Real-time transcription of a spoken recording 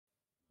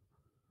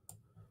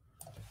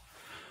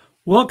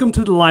Welcome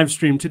to the live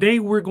stream. Today,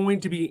 we're going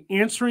to be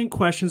answering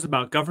questions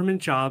about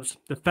government jobs,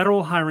 the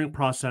federal hiring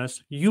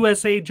process,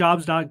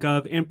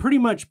 USAJobs.gov, and pretty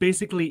much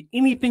basically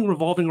anything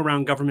revolving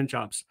around government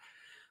jobs.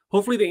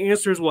 Hopefully, the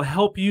answers will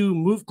help you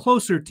move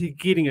closer to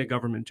getting a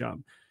government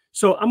job.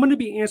 So I'm going to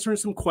be answering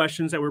some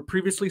questions that were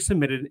previously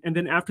submitted, and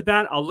then after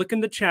that, I'll look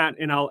in the chat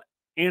and I'll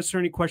answer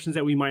any questions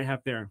that we might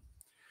have there.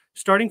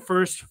 Starting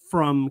first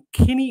from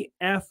Kenny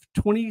F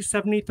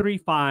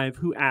 20735,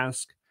 who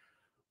asked,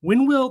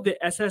 when will the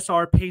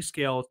SSR pay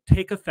scale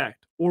take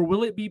effect, or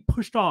will it be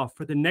pushed off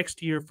for the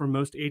next year for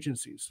most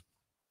agencies?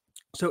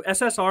 So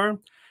SSR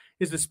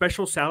is the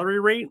special salary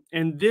rate,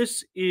 and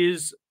this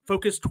is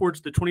focused towards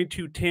the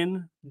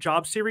 2210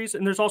 job series.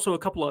 And there's also a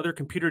couple of other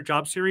computer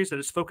job series that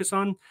it's focused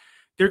on.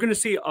 They're going to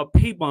see a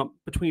pay bump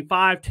between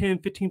 5, 10,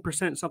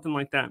 15%, something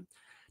like that.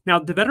 Now,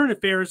 the Veteran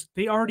Affairs,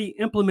 they already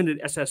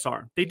implemented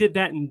SSR. They did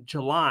that in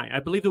July. I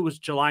believe it was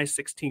July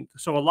 16th.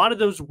 So a lot of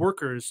those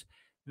workers,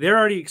 they're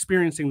already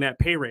experiencing that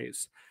pay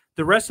raise.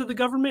 The rest of the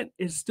government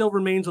still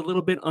remains a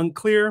little bit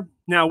unclear.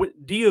 Now, with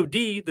DOD,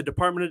 the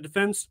Department of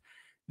Defense,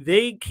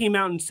 they came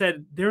out and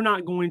said they're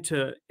not going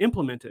to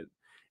implement it.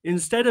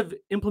 Instead of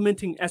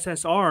implementing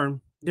SSR,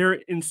 they're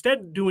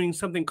instead doing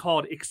something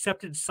called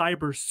accepted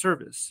cyber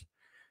service.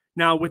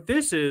 Now, what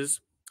this is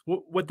the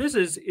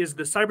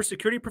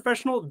cybersecurity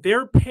professional,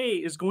 their pay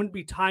is going to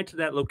be tied to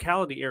that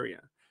locality area.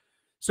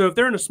 So if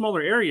they're in a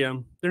smaller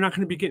area, they're not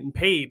going to be getting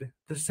paid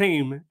the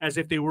same as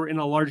if they were in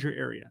a larger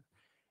area.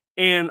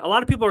 And a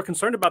lot of people are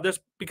concerned about this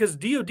because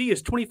DOD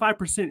is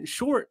 25%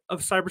 short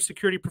of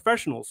cybersecurity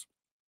professionals.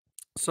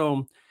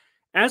 So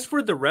as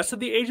for the rest of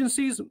the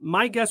agencies,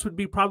 my guess would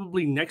be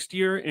probably next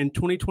year in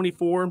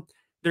 2024,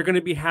 they're going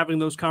to be having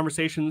those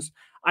conversations.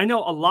 I know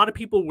a lot of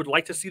people would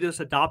like to see this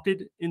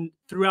adopted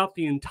throughout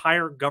the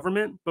entire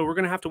government, but we're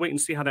going to have to wait and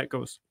see how that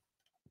goes.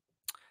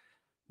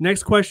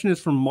 Next question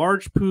is from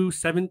Marge Poo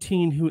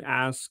 17, who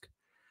asks,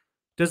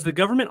 does the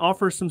government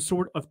offer some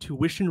sort of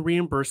tuition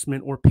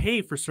reimbursement or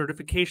pay for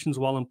certifications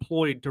while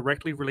employed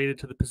directly related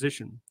to the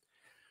position?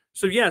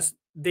 So yes,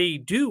 they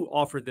do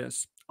offer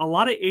this. A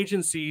lot of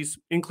agencies,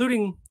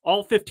 including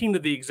all 15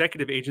 of the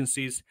executive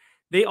agencies,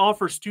 they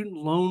offer student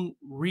loan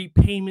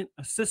repayment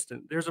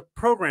assistance. There's a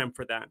program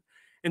for that.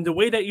 And the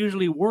way that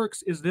usually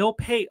works is they'll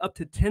pay up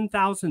to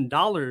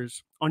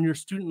 $10,000 on your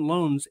student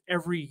loans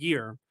every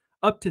year,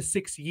 up to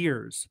 6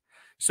 years.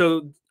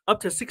 So up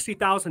to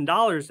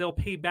 $60,000 they'll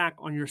pay back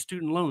on your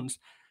student loans.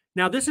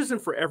 Now, this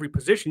isn't for every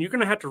position. You're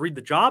going to have to read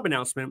the job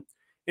announcement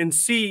and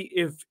see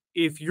if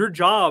the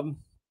job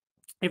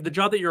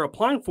that you're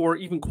applying for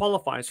even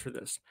qualifies for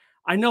this.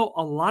 I know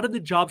a lot of the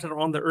jobs that are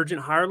on the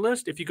urgent hire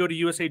list, if you go to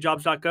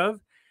USAJobs.gov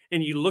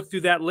and you look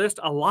through that list,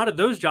 a lot of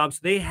those jobs,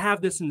 they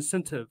have this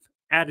incentive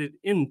added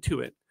into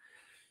it.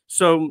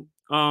 So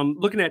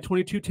looking at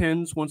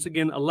 2210s, once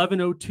again,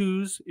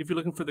 1102s, if you're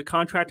looking for the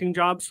contracting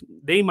jobs,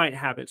 they might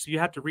have it. So you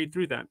have to read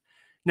through that.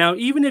 Now,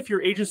 even if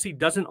your agency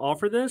doesn't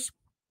offer this,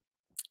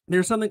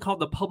 there's something called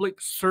the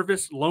Public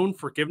Service Loan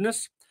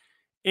Forgiveness.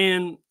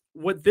 And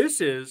what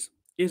this is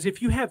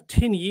if you have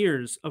 10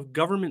 years of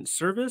government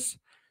service,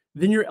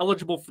 then you're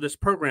eligible for this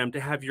program to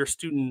have your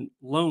student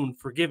loan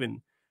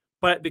forgiven.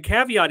 But the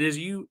caveat is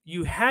you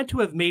had to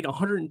have made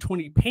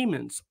 120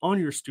 payments on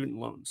your student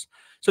loans.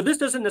 So this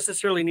doesn't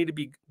necessarily need to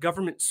be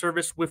government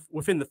service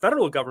within the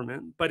federal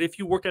government, but if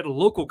you worked at a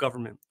local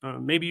government,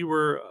 maybe you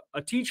were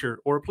a teacher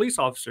or a police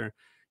officer,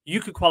 you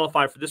could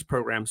qualify for this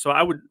program. So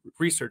I would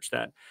research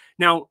that.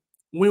 Now,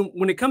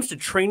 when it comes to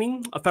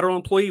training a federal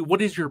employee,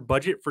 what is your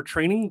budget for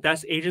training?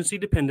 That's agency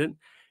dependent.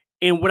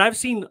 And what I've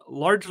seen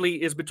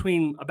largely is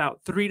between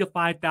about $3,000 to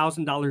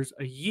 $5,000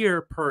 a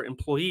year per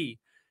employee.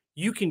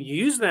 You can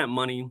use that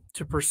money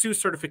to pursue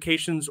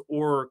certifications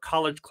or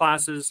college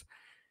classes,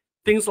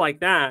 things like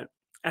that,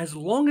 as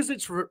long as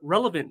it's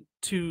relevant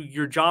to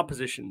your job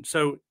position.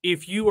 So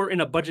if you are in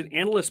a budget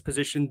analyst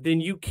position, then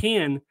you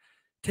can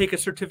take a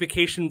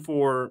certification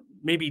for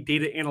maybe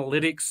data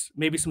analytics,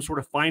 maybe some sort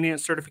of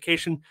finance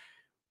certification,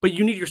 but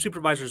you need your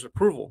supervisor's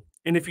approval.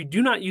 And if you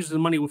do not use the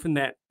money within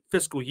that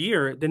fiscal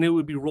year, then it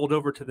would be rolled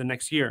over to the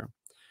next year.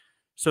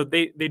 So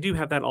they do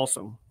have that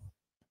also.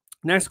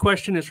 Next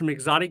question is from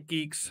Exotic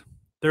Geeks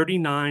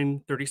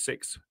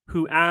 3936,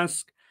 who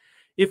asks,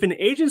 if an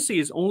agency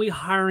is only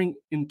hiring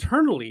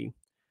internally,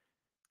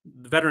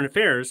 the Veteran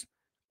Affairs,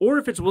 or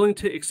if it's willing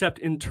to accept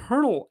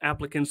internal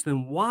applicants,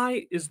 then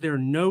why is there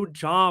no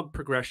job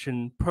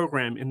progression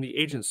program in the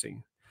agency?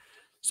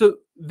 So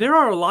there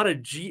are a lot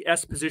of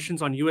GS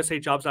positions on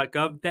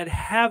USAJobs.gov that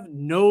have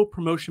no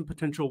promotion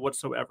potential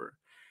whatsoever.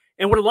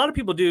 And what a lot of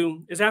people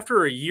do is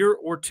after a year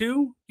or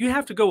two, you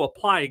have to go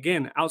apply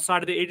again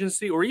outside of the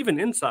agency or even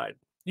inside.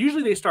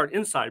 Usually they start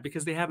inside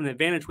because they have an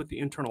advantage with the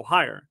internal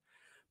hire,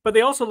 but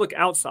they also look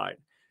outside.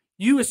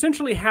 You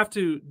essentially have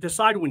to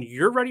decide when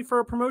you're ready for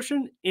a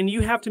promotion, and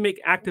you have to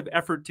make active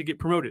effort to get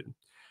promoted.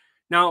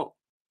 Now,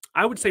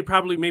 I would say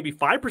probably maybe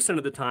 5%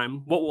 of the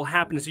time, what will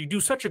happen is you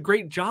do such a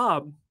great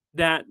job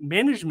that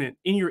management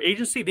in your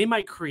agency, they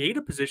might create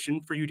a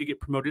position for you to get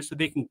promoted so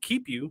they can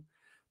keep you,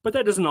 but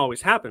that doesn't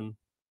always happen.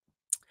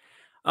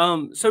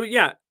 So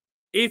yeah,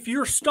 if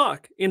you're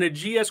stuck in a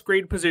GS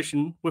grade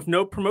position with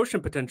no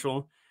promotion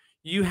potential,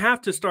 you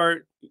have to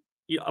start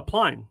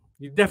applying.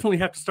 You definitely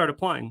have to start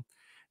applying.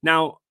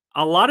 Now,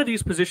 a lot of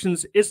these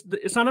positions,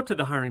 it's not up to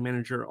the hiring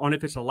manager on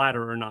if it's a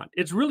ladder or not.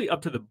 It's really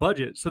up to the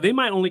budget. So they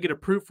might only get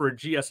approved for a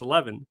GS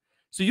 11.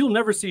 So you'll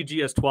never see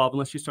GS 12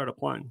 unless you start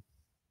applying.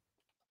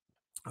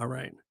 All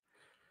right.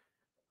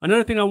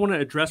 Another thing I want to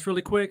address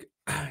really quick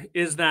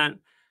is that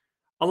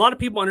a lot of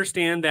people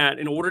understand that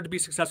in order to be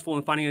successful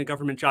in finding a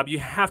government job, you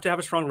have to have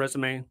a strong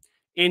resume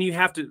and you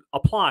have to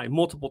apply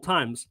multiple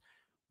times.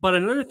 But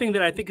another thing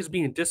that I think is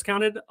being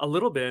discounted a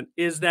little bit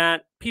is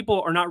that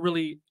people are not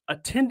really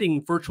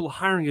attending virtual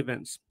hiring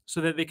events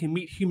so that they can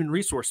meet human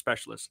resource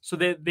specialists, so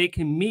that they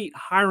can meet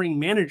hiring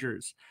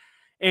managers.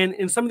 And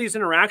in some of these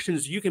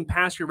interactions, you can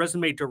pass your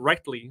resume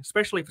directly,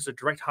 especially if it's a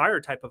direct hire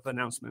type of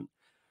announcement.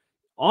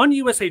 On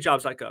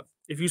USAJobs.gov,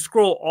 if you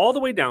scroll all the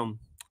way down,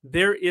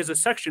 there is a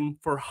section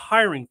for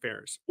hiring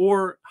fairs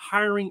or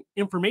hiring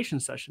information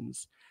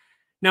sessions.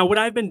 Now, what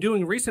I've been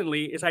doing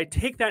recently is I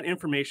take that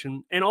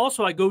information and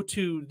also I go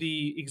to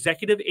the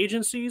executive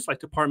agencies like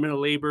Department of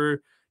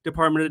Labor,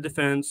 Department of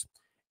Defense,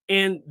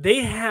 and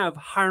they have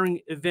hiring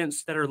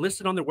events that are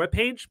listed on their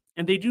webpage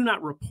and they do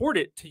not report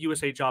it to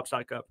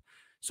USAJobs.gov.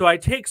 So I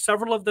take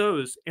several of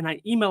those and I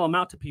email them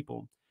out to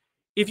people.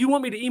 If you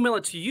want me to email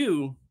it to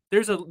you,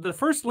 the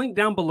first link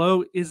down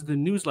below is the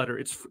newsletter.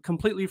 It's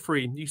completely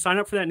free. You sign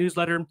up for that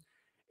newsletter,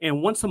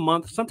 and once a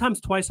month, sometimes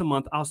twice a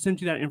month, I'll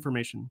send you that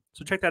information.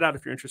 So check that out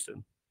if you're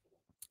interested.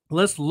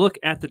 Let's look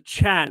at the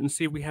chat and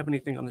see if we have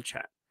anything on the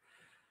chat.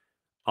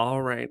 All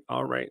right.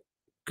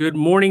 Good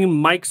morning,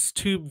 Mike's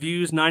Tube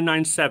Views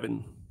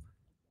 997.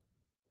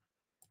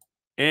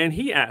 And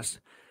he asked,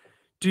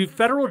 do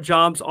federal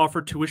jobs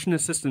offer tuition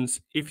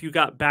assistance if you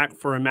got back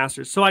for a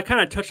master's? So I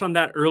kind of touched on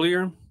that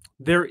earlier.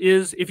 There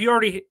is, if you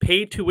already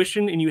paid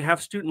tuition and you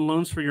have student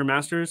loans for your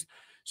master's,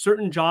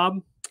 certain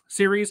job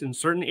series and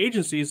certain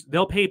agencies,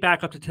 they'll pay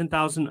back up to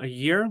 $10,000 a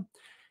year.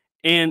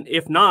 And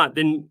if not,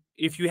 then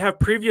if you have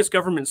previous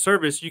government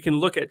service, you can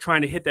look at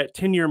trying to hit that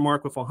 10-year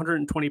mark with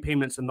 120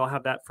 payments and they'll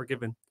have that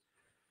forgiven.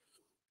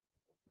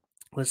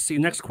 Let's see.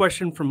 Next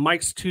question from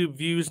Mike's Tube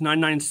Views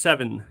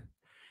 997.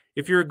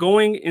 If you're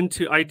going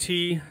into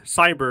IT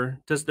cyber,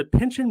 does the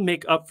pension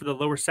make up for the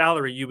lower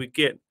salary you would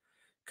get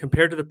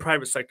compared to the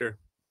private sector?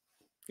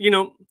 You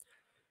know,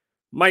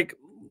 Mike,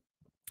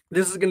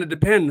 this is going to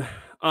depend.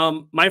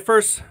 My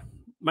first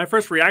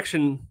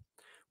reaction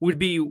would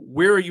be,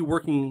 where are you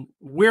working?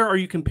 Where are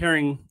you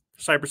comparing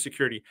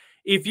cybersecurity?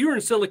 If you're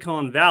in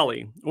Silicon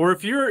Valley, or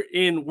if you're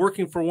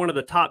working for one of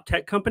the top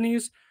tech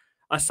companies,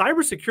 a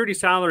cybersecurity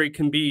salary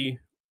can be,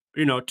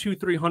 $200,000,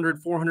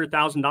 $300,000,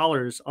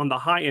 $400,000 on the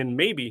high end,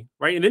 maybe,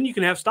 right? And then you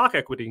can have stock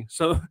equity.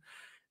 So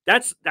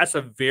that's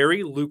a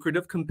very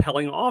lucrative,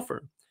 compelling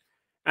offer.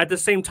 At the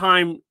same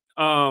time,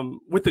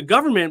 with the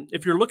government,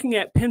 if you're looking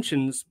at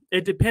pensions,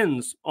 it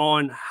depends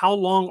on how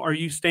long are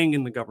you staying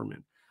in the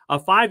government. A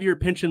 5-year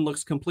pension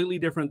looks completely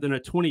different than a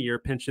 20-year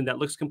pension. That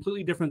looks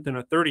completely different than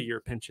a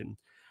 30-year pension.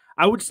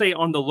 I would say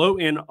on the low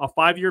end, a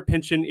 5-year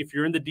pension, if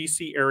you're in the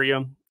DC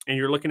area and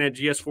you're looking at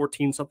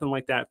GS14, something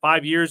like that,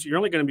 5 years, you're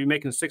only going to be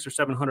making $600 or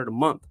 $700 a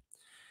month.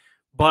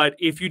 But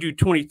if you do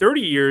 20,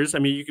 30 years, I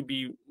mean, you could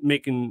be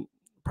making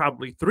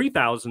probably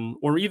 $3,000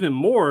 or even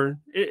more.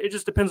 It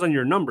just depends on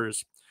your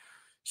numbers.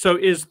 So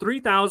is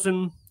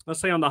 $3,000, let's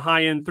say on the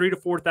high end, $3,000 to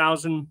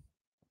 $4,000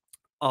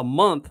 a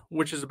month,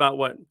 which is about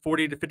what,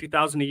 $40,000 to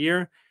 $50,000 a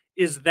year?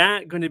 Is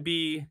that going to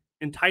be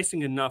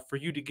enticing enough for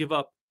you to give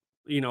up,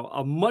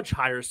 a much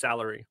higher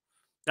salary?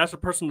 That's a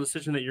personal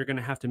decision that you're going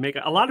to have to make.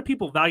 A lot of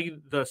people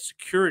value the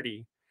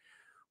security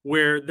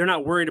where they're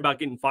not worried about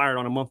getting fired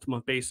on a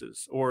month-to-month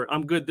basis, or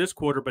I'm good this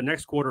quarter, but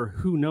next quarter,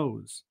 who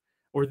knows?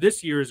 Or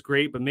this year is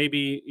great, but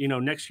maybe,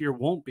 next year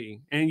won't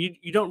be. And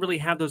you don't really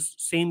have those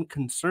same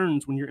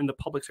concerns when you're in the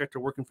public sector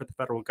working for the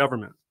federal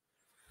government.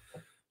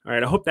 All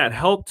right, I hope that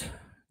helped.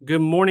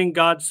 Good morning,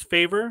 God's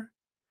favor.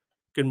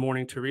 Good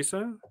morning,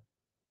 Teresa.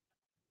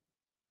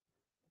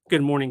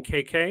 Good morning,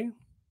 KK.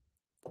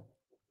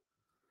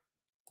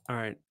 All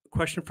right,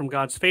 question from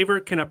God's favor.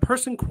 Can a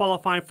person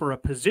qualify for a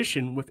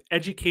position with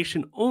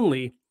education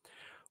only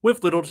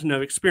with little to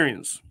no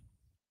experience?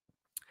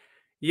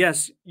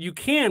 Yes, you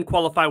can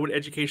qualify with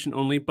education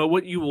only, but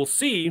what you will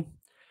see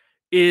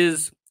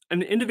is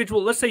an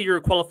individual, let's say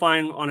you're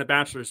qualifying on a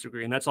bachelor's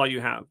degree and that's all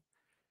you have.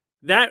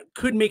 That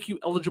could make you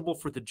eligible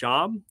for the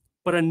job,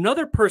 but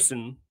another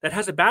person that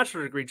has a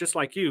bachelor's degree just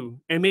like you,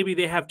 and maybe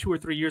they have 2 or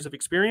 3 years of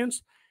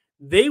experience,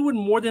 they would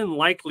more than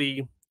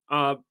likely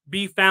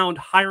be found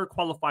higher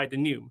qualified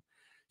than you.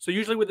 So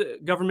usually with the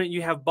government,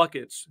 you have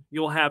buckets.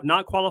 You'll have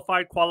not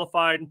qualified,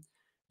 qualified,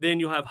 then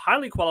you'll have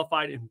highly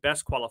qualified and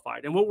best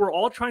qualified. And what we're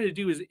all trying to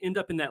do is end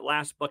up in that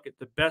last bucket,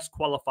 the best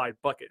qualified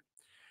bucket.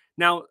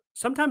 Now,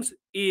 sometimes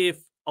if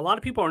a lot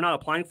of people are not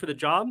applying for the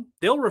job,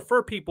 they'll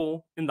refer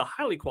people in the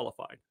highly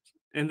qualified,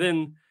 and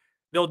then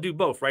they'll do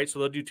both, right? So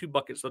they'll do 2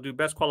 buckets. They'll do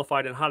best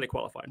qualified and highly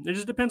qualified. It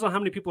just depends on how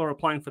many people are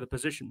applying for the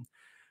position.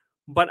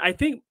 But I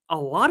think a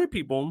lot of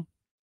people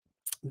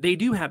they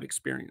do have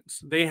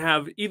experience. They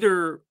have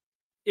either,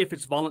 if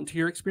it's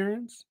volunteer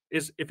experience,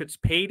 if it's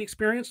paid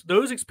experience,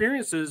 those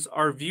experiences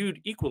are viewed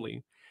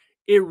equally.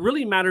 It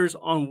really matters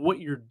on what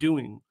you're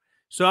doing.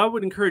 So I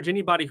would encourage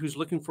anybody who's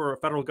looking for a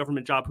federal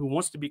government job who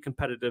wants to be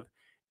competitive.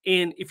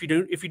 And if you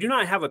do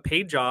not have a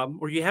paid job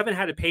or you haven't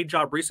had a paid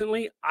job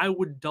recently, I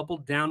would double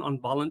down on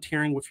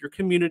volunteering with your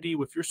community,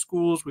 with your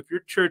schools, with your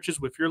churches,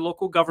 with your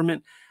local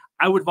government.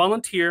 I would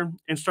volunteer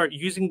and start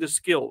using the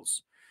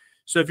skills.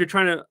 So if you're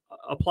trying to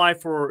apply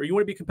for, or you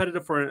want to be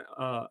competitive for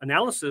an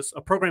analysis,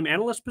 a program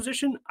analyst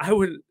position, I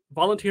would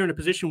volunteer in a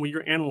position where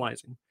you're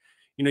analyzing.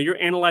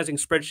 You're analyzing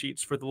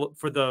spreadsheets for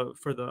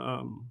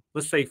the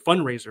let's say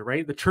fundraiser,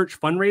 right? The church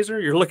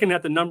fundraiser. You're looking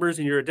at the numbers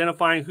and you're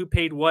identifying who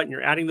paid what, and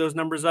you're adding those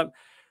numbers up.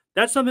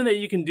 That's something that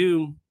you can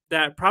do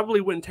that probably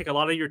wouldn't take a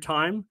lot of your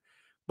time,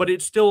 but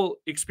it's still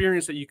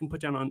experience that you can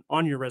put down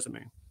on your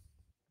resume.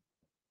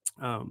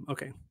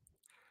 Okay.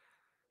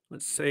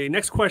 Let's say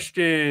next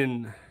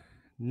question.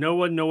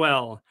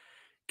 Noel.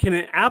 Can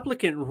an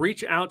applicant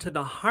reach out to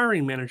the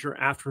hiring manager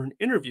after an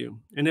interview?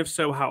 And if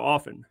so, how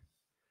often?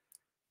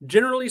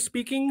 Generally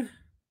speaking,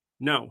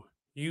 no.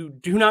 You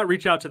do not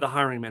reach out to the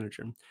hiring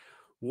manager.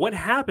 What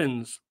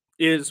happens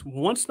is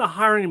once the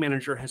hiring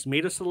manager has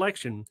made a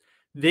selection,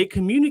 they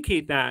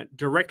communicate that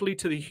directly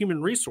to the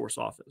human resource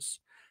office.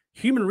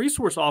 Human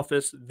resource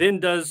office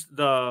then does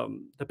the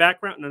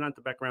background, no, not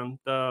the background,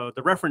 the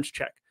reference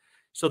check.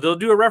 So they'll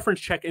do a reference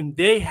check and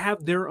they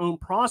have their own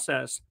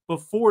process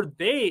before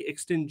they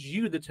extend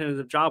you the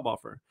tentative job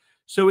offer.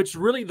 So it's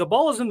really, the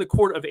ball is in the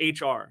court of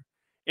HR,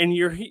 and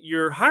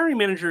your hiring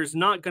manager is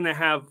not going to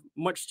have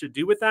much to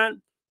do with that.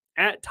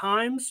 At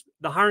times,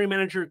 the hiring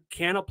manager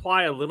can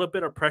apply a little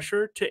bit of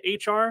pressure to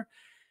HR.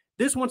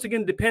 This once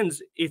again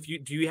depends, if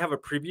do you have a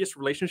previous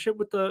relationship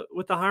with the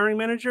hiring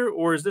manager,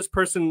 or is this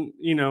person,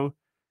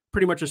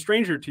 pretty much a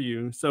stranger to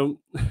you? So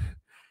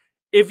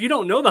if you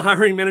don't know the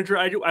hiring manager,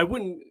 I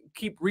wouldn't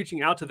keep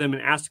reaching out to them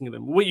and asking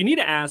them. What you need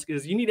to ask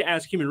is, you need to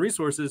ask human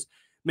resources,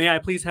 may I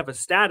please have a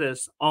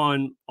status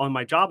on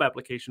my job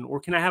application, or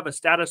can I have a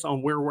status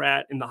on where we're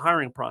at in the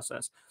hiring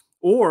process?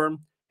 Or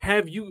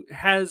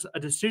has a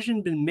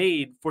decision been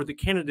made for the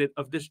candidate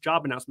of this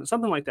job announcement?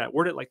 Something like that.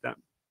 Word it like that.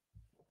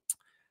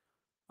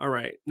 All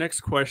right.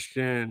 Next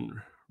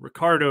question.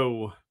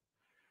 Ricardo.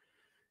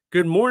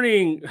 Good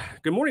morning.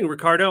 Good morning,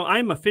 Ricardo.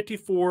 I'm a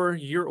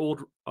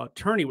 54-year-old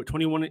attorney with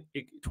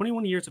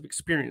 21 years of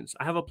experience.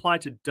 I have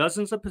applied to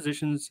dozens of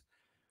positions,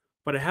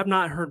 but I have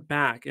not heard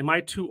back. Am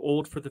I too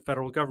old for the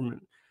federal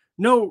government?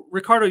 No,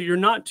 Ricardo, you're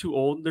not too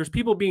old. There's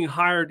people being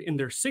hired in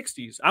their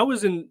 60s.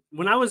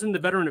 When I was in the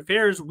Veteran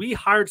Affairs, we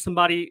hired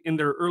somebody in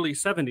their early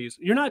 70s.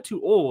 You're not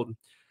too old.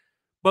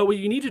 But what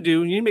you need to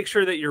do, you need to make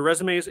sure that your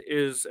resume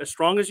is as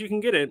strong as you can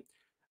get it.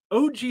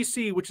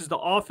 OGC, which is the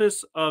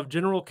Office of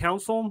General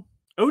Counsel,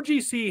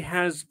 OGC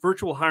has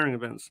virtual hiring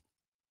events.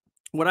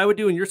 What I would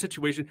do in your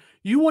situation,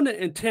 you want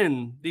to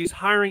attend these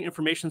hiring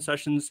information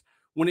sessions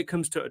when it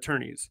comes to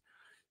attorneys.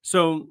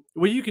 So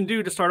what you can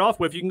do to start off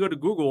with, you can go to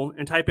Google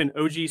and type in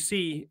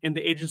OGC in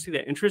the agency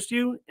that interests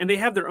you, and they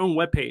have their own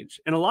webpage.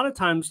 And a lot of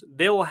times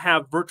they'll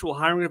have virtual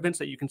hiring events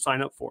that you can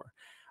sign up for.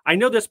 I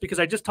know this because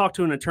I just talked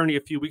to an attorney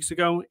a few weeks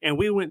ago, and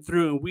we went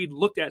through and we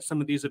looked at some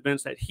of these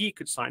events that he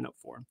could sign up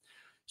for.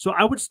 So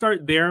I would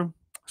start there.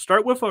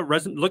 Start with a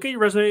resume. Look at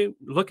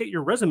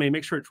your resume.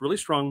 Make sure it's really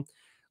strong.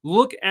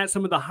 Look at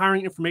some of the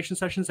hiring information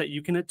sessions that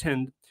you can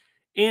attend.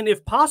 And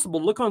if possible,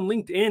 look on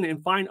LinkedIn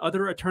and find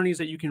other attorneys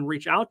that you can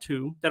reach out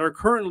to that are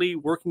currently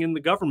working in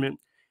the government,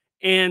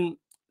 and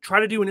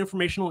try to do an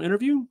informational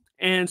interview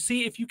and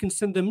see if you can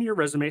send them your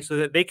resume so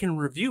that they can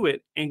review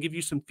it and give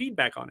you some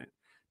feedback on it,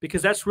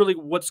 because that's really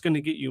what's going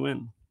to get you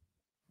in.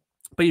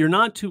 But you're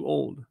not too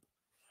old.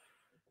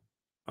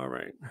 All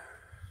right.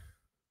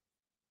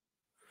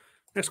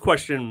 Next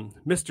question,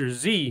 Mr.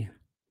 Z.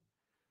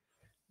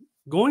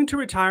 Going to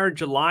retire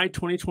July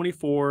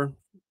 2024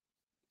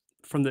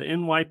 from the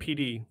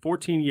NYPD,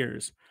 14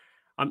 years.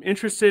 I'm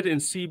interested in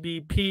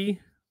CBP,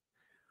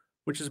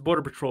 which is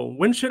Border Patrol.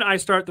 When should I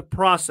start the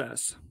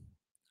process?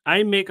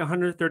 I make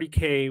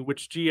 $130K.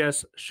 Which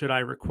GS should I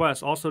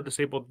request? Also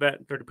disabled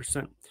vet,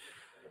 30%.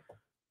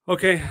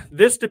 Okay,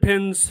 this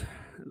depends.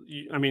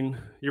 I mean,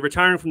 you're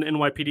retiring from the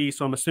NYPD,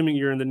 so I'm assuming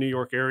you're in the New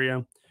York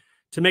area.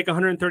 To make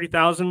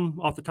 $130,000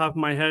 off the top of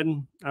my head,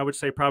 I would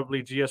say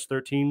probably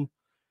GS13.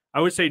 I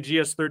would say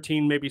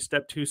GS13, maybe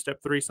step 2,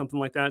 step 3, something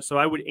like that. So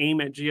I would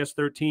aim at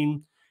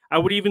GS13. I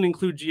would even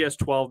include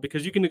GS12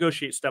 because you can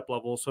negotiate step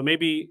level. So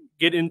maybe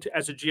get into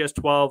as a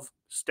GS12,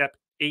 step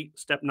 8,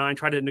 step 9,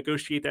 try to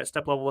negotiate that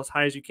step level as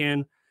high as you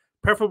can,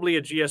 preferably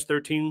a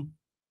GS13.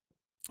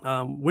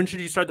 When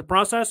should you start the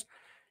process?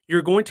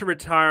 You're going to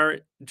retire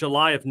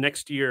July of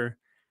next year.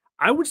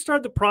 I would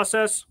start the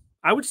process,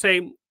 I would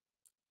say,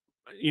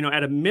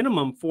 at a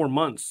minimum 4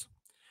 months.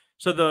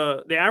 So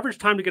the average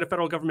time to get a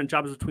federal government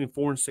job is between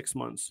 4 and 6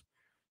 months.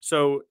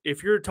 So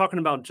if you're talking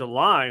about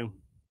July,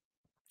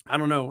 I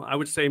don't know, I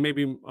would say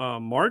maybe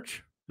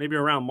March, maybe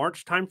around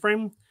March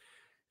timeframe.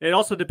 It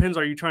also depends.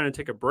 Are you trying to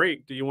take a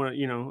break? Do you want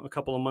to, a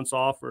couple of months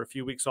off or a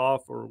few weeks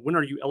off? Or when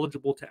are you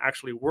eligible to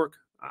actually work?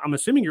 I'm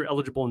assuming you're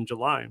eligible in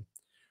July.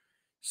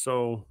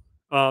 So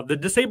the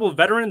disabled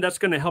veteran, that's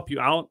going to help you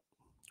out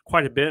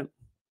quite a bit.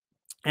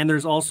 And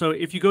there's also,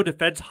 if you go to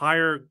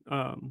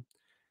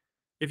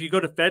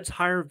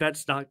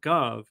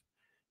fedshirevets.gov,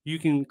 you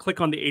can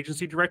click on the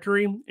agency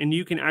directory and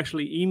you can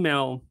actually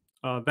email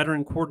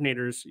veteran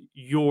coordinators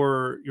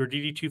your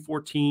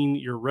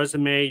DD-214, your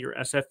resume, your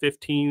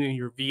SF-15, and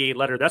your VA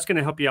letter. That's going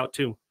to help you out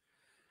too.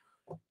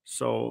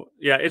 So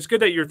yeah, it's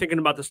good that you're thinking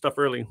about this stuff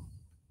early.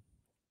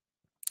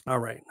 All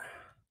right.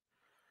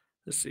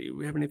 Let's see.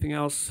 We have anything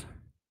else?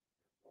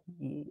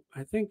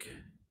 I think,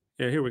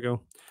 yeah, here we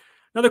go.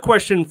 Another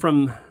question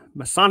from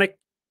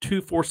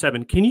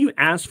Masonic247. Can you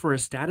ask for a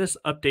status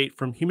update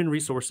from Human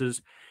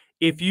Resources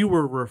if you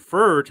were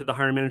referred to the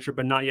hiring manager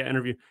but not yet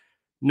interviewed?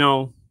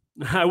 No,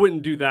 I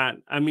wouldn't do that.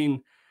 I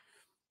mean,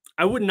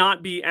 I would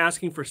not be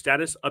asking for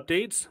status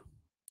updates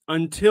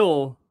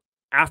until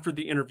after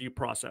the interview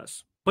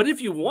process. But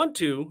if you want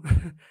to,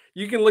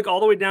 you can look all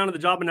the way down to the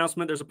job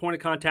announcement. There's a point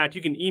of contact.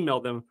 You can email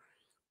them.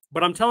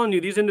 But I'm telling you,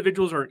 these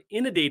individuals are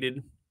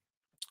inundated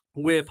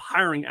with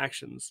hiring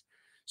actions.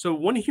 So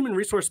one human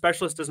resource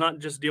specialist does not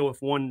just deal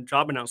with one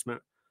job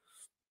announcement.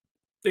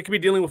 They could be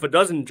dealing with a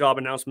dozen job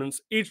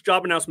announcements, each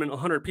job announcement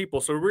 100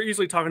 people. So we're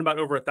easily talking about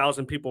over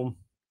 1,000 people.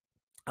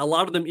 A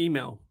lot of them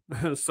email.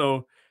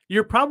 So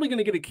you're probably going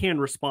to get a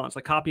canned response,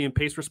 a copy and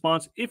paste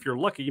response. If you're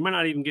lucky, you might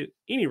not even get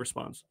any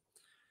response.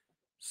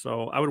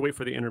 So I would wait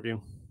for the interview.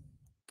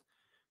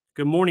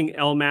 Good morning,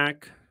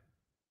 LMAC.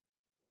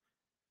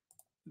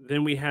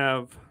 Then we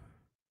have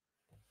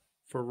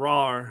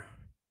Farrar.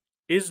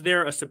 Is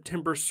there a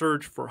September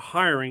surge for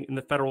hiring in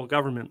the federal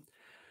government?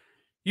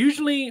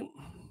 Usually,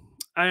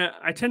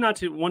 I tend not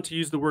to want to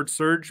use the word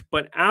surge,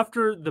 but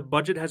after the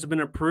budget has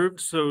been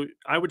approved, so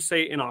I would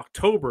say in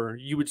October,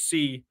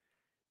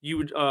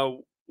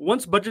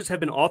 once budgets have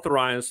been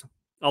authorized,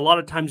 a lot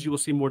of times you will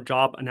see more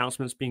job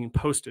announcements being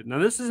posted. Now,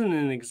 this isn't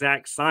an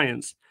exact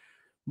science,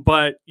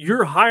 but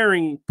your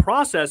hiring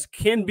process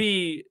can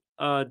be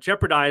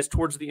jeopardized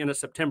towards the end of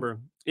September.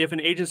 If an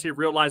agency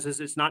realizes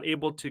it's not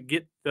able to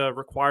get the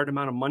required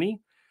amount of money,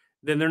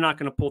 then they're not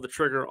going to pull the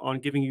trigger on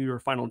giving you your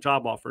final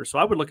job offer. So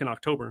I would look in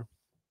October.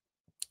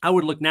 I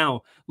would look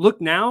now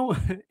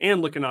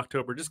and look in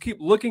October. Just keep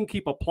looking,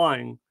 keep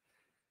applying.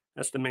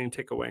 That's the main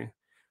takeaway.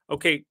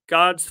 Okay,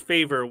 God's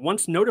favor.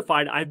 Once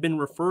notified, I've been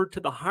referred to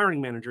the hiring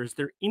manager. Is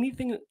there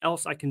anything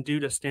else I can do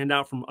to stand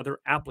out from other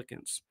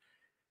applicants,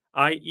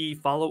 i.e.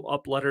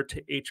 follow-up letter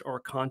to HR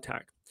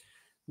contact?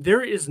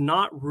 There is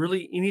not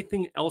really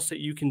anything else that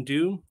you can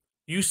do.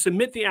 You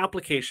submit the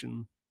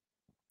application.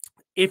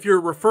 If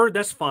you're referred,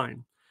 that's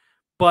fine.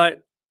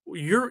 But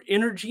your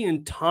energy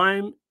and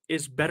time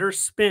is better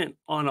spent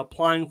on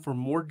applying for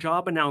more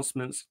job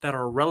announcements that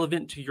are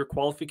relevant to your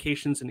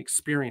qualifications and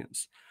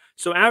experience.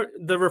 So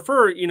the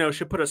referrer,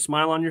 should put a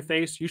smile on your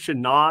face. You should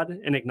nod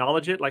and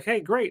acknowledge it like,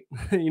 hey, great.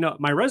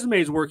 My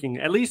resume is working.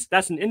 At least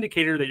that's an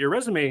indicator that your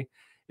resume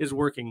is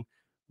working.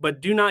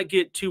 But do not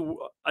get too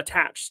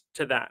attached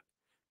to that.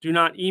 Do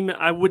not email.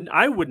 I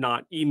would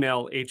not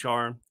email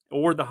HR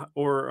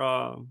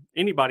or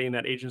anybody in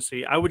that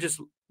agency. I would just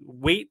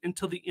wait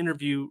until the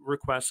interview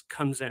request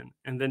comes in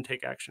and then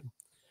take action.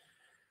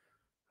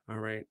 All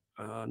right.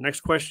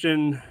 Next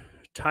question.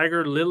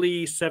 Tiger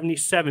Lily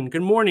 77.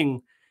 Good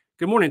morning.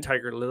 Good morning,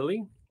 Tiger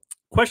Lily.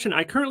 Question.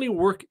 I currently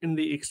work in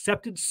the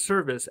accepted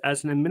service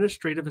as an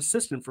administrative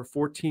assistant for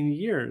 14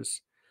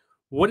 years.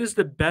 What is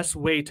the best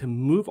way to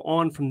move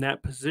on from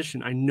that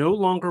position? I no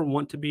longer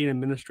want to be an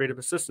administrative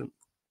assistant.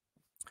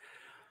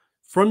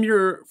 From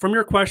your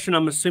question,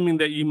 I'm assuming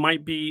that you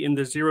might be in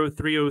the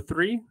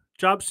 0303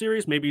 job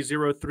series, maybe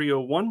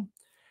 0301.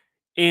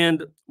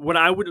 And what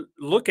I would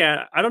look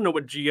at, I don't know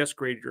what GS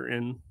grade you're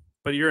in,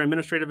 but you're an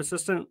administrative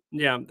assistant.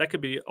 Yeah, that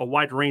could be a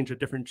wide range of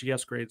different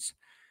GS grades.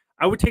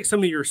 I would take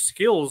some of your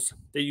skills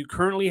that you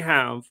currently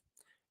have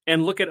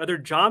and look at other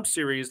job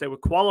series that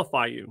would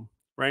qualify you,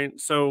 right?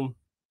 So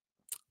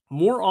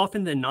more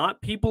often than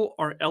not, people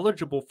are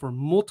eligible for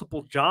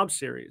multiple job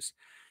series.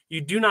 You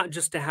do not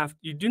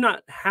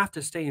have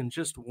to stay in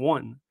just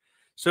one.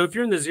 So if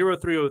you're in the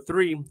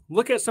 0303,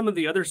 look at some of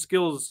the other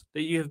skills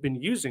that you have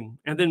been using,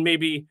 and then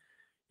maybe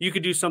you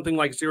could do something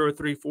like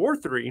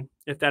 0343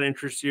 if that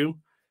interests you.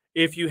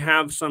 If you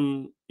have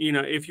some,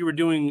 if you were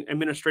doing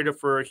administrative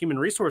for a human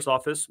resource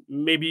office,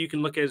 maybe you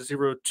can look at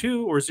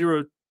 02 or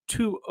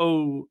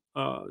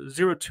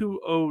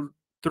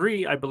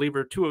 0203, I believe,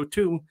 or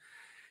 202.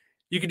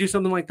 You could do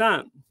something like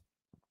that.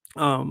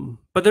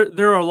 But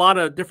there are a lot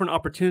of different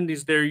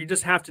opportunities there. You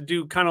just have to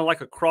do kind of like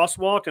a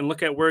crosswalk and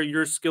look at where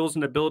your skills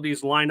and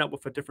abilities line up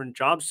with a different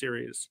job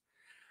series.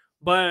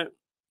 But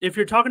if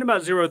you're talking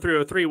about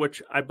 0303,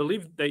 which I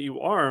believe that you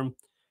are,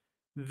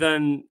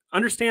 then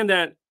understand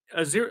that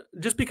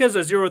just because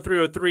a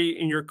 0303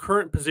 in your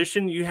current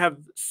position, you have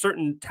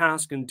certain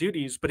tasks and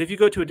duties. But if you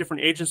go to a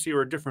different agency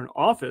or a different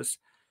office,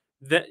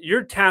 that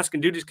your tasks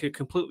and duties could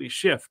completely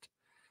shift.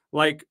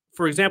 Like,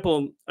 For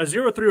example, a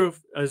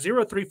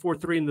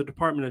 0343 in the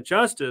Department of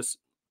Justice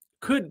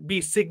could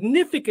be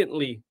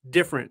significantly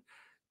different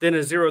than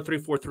a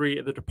 0343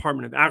 at the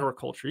Department of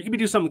Agriculture. You could be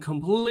doing something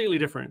completely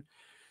different.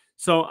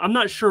 So I'm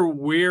not sure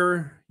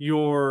where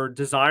your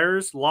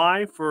desires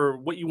lie for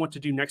what you want to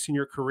do next in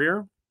your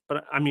career,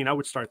 but I mean, I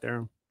would start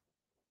there.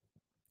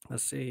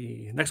 Let's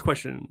see. Next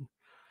question.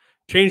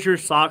 Change Your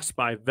Socks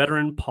by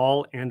veteran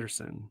Paul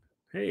Anderson.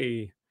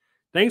 Hey,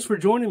 thanks for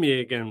joining me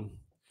again.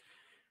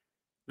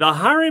 The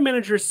hiring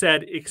manager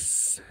said,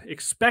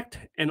 expect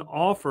an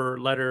offer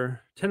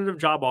letter, tentative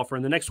job offer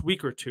in the next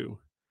week or two.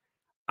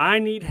 I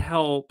need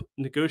help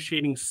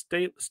negotiating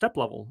step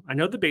level. I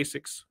know the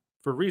basics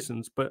for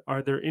reasons, but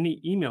are there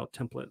any email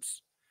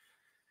templates?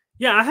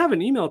 Yeah, I have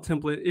an email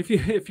template.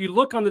 If you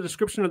look on the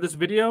description of this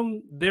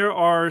video, there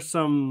are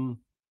some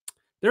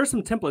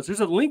templates. There's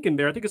a link in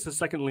there. I think it's the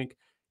second link.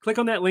 Click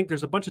on that link.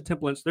 There's a bunch of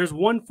templates. There's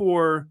one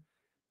for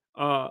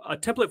a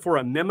template for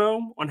a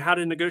memo on how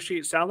to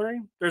negotiate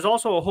salary. There's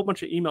also a whole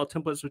bunch of email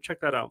templates, so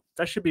check that out.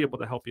 That should be able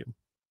to help you.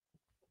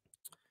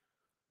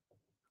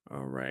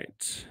 All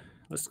right,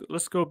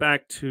 let's go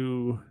back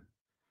to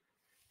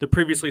the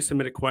previously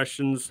submitted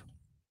questions.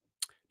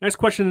 Next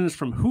question is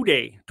from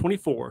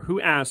Huday24,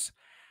 who asks,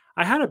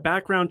 I had a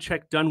background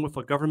check done with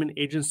a government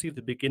agency at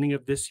the beginning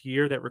of this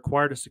year that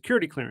required a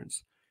security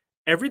clearance.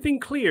 Everything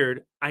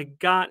cleared. I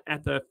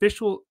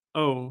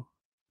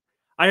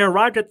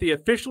arrived at the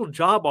official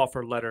job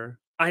offer letter.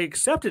 I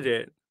accepted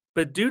it,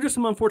 but due to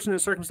some unfortunate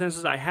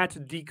circumstances, I had to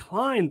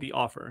decline the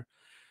offer.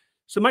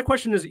 So my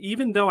question is,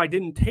 even though I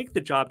didn't take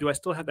the job, do I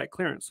still have that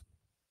clearance?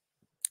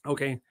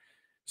 Okay,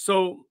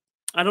 so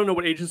I don't know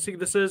what agency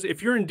this is.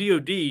 If you're in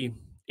DoD,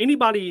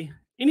 anybody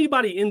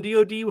in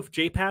DoD with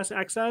JPass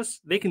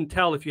access, they can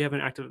tell if you have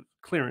an active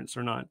clearance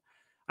or not.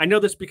 I know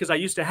this because I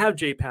used to have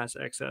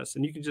JPass access,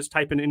 and you can just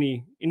type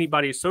in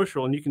anybody's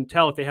social, and you can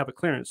tell if they have a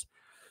clearance.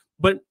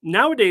 But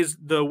nowadays,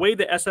 the way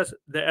the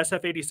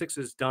SF86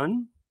 is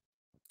done,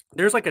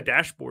 there's like a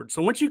dashboard.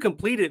 So once you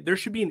complete it, there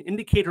should be an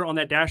indicator on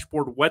that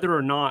dashboard whether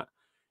or not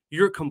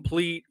you're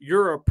complete,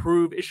 you're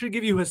approved. It should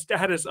give you a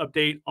status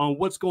update on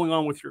what's going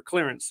on with your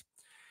clearance.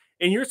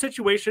 In your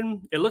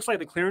situation, it looks like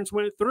the clearance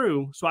went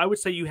through. So I would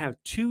say you have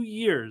 2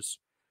 years.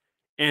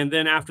 And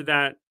then after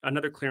that,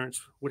 another clearance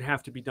would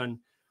have to be done.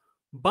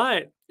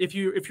 But if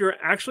you're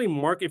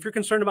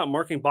concerned about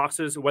marking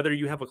boxes, whether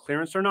you have a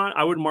clearance or not,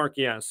 I would mark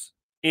yes.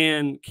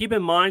 And keep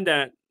in mind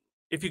that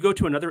if you go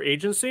to another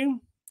agency,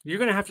 you're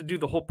going to have to do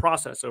the whole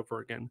process over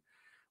again,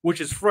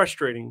 which is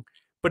frustrating.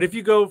 But if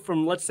you go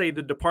from, let's say,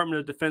 the Department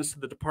of Defense to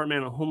the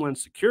Department of Homeland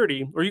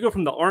Security, or you go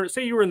from the Army,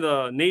 say you were in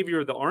the Navy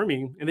or the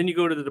Army, and then you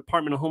go to the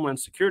Department of Homeland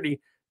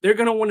Security, they're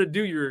going to want to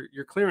do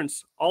your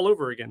clearance all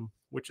over again,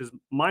 which is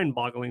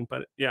mind-boggling.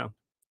 But yeah,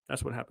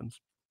 that's what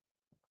happens.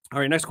 All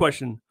right, next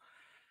question.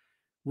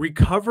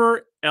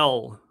 Recover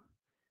L.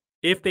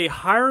 If they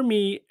hire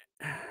me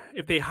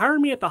at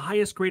the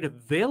highest grade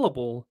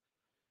available,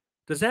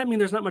 does that mean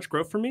there's not much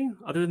growth for me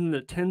other than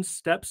the 10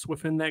 steps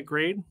within that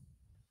grade?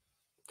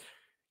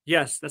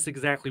 Yes, that's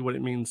exactly what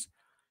it means.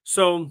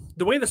 So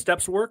the way the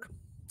steps work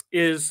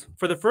is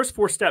for the first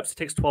 4 steps, it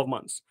takes 12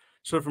 months.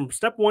 So from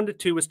step 1 to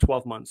 2 is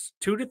 12 months,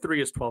 2 to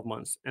 3 is 12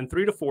 months, and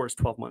 3 to 4 is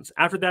 12 months.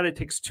 After that, it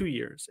takes 2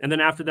 years. And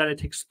then after that, it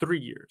takes 3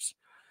 years.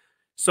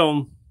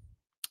 So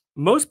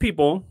most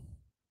people,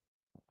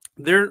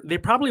 they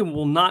probably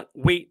will not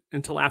wait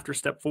until after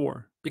step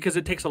 4 because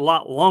it takes a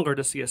lot longer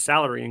to see a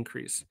salary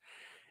increase.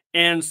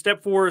 And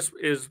step 4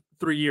 is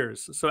 3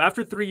 years. So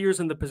after 3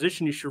 years in the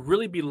position, you should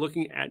really be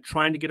looking at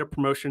trying to get a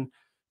promotion,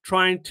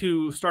 trying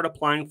to start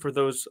applying for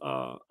those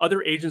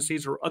other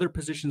agencies or other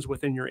positions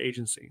within your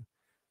agency,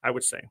 I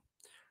would say.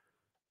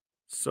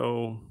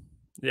 So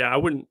yeah,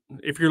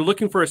 if you're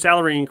looking for a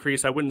salary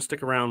increase, I wouldn't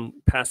stick around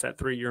past that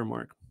 3-year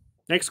mark.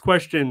 Next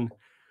question.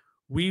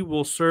 We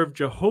Will Serve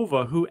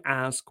Jehovah, who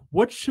asks,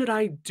 what should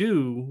I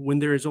do when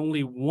there is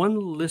only one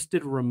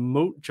listed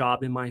remote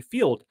job in my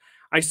field?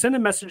 I sent a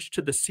message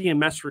to the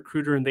CMS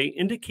recruiter, and they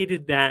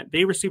indicated that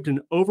they received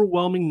an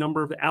overwhelming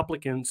number of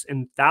applicants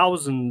and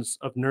thousands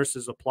of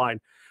nurses applied.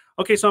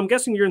 Okay, so I'm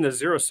guessing you're in the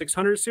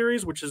 0600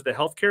 series, which is the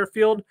healthcare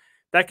field.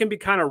 That can be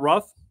kind of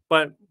rough,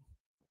 but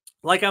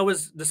like I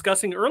was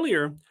discussing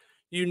earlier,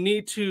 you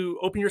need to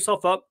open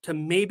yourself up to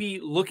maybe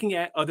looking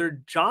at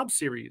other job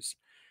series.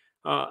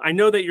 I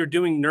know that you're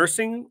doing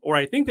nursing, or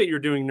I think that you're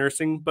doing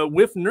nursing, but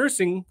with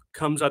nursing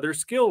comes other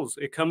skills.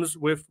 It comes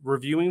with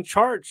reviewing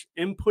charts,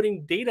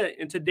 inputting data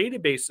into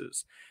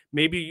databases.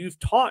 Maybe you've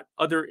taught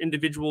other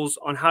individuals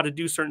on how to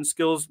do certain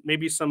skills,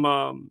 maybe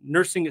some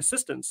nursing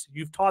assistants.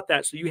 You've taught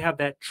that, so you have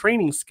that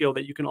training skill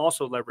that you can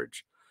also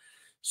leverage.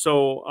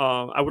 So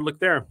I would look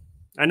there.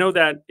 I know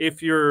that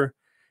if you're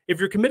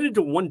committed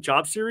to one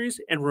job series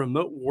and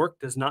remote work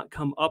does not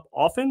come up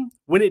often,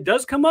 when it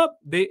does come up,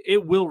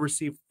 it will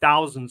receive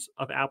thousands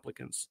of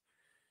applicants.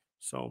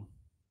 So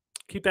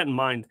keep that in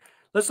mind.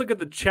 Let's look at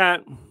the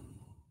chat.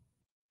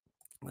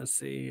 Let's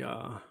see.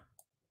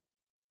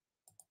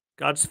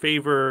 God's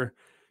Favor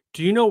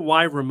Do you know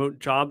why remote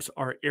jobs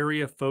are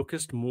area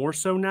focused more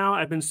so now?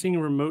 I've been seeing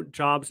remote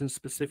jobs in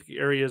specific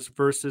areas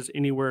versus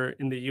anywhere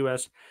in the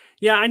US.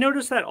 Yeah, I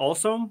noticed that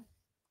also.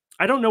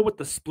 I don't know what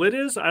the split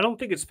is. I don't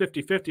think it's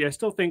 50-50. I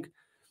still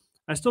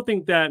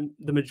think that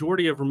the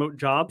majority of remote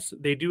jobs,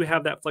 they do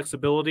have that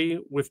flexibility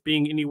with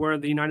being anywhere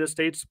in the United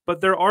States,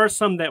 but there are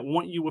some that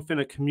want you within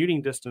a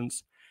commuting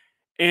distance.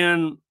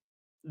 And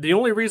the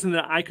only reason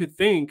that I could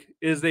think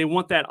is they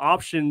want that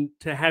option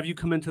to have you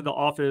come into the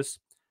office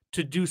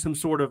to do some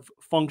sort of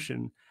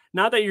function.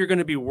 Not that you're going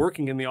to be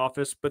working in the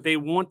office, but they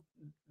want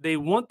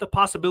the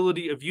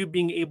possibility of you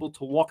being able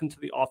to walk into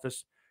the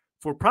office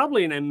for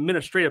probably an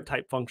administrative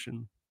type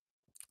function.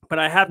 But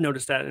I have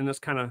noticed that, and it's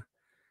kind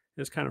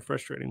of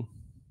frustrating.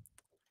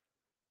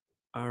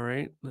 All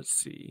right, let's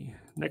see.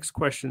 Next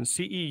question.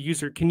 CE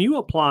user, can you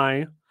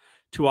apply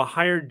to a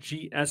higher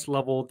GS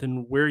level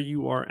than where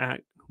you are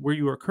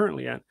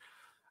currently at?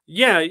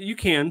 Yeah, you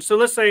can. So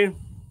let's say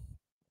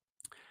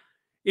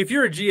if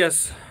you're a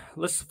GS,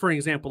 for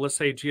example, let's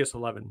say GS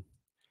 11,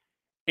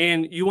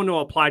 and you want to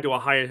apply to a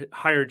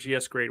higher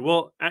GS grade.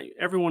 Well,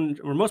 everyone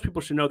or most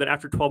people should know that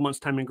after 12 months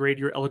time and grade,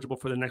 you're eligible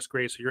for the next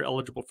grade, so you're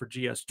eligible for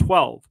GS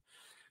 12.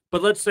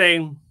 But let's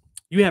say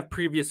you have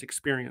previous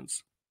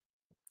experience.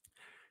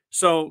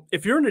 So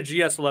if you're in a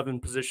GS 11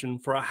 position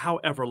for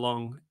however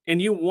long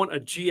and you want a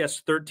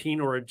GS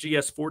 13 or a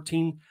GS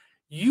 14,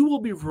 you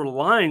will be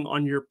relying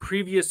on your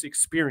previous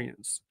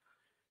experience.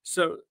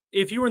 So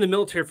if you were in the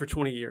military for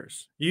 20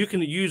 years, you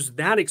can use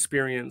that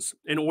experience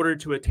in order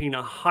to attain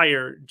a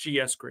higher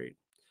GS grade.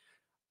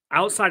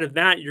 Outside of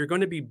that, you're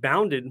going to be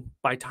bounded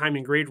by time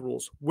and grade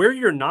rules. Where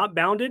you're not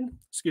bounded,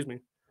 excuse me,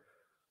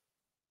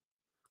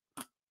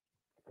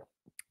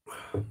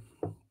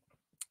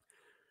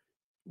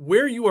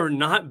 where you are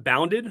not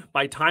bounded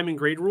by time and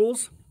grade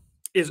rules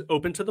is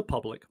open to the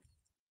public.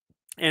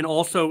 And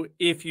also,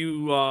 if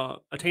you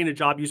attain a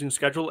job using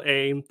Schedule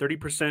A,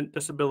 30%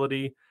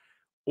 disability,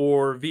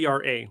 or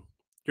VRA,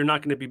 you're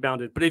not going to be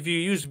bounded. But if you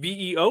use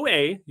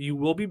VEOA, you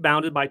will be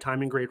bounded by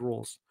time and grade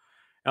rules.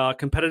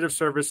 Competitive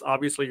service,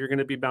 obviously, you're going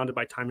to be bounded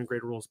by time and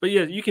grade rules. But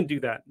yeah, you can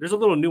do that. There's a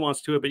little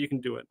nuance to it, but you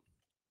can do it.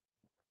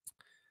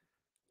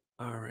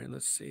 All right,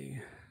 let's see.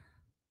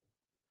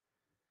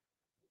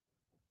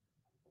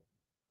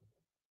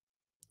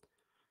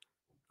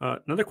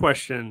 Another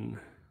question.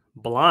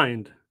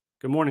 Blind.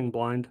 Good morning,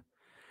 Blind.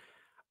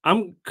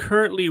 I'm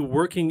currently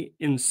working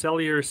in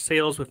cellular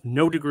sales with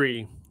no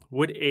degree.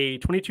 Would a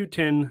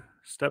 2210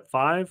 step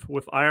 5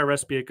 with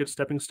IRS be a good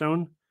stepping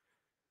stone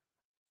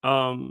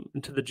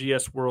into the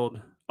GS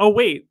world? Oh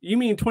wait, you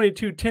mean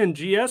 2210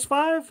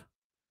 GS5?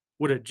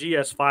 Would a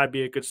GS5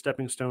 be a good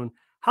stepping stone?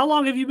 How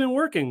long have you been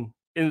working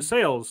in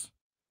sales?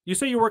 You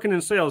say you're working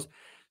in sales.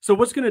 So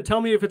what's going to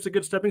tell me if it's a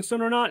good stepping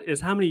stone or not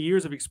is how many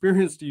years of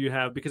experience do you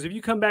have? Because if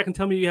you come back and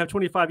tell me you have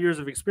 25 years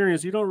of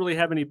experience, you don't really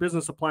have any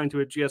business applying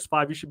to a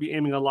GS5. You should be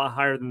aiming a lot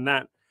higher than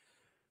that.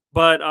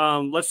 But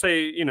let's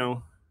say,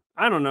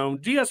 I don't know,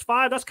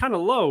 GS5, that's kind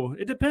of low.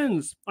 It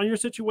depends on your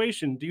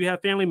situation. Do you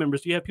have family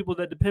members? Do you have people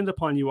that depend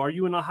upon you? Are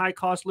you in a high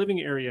cost living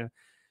area?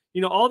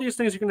 All these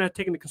things you're going to have to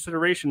take into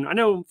consideration. I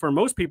know for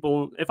most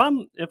people, if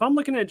I'm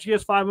looking at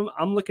GS5,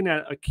 I'm looking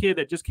at a kid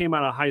that just came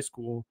out of high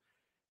school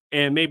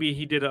and maybe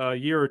he did a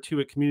year or two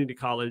at community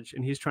college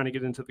and he's trying to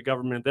get into the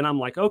government. Then I'm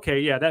like, okay,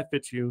 yeah, that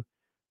fits you.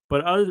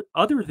 But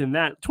other than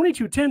that,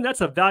 2210, that's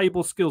a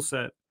valuable skill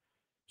set.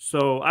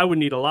 So I would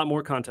need a lot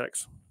more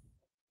context.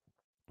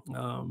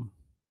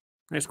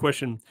 Next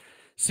question.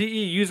 CE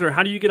user,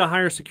 how do you get a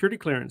higher security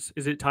clearance?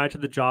 Is it tied to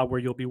the job where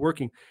you'll be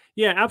working?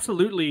 Yeah,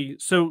 absolutely.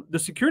 So the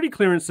security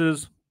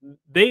clearances,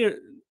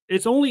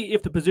 it's only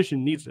if the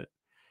position needs it.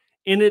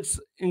 And it's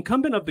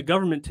incumbent of the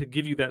government to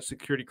give you that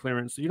security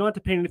clearance. So you don't have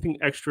to pay anything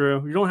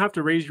extra. You don't have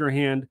to raise your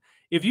hand.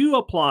 If you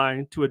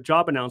apply to a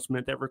job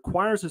announcement that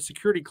requires a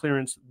security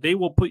clearance, they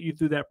will put you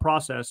through that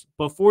process.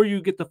 Before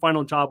you get the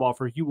final job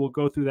offer, you will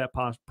go through that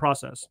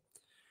process.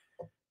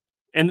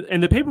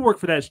 And the paperwork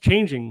for that is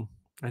changing,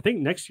 I think,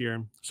 next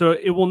year. So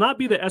it will not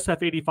be the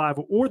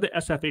SF85 or the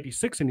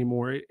SF86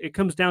 anymore. It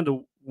comes down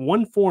to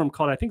one form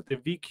called, I think, the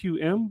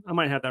VQM. I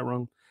might have that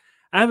wrong.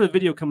 I have a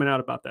video coming out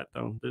about that,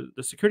 though.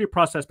 The security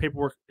process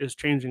paperwork is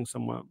changing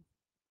somewhat.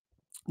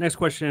 Next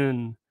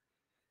question.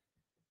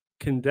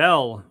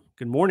 Kendall,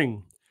 good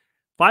morning.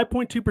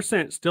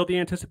 5.2%, still the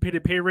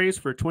anticipated pay raise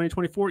for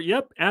 2024?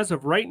 Yep, as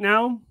of right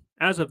now,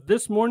 as of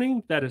this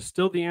morning, that is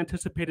still the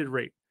anticipated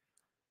rate.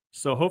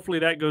 So hopefully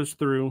that goes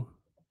through.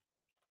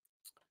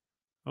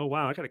 Oh,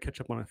 wow, I got to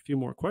catch up on a few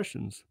more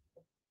questions.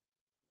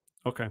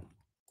 Okay.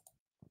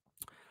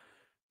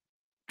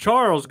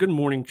 Charles, good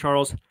morning,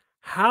 Charles.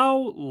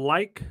 How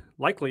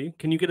likely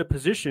can you get a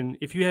position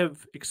if you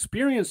have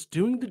experience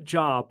doing the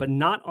job but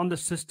not on the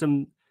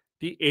system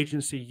the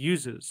agency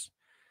uses?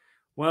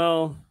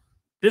 Well,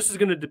 this is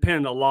going to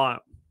depend a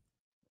lot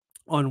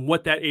on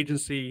what that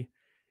agency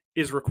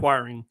is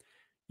requiring.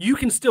 You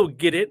can still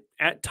get it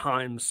at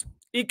times.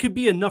 It could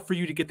be enough for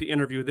you to get the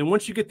interview. Then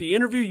once you get the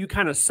interview, you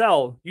kind of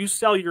sell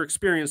your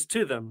experience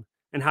to them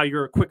and how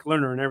you're a quick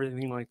learner and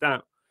everything like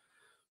that.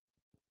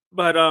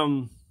 But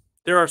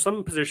There are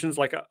some positions,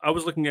 like I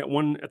was looking at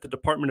one at the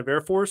Department of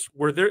Air Force,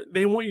 where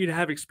they want you to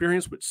have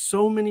experience with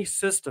so many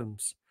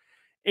systems,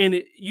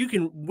 and you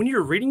can, when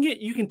you're reading it,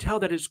 you can tell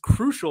that it's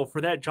crucial for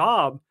that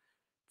job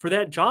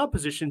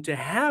position to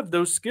have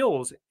those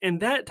skills. And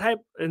that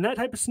type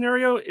of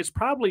scenario is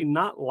probably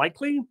not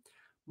likely,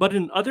 but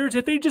in others,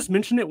 if they just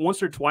mention it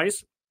once or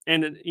twice,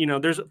 and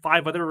there's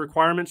five other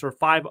requirements or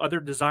five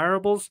other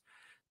desirables,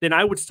 then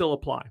I would still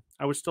apply.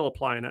 I would still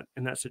apply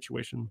in that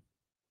situation.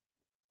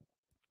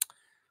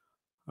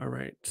 All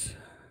right.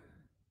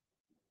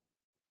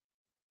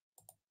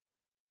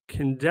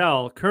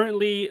 Kendall,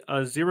 currently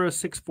a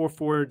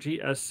 0644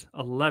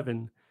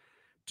 GS11.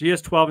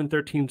 GS12 and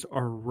 13s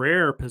are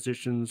rare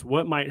positions.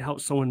 What might help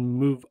someone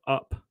move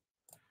up?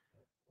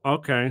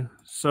 Okay,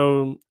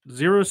 so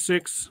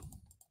 06.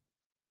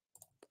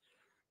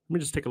 Let me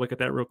just take a look at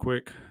that real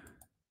quick.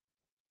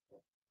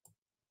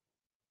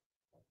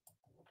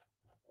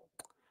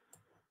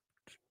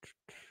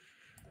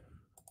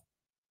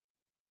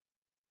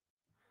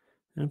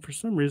 And for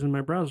some reason,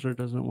 my browser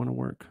doesn't want to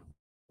work.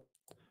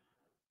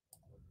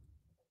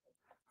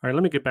 All right,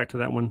 let me get back to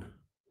that one.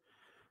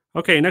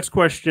 Okay, next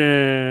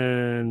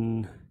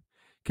question.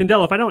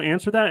 Kendall, if I don't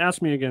answer that,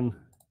 ask me again.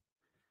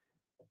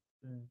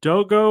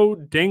 Dogo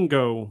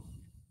Dango.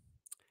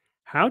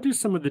 How do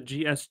some of the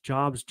GS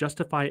jobs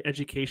justify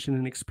education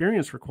and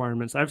experience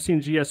requirements? I've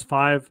seen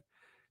GS5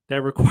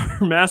 that require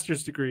a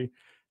master's degree.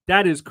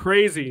 That is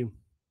crazy.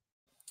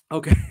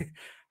 Okay,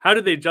 how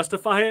do they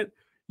justify it?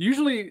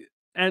 Usually,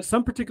 at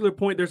some particular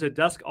point, there's a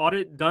desk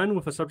audit done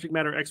with a subject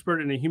matter expert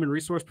and a human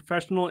resource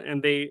professional,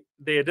 and they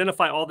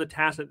identify all the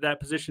tasks that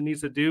position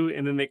needs to do,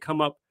 and then they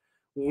come up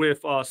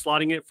with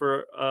slotting it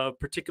for a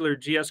particular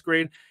GS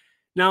grade.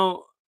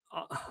 Now,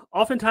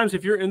 oftentimes,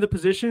 if you're in the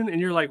position and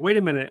you're like, "Wait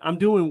a minute, I'm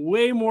doing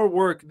way more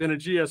work than a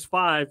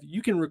GS5,"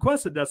 you can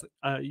request a desk.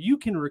 You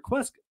can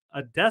request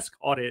a desk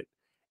audit,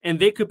 and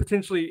they could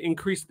potentially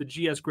increase the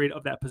GS grade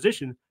of that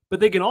position,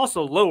 but they can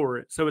also lower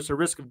it. So it's a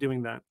risk of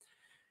doing that.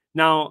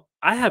 Now,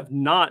 I have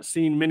not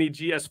seen many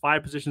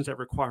GS5 positions that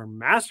require a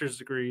master's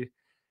degree.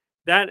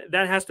 That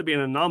has to be an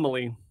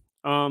anomaly.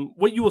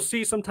 What you will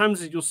see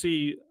sometimes is you'll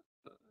see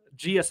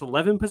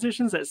GS11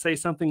 positions that say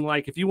something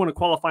like, if you want to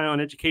qualify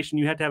on education,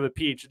 you have to have a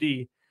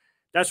PhD.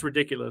 That's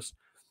ridiculous.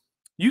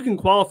 You can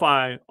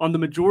qualify on the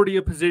majority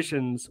of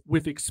positions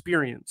with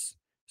experience.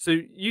 So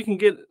you can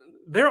get,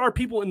 there are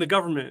people in the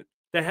government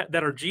that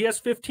are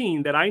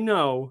GS15 that I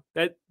know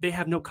that they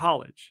have no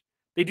college.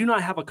 They do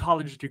not have a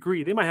college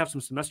degree. They might have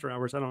some semester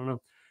hours, I don't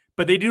know,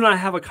 but they do not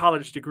have a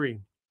college degree.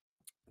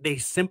 They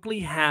simply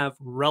have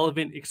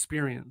relevant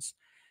experience.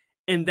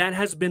 And that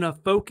has been a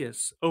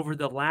focus over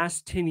the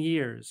last 10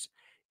 years,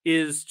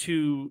 is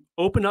to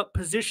open up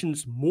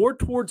positions more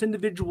towards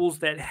individuals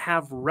that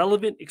have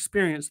relevant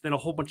experience than a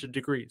whole bunch of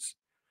degrees.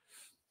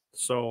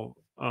 So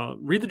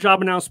read the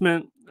job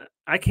announcement.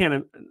 I'm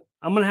going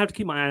to have to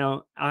keep my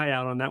eye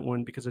out on that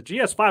one, because a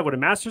GS5 with a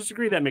master's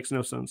degree, that makes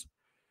no sense.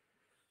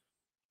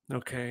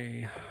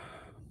 Okay.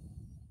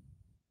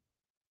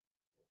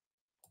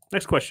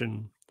 Next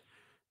question.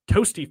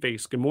 Toasty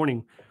Face, good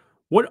morning.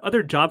 What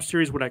other job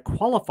series would I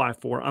qualify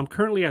for? I'm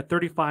currently at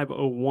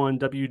 3501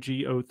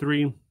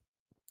 WG03,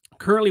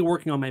 currently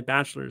working on my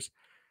bachelor's.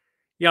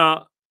 Yeah,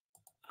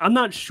 I'm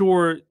not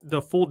sure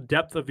the full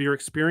depth of your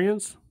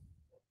experience.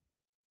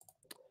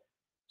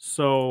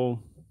 So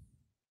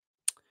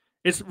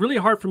it's really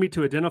hard for me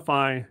to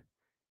identify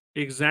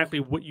exactly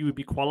what you would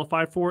be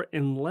qualified for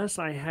unless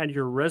I had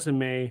your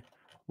resume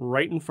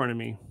right in front of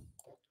me.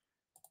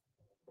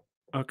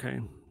 Okay.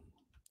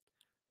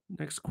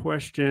 Next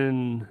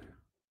question.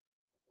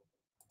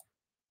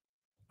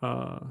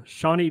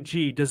 Shawnee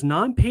G, does a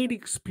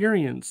non-paid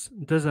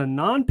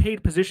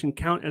position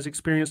count as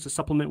experience to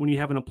supplement when you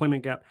have an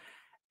employment gap?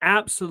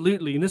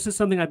 Absolutely. And this is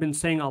something I've been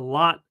saying a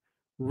lot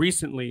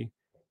recently.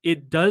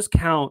 It does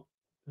count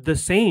the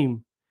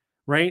same,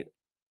 right?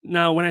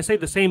 Now, when I say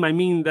the same, I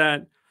mean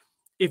that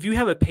if you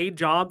have a paid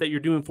job that you're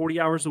doing 40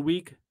 hours a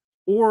week,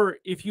 or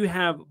if you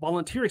have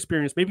volunteer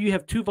experience, maybe you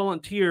have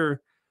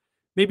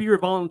maybe you're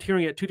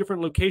volunteering at two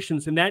different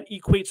locations, and that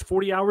equates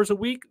 40 hours a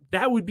week,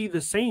 that would be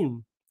the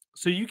same.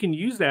 So you can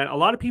use that. A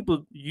lot of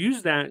people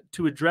use that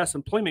to address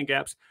employment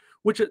gaps,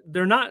 which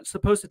they're not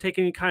supposed to take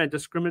any kind of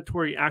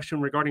discriminatory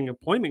action regarding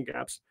employment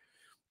gaps.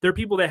 There are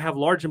people that have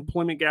large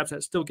employment gaps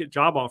that still get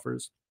job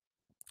offers,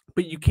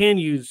 but you can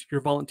use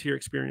your volunteer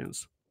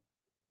experience.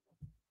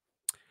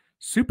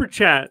 Super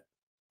chat.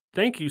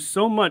 Thank you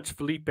so much,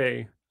 Felipe.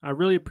 I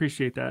really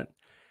appreciate that.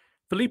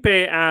 Felipe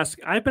asks,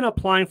 I've been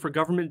applying for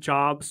government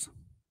jobs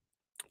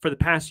for the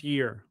past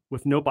year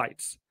with no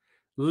bites.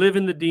 Live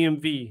in the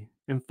DMV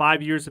and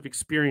 5 years of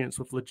experience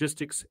with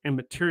logistics and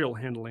material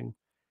handling.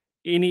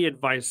 Any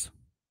advice?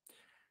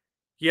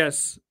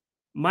 Yes.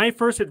 My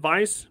first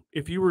advice,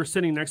 if you were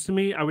sitting next to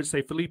me, I would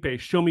say, Felipe,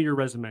 show me your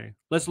resume.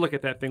 Let's look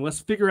at that thing. Let's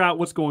figure out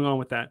what's going on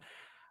with that.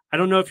 I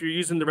don't know if you're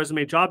using the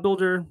resume job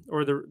builder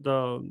or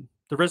the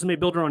resume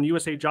builder on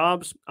USA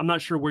Jobs. I'm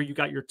not sure where you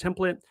got your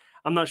template.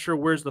 I'm not sure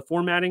where's the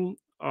formatting.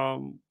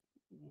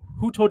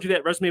 who told you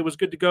that resume was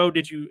good to go?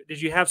 Did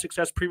you have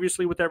success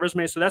previously with that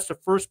resume? So that's the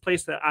first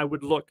place that I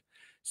would look.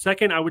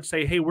 Second, I would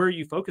say, hey, where are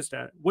you focused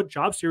at? What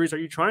job series are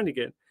you trying to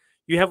get?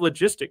 You have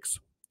logistics.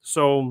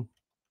 So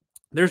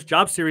there's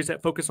job series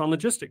that focus on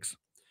logistics.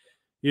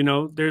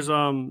 There's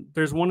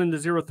one in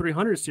the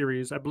 0300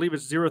 series, I believe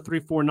it's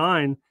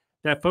 0349,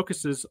 that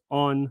focuses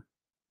on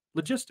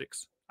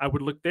logistics. I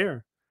would look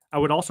there. I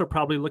would also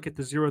probably look at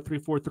the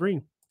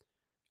 0343.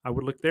 I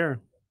would look there.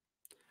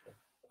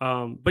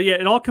 But yeah,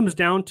 it all comes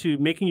down to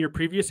making your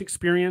previous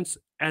experience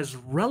as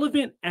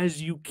relevant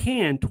as you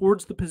can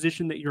towards the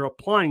position that you're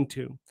applying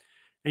to.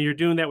 And you're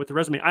doing that with the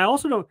resume.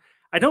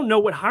 I don't know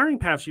what hiring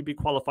paths you'd be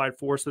qualified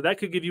for. So that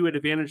could give you an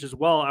advantage as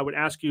well. I would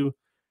ask you,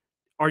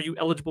 are you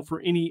eligible for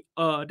any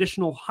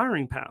additional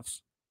hiring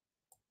paths?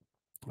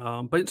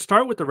 But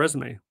start with the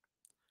resume.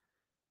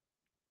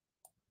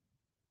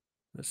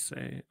 Let's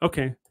say,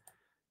 okay.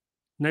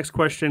 Next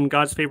question,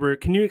 God's favor.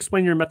 Can you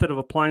explain your method of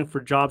applying for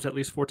jobs at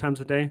least 4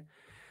 times a day?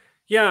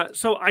 Yeah,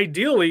 so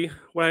ideally,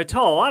 what I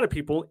tell a lot of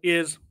people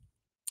is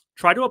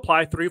try to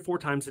apply 3 or 4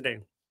 times a day.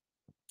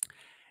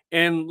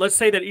 And let's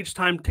say that each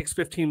time takes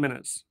 15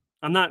 minutes.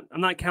 I'm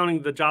not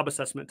counting the job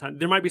assessment time.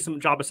 There might be some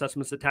job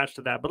assessments attached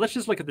to that, but let's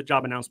just look at the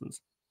job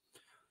announcements.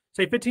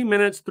 Say 15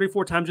 minutes, 3 or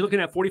 4 times, you're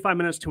looking at 45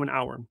 minutes to an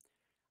hour.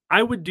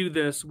 I would do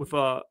this with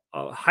a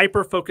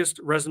hyper-focused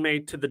resume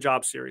to the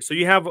job series. So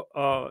you have,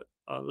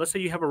 let's say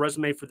you have a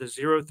resume for the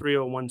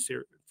 0301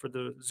 series, for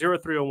the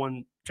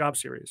 0301 job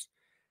series.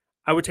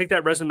 I would take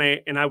that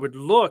resume and I would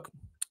look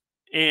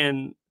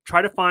and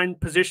try to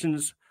find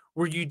positions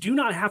where you do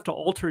not have to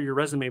alter your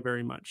resume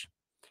very much.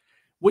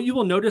 What you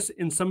will notice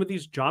in some of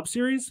these job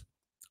series,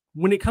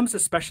 when it comes to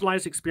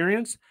specialized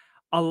experience,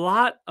 a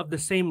lot of the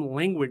same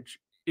language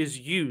is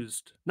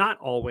used, not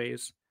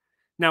always.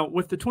 Now,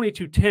 with the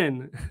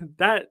 2210,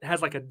 that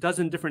has like a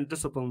dozen different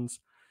disciplines.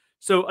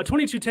 So a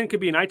 2210 could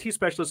be an IT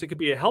specialist. It could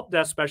be a help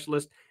desk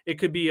specialist. It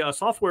could be a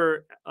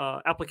software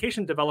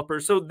application developer.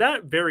 So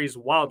that varies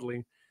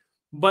wildly.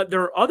 But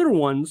there are other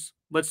ones,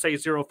 let's say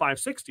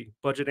 0560,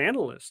 budget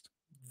analyst.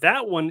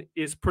 That one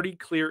is pretty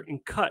clear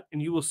and cut,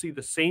 and you will see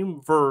the same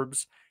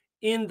verbs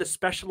in the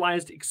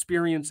specialized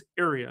experience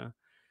area.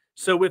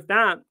 So with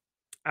that,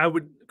 I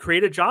would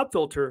create a job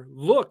filter.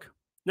 Look,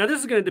 now this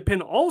is going to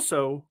depend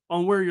also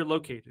on where you're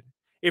located.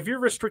 If you're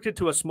restricted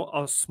to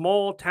a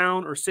small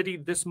town or city,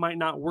 this might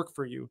not work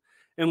for you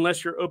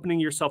unless you're opening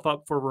yourself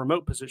up for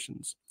remote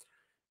positions.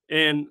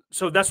 And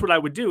so that's what I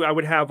would do. I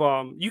would have,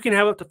 you can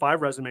have up to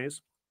 5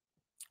 resumes,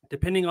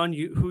 depending on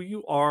who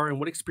you are and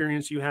what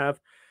experience you have.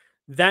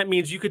 That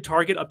means you could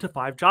target up to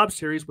 5 job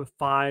series with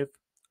 5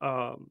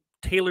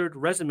 tailored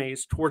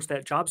resumes towards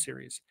that job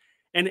series.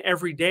 And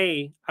every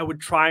day I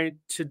would try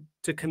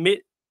to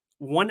commit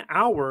 1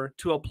 hour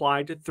to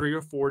apply to 3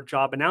 or 4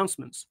 job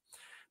announcements,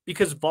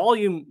 because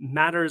volume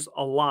matters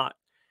a lot.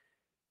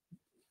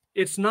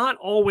 It's not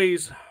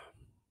always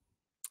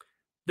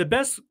the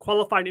best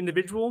qualified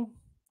individual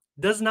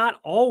does not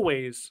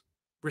always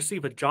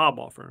receive a job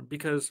offer,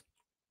 because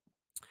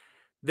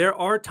there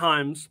are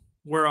times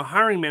where a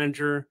hiring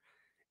manager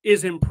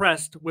is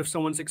impressed with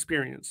someone's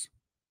experience.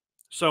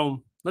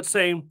 So let's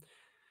say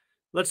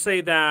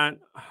that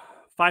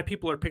 5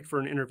 people are picked for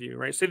an interview,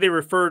 right? Say they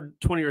referred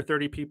 20 or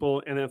 30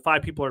 people and then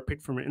 5 people are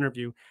picked from an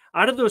interview.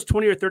 Out of those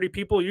 20 or 30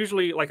 people,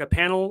 usually like a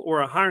panel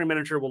or a hiring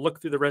manager will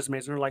look through the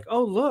resumes and they're like,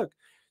 oh, look,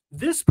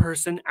 this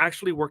person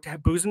actually worked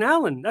at Booz &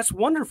 Allen. That's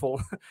wonderful.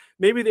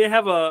 Maybe they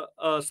have a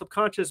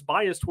subconscious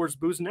bias towards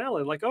Booz &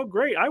 Allen. Like, oh,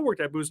 great, I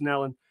worked at Booz &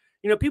 Allen.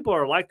 People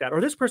are like that.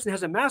 Or this person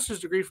has a master's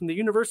degree from the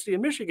University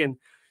of Michigan.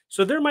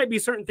 So there might be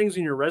certain things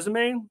in your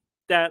resume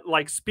that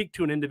like speak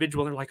to an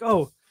individual. They're like,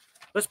 oh,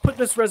 let's put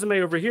this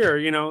resume over here.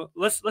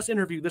 Let's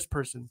interview this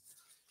person.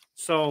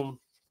 So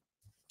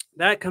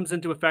that comes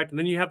into effect. And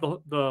then you have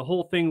the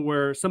whole thing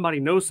where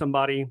somebody knows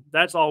somebody.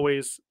 That's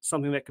always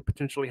something that could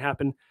potentially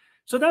happen.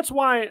 So that's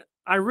why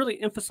I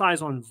really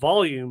emphasize on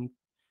volume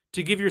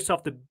to give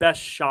yourself the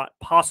best shot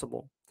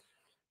possible.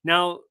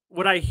 Now,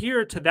 what I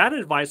hear to that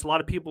advice, a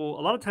lot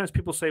of times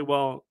people say,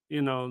 well,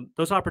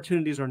 those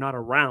opportunities are not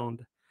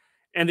around.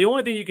 And the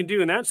only thing you can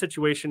do in that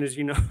situation is,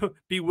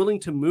 be willing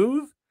to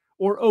move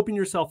or open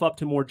yourself up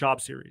to more job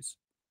series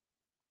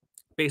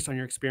based on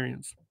your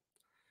experience.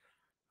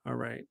 All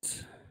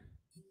right.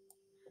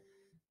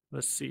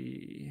 Let's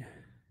see.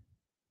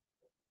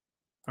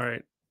 All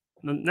right.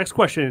 The next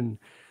question.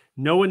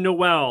 Noah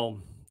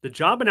Noel. The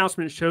job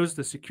announcement shows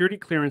the security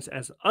clearance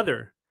as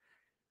other.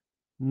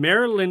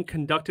 Maryland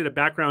conducted a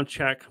background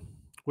check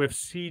with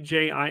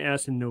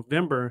CJIS in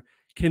November.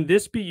 Can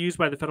this be used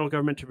by the federal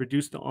government to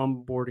reduce the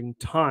onboarding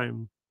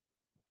time?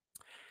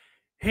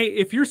 Hey,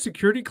 if your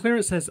security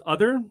clearance says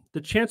other,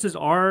 the chances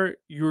are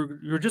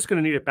you're just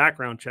going to need a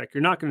background check.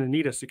 You're not going to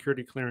need a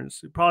security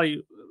clearance.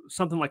 Probably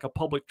something like a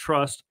public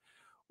trust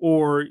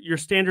or your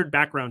standard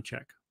background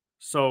check.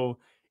 So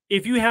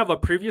if you have a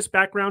previous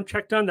background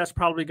check done, that's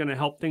probably going to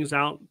help things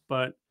out.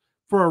 But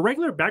for a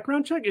regular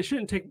background check, it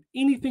shouldn't take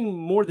anything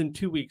more than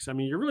 2 weeks. I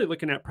mean, you're really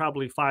looking at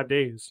probably 5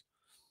 days.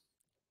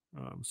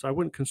 So I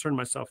wouldn't concern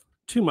myself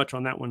too much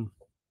on that one.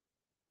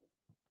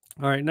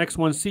 All right, next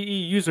one, CE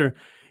user.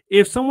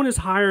 If someone is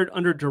hired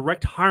under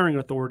direct hiring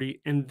authority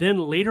and then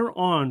later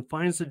on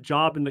finds a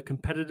job in the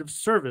competitive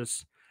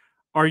service,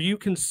 are you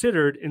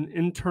considered an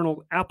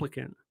internal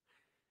applicant?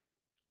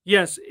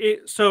 Yes.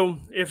 So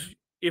if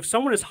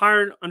someone is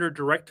hired under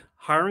direct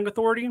hiring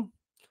authority,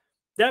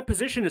 that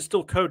position is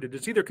still coded.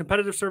 It's either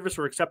competitive service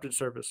or accepted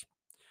service.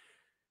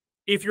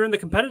 If you're in the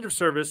competitive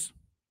service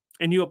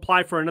and you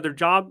apply for another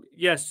job,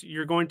 yes,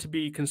 you're going to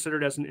be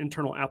considered as an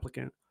internal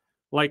applicant.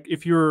 Like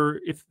if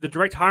the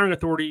direct hiring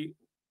authority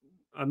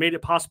made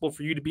it possible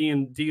for you to be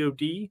in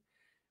DoD,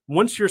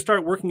 once you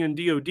start working in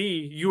DoD,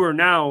 you are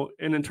now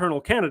an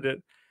internal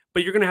candidate,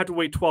 but you're going to have to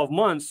wait 12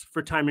 months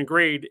for time and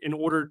grade in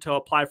order to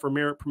apply for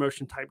merit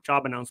promotion type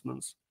job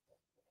announcements.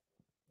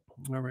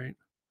 All right.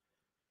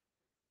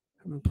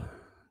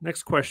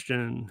 Next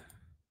question.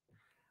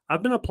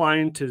 I've been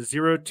applying to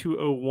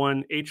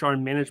 0201 HR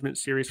management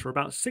series for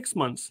about 6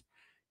 months.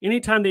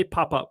 Anytime they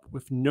pop up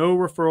with no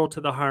referral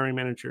to the hiring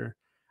manager,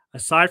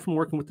 aside from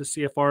working with the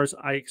CFRs,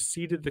 I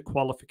exceeded the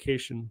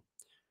qualification.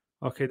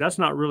 Okay, that's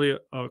not really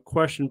a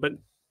question, but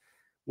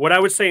what I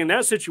would say in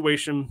that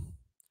situation,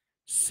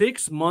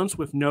 6 months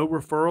with no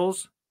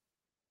referrals,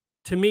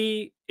 to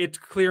me, it's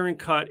clear and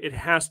cut. It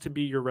has to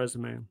be your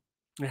resume.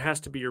 It has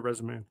to be your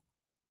resume.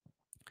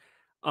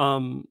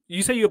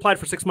 You say you applied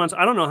for 6 months.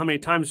 I don't know how many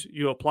times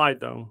you applied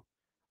though.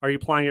 Are you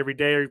applying every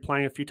day? Are you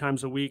applying a few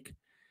times a week?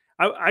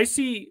 I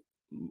see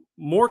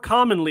more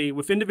commonly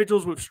with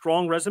individuals with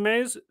strong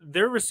resumes,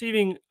 they're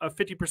receiving a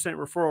 50%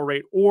 referral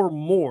rate or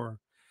more.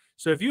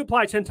 So if you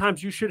apply 10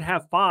 times, you should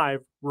have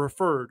 5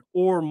 referred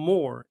or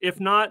more. If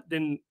not,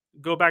 then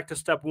go back to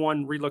step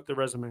 1, relook the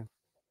resume.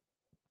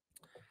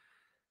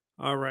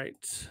 All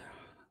right.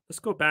 Let's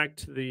go back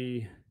to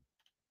the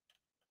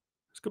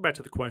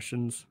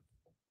questions.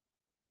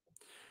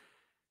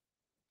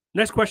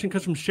 Next question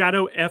comes from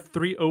Shadow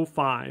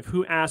F305,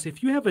 who asks,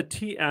 if you have a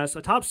TS,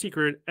 a top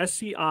secret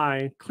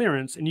SCI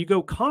clearance, and you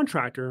go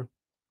contractor,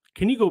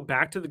 can you go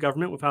back to the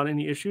government without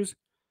any issues?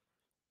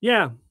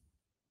 Yeah.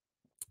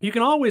 You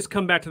can always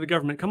come back to the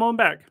government. Come on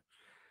back.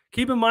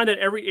 Keep in mind that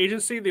every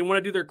agency, they want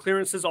to do their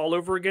clearances all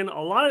over again.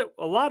 A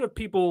lot of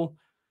people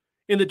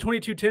in the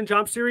 2210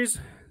 job series,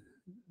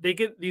 they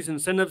get these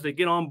incentives. They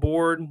get on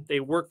board.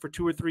 They work for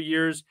 2 or 3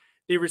 years.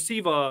 They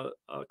receive a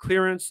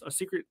clearance, a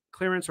secret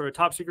clearance or a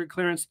top secret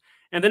clearance.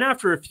 And then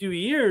after a few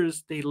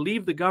years, they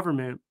leave the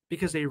government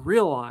because they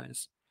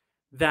realize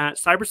that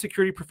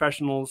cybersecurity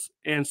professionals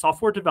and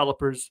software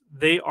developers,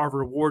 they are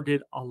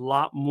rewarded a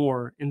lot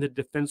more in the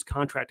defense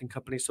contracting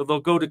company. So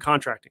they'll go to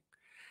contracting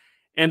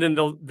and then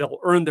they'll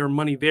earn their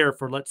money there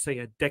for, let's say,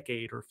 a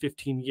decade or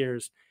 15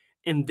 years.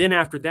 And then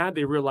after that,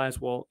 they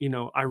realize, well,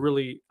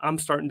 I'm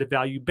starting to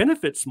value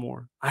benefits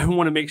more. I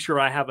want to make sure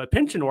I have a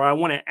pension or I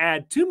want to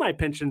add to my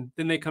pension.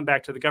 Then they come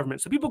back to the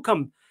government. So people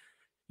come,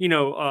 in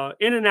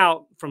and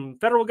out from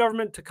federal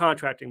government to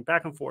contracting,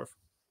 back and forth.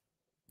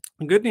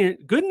 And good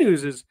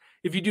news is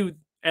if you do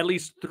at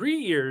least 3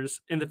 years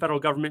in the federal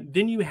government,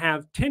 then you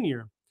have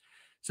tenure.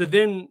 So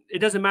then it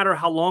doesn't matter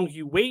how long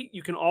you wait.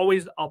 You can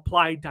always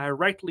apply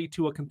directly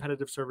to a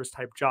competitive service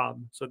type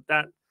job. So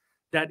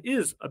that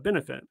is a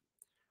benefit.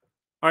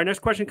 All right, next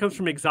question comes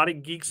from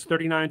Exotic Geeks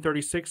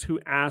 3936, who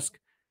asks,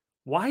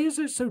 why is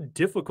it so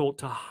difficult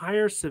to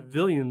hire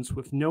civilians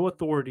with no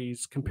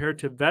authorities compared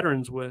to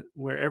veterans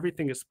where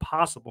everything is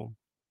possible?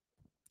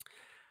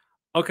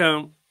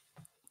 Okay.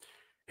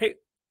 Hey,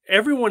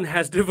 everyone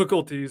has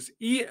difficulties.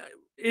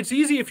 It's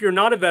easy if you're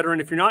not a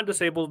veteran, if you're not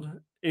disabled,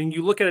 and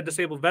you look at a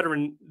disabled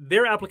veteran,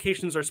 their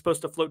applications are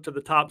supposed to float to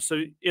the top.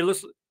 So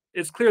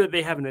it's clear that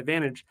they have an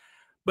advantage.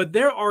 But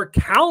there are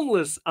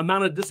countless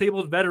amount of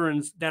disabled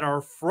veterans that are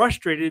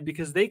frustrated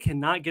because they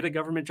cannot get a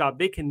government job.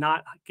 They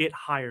cannot get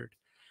hired.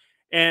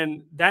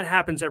 And that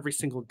happens every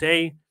single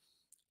day.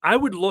 I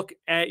would look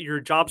at your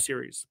job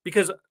series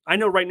because I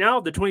know right now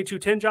the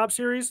 2210 job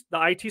series,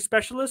 the IT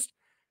specialist,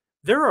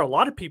 there are a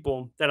lot of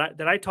people that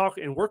I talk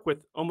and work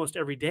with almost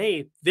every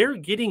day. They're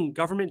getting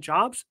government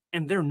jobs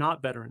and they're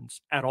not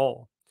veterans at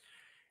all.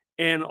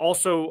 And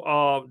also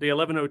the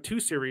 1102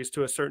 series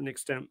to a certain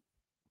extent.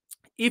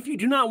 If you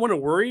do not want to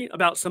worry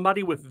about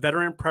somebody with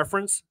veteran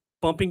preference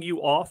bumping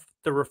you off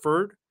the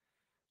referred,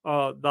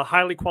 the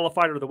highly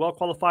qualified or the well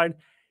qualified,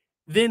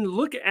 then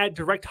look at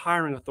direct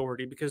hiring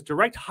authority because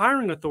direct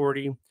hiring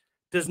authority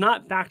does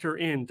not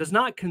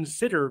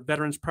consider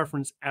veterans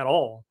preference at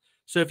all.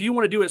 So if you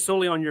want to do it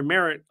solely on your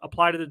merit,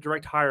 apply to the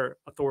direct hire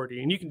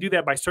authority. And you can do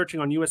that by searching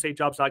on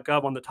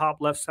USAJobs.gov on the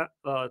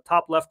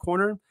top left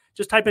corner.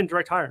 Just type in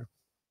direct hire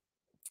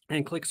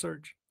and click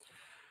search.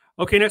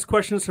 Okay, next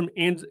question is from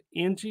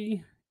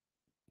Angie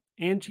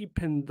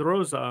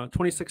Pendroza,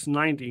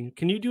 2690.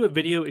 Can you do a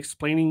video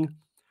explaining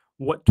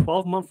what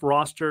 12-month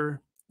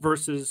roster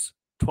versus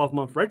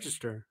 12-month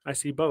register? I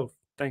see both.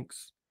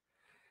 Thanks.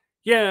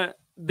 Yeah,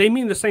 they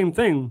mean the same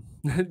thing.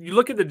 You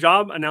look at the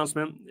job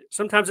announcement.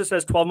 Sometimes it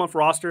says 12-month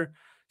roster.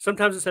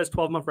 Sometimes it says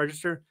 12-month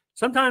register.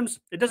 Sometimes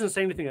it doesn't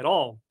say anything at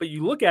all. But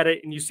you look at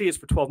it and you see it's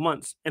for 12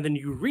 months. And then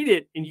you read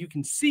it and you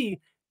can see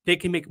they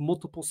can make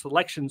multiple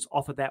selections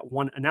off of that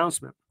one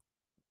announcement.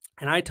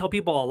 And I tell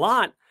people a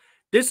lot,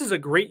 this is a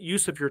great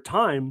use of your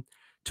time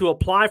to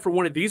apply for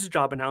one of these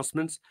job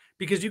announcements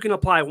because you can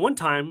apply one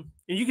time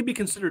and you can be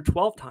considered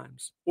 12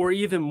 times or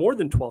even more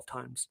than 12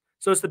 times.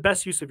 So it's the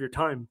best use of your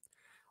time.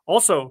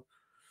 Also,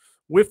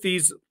 with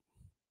these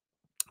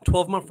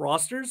 12-month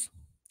rosters,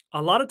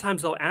 a lot of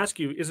times they'll ask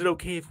you, is it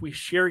okay if we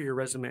share your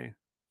resume?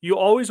 You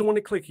always want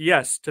to click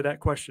yes to that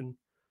question.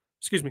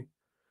 Excuse me.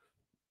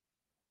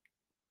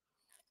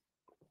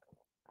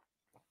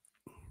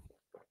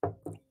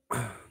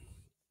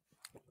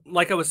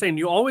 Like I was saying,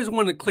 you always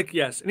want to click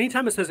yes.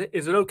 Anytime it says,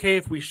 is it okay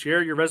if we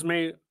share your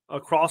resume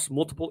across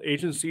multiple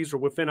agencies or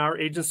within our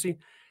agency?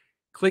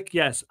 Click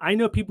yes. I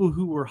know people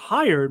who were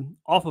hired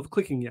off of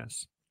clicking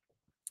yes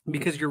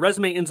because your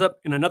resume ends up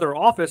in another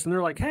office and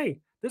they're like, hey,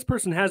 this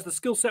person has the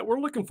skill set we're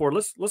looking for.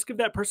 Let's give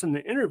that person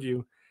an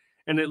interview,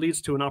 and it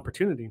leads to an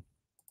opportunity.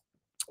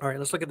 All right,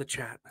 let's look at the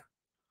chat.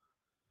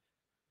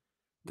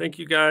 Thank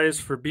you guys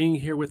for being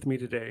here with me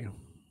today.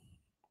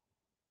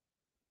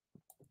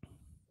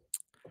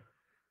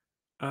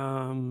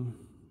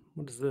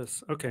 What is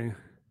this? Okay.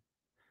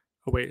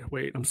 Oh,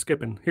 wait, I'm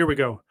skipping. Here we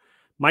go.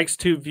 Mike's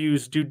 2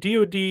 views. Do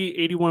DoD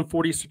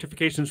 8140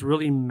 certifications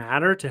really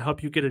matter to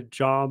help you get a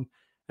job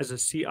as a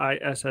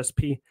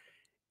CISSP?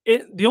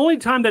 The only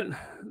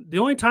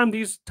time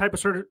these type of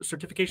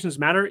certifications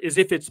matter is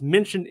if it's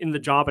mentioned in the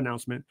job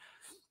announcement.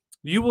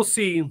 You will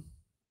see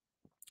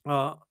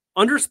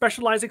under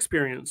specialized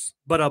experience,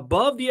 but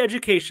above the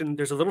education,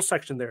 there's a little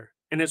section there,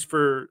 and it's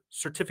for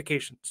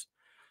certifications.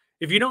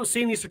 If you don't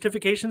see any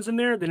certifications in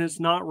there, then it's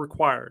not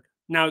required.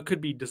 Now, it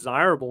could be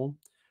desirable,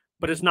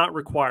 but it's not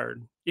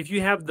required. If you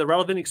have the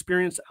relevant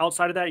experience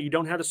outside of that, you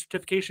don't have the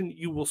certification,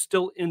 you will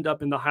still end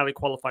up in the highly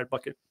qualified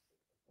bucket.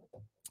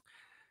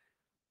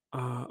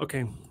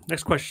 Okay,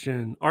 next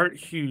question. Art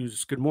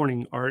Hughes. Good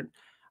morning, Art.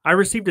 I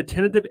received a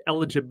tentative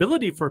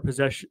eligibility for a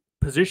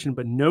position,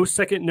 but no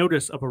second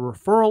notice of a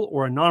referral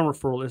or a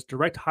non-referral as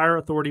direct hire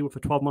authority with a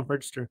 12-month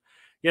register.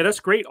 Yeah,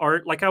 that's great,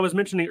 Art. Like I was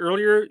mentioning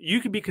earlier,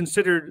 you could be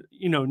considered,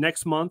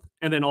 next month,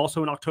 and then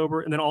also in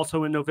October, and then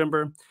also in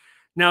November.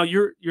 Now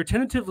you're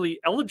tentatively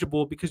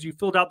eligible because you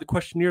filled out the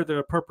questionnaire the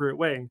appropriate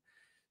way.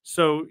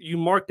 So you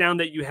mark down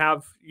that you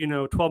have,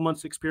 12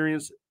 months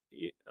experience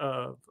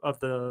of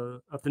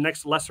the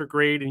next lesser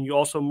grade, and you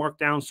also mark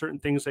down certain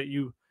things that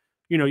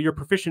you're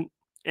proficient.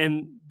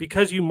 And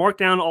because you mark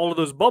down all of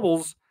those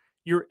bubbles,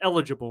 you're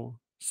eligible.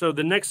 So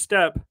the next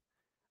step,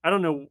 I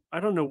don't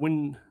know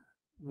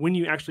when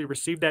you actually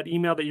receive that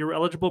email that you're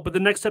eligible, but the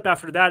next step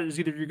after that is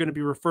either you're going to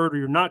be referred or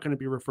you're not going to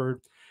be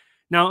referred.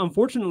 Now,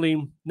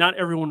 unfortunately, not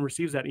everyone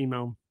receives that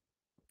email.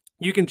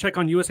 You can check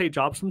on USA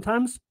Jobs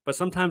sometimes, but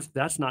sometimes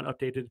that's not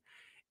updated.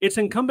 It's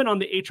incumbent on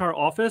the HR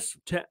office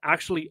to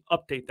actually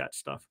update that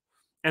stuff,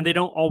 and they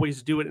don't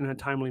always do it in a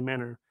timely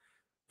manner.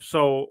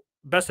 So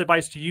best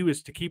advice to you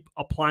is to keep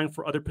applying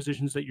for other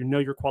positions that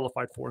you're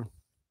qualified for.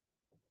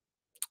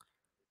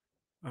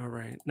 All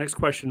right, next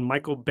question,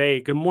 Michael Bay.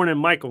 Good morning,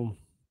 Michael.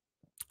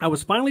 I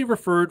was finally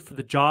referred for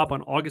the job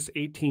on August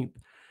 18th.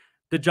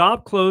 The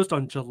job closed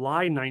on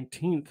July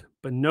 19th,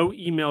 but no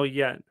email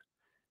yet.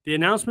 The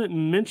announcement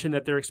mentioned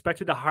that they're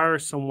expected to hire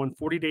someone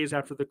 40 days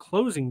after the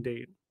closing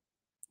date.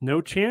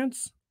 No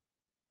chance?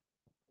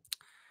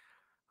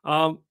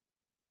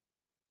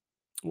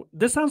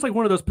 This sounds like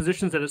one of those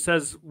positions that it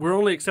says we're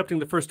only accepting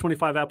the first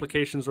 25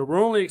 applications, or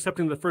we're only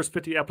accepting the first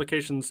 50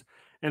 applications,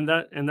 and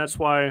that's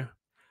why.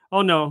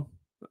 Oh no,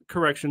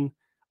 correction.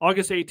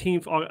 August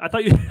 18th. I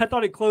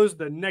thought it closed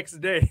the next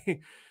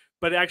day,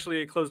 but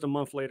actually it closed a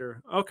month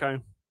later. Okay.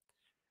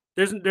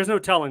 There's no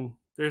telling.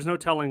 There's no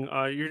telling.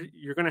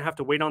 You're going to have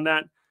to wait on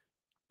that.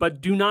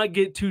 But do not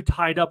get too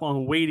tied up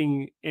on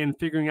waiting and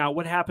figuring out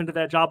what happened to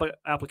that job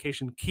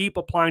application. Keep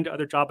applying to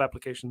other job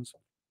applications.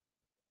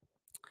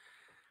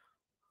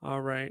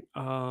 All right.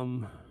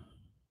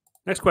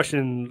 Next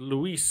question,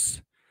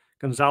 Luis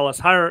Gonzalez.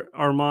 Hi,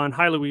 Armand.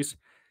 Hi, Luis.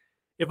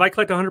 If I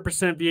collect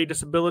 100% VA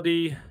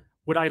disability,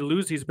 would I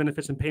lose these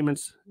benefits and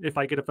payments if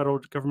I get a federal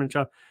government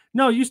job?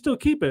 No, you still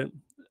keep it.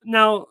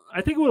 Now,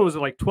 I think what was it,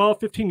 like 12,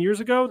 15 years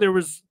ago, there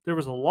was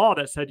a law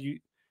that said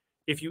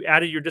if you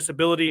added your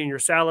disability and your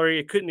salary,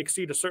 it couldn't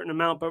exceed a certain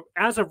amount. But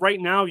as of right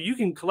now, you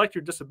can collect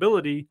your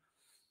disability.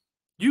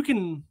 You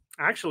can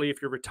actually,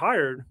 if you're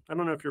retired, I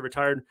don't know if you're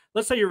retired.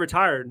 Let's say you're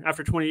retired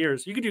after 20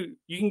 years. You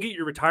can get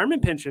your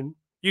retirement pension,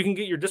 you can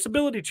get your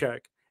disability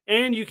check,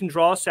 and you can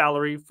draw a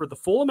salary for the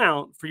full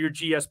amount for your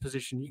GS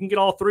position. You can get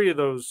all three of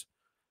those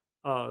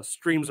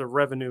streams of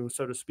revenue,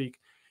 so to speak.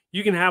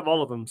 You can have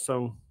all of them.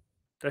 So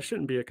that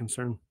shouldn't be a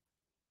concern.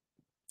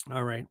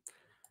 All right.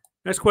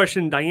 Next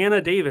question, Diana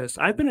Davis.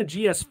 I've been a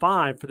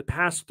GS5 for the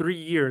past 3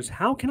 years.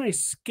 How can I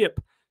skip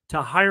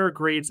to higher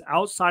grades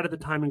outside of the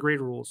time and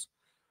grade rules?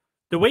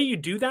 The way you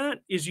do that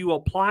is you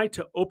apply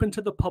to open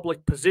to the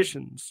public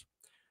positions.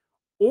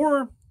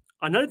 Or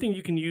another thing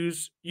you can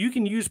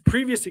use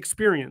previous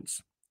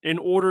experience in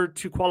order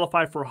to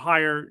qualify for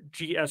higher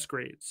GS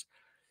grades.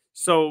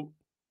 So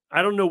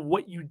I don't know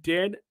what you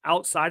did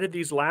outside of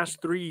these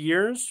last 3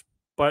 years,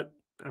 but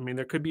I mean,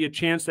 there could be a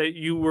chance that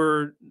you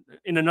were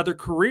in another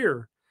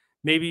career.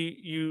 Maybe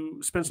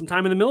you spent some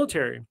time in the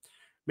military.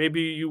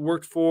 Maybe you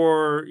worked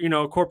for,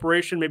 a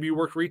corporation. Maybe you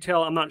worked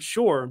retail. I'm not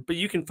sure, but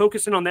you can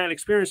focus in on that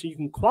experience and you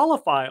can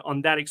qualify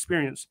on that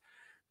experience.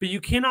 But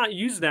you cannot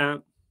use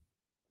that.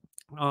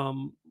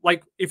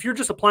 Like if you're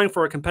just applying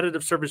for a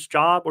competitive service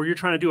job or you're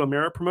trying to do a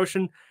merit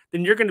promotion,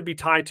 then you're going to be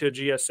tied to a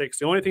GS6.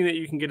 The only thing that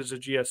you can get is a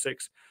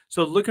GS6.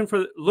 So look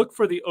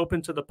for the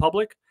open to the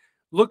public.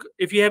 Look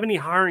if you have any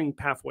hiring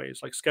pathways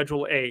like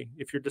Schedule A.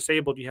 If you're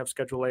disabled, you have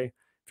Schedule A.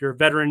 If you're a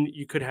veteran,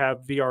 you could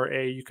have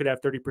VRA. You could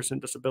have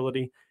 30%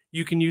 disability.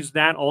 You can use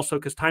that also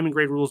because time and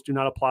grade rules do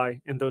not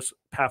apply in those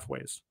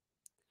pathways.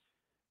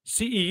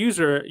 CE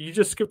user, you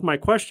just skipped my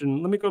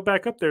question. Let me go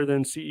back up there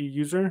then, CE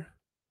user.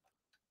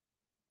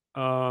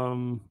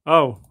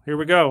 Oh, here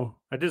we go.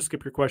 I did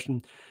skip your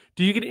question.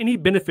 Do you get any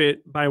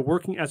benefit by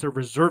working as a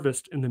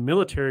reservist in the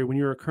military when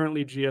you're a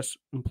currently GS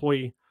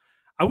employee?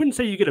 I wouldn't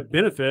say you get a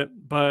benefit,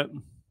 but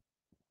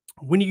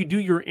when you do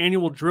your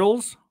annual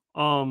drills,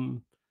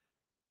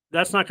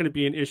 that's not going to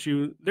be an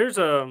issue. There's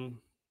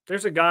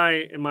a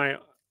guy in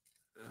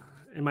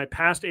my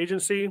past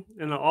agency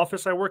in the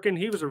office I work in.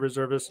 He was a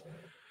reservist.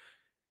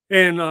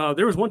 And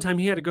there was one time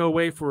he had to go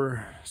away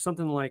for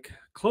something like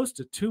close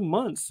to 2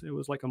 months. It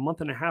was like a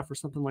month and a half or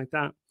something like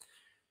that.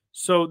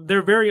 So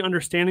they're very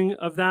understanding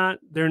of that.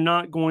 They're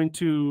not going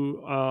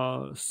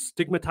to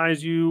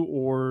stigmatize you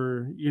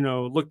or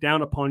look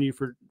down upon you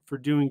for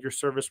doing your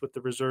service with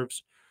the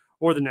reserves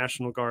or the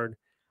National Guard.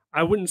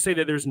 I wouldn't say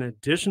that there's an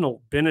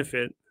additional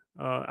benefit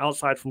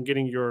outside from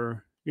getting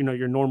your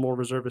your normal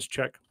reservist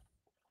check.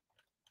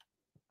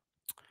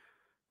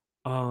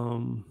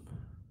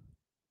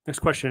 Next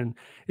question.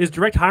 Is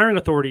direct hiring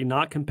authority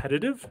not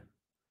competitive?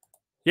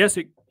 Yes,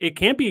 it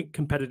can be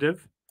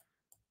competitive.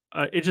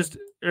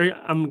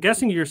 I'm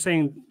guessing you're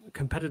saying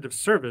competitive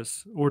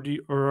service, or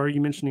are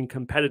you mentioning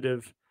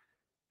competitive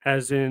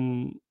as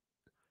in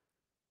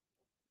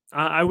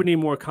I would need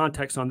more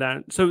context on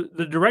that. So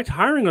the direct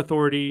hiring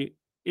authority,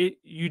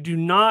 you do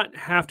not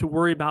have to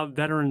worry about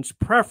veterans'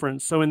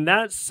 preference. So in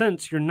that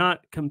sense, you're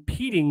not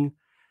competing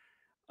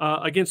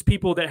against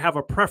people that have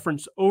a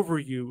preference over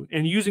you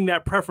and using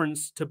that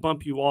preference to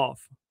bump you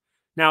off.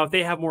 Now, if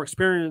they have more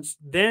experience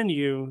than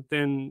you,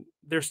 then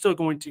they're still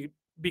going to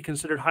be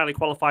considered highly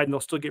qualified and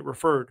they'll still get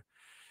referred.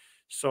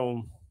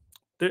 So,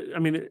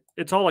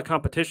 it's all a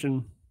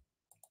competition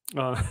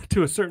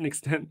to a certain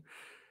extent.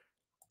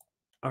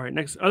 All right,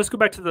 next, let's go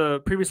back to the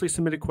previously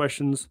submitted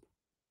questions.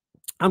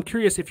 I'm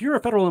curious, if you're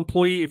a federal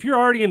employee, if you're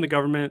already in the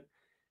government,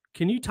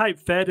 can you type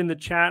Fed in the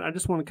chat? I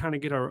just want to kind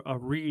of get a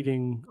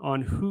reading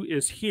on who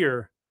is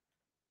here,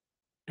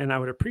 and I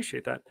would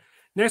appreciate that.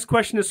 Next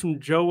question is from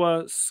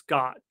Joa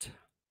Scott,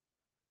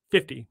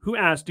 50, who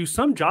asked, do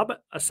some job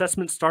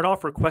assessments start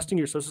off requesting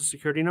your social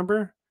security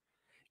number?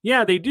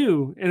 Yeah, they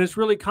do, and it's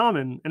really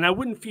common, and I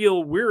wouldn't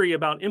feel weary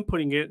about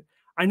inputting it.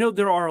 I know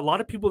there are a lot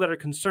of people that are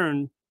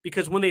concerned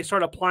because when they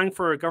start applying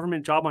for a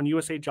government job on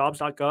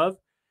USAJobs.gov,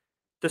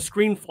 the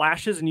screen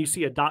flashes and you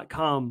see a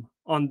 .com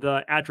on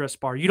the address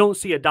bar. You don't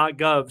see a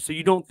 .gov, so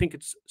you don't think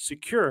it's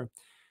secure.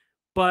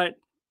 But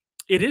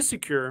it is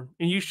secure,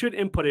 and you should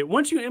input it.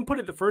 Once you input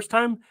it the first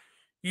time,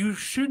 you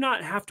should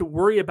not have to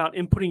worry about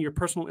inputting your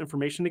personal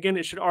information again.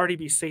 It should already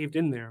be saved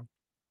in there.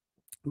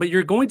 But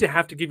you're going to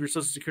have to give your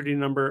social security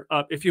number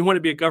up if you want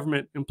to be a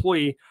government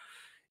employee.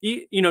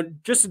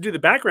 Just to do the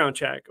background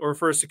check or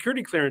for a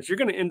security clearance, you're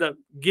going to end up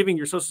giving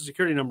your social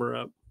security number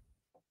up.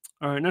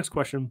 All right, next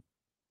question.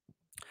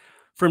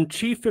 From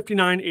Chief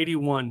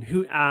 5981,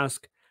 who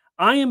asked,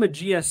 I am a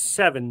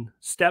GS7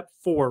 step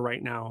 4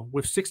 right now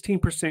with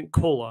 16%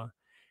 COLA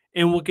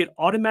and will get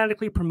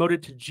automatically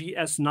promoted to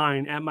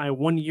GS9 at my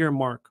 1-year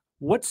mark.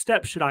 What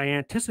step should I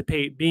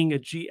anticipate being a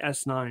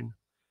GS9?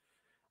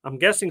 I'm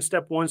guessing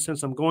step 1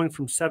 since I'm going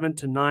from 7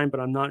 to 9,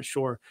 but I'm not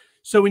sure.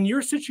 So in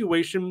your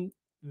situation,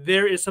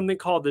 there is something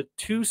called the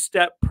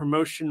 2-step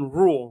promotion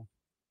rule.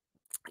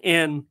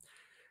 And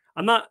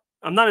I'm not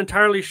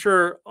entirely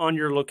sure on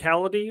your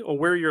locality or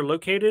where you're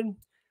located,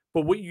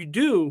 but what you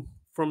do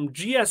from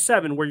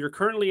GS7, where you're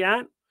currently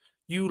at,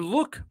 you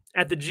look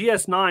at the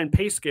GS9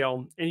 pay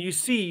scale and you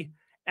see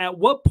at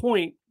what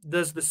point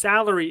does the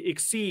salary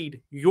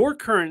exceed your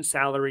current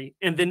salary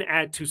and then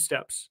add 2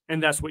 steps.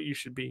 And that's what you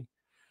should be.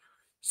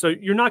 So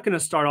you're not going to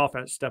start off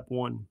at step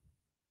 1.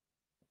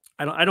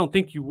 I don't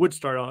think you would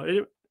start off.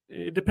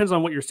 It depends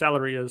on what your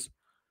salary is.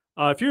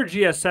 If you're a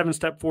GS7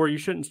 step 4, you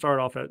shouldn't start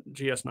off at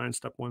GS9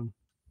 step 1.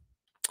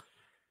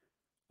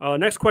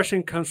 Next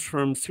question comes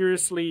from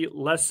Seriously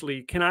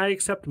Leslie. Can I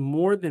accept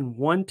more than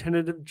one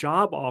tentative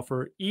job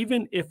offer,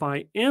 even if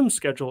I am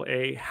Schedule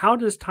A? How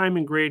does time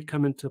and grade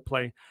come into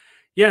play?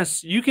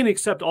 Yes, you can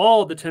accept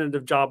all the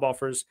tentative job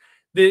offers.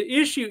 The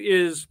issue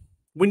is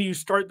when you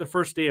start the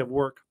first day of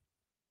work.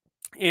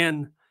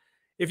 And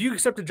if you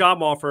accept a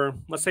job offer,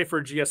 let's say for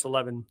a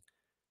GS11,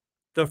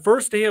 the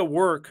first day of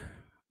work,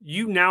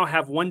 you now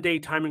have 1 day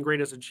time and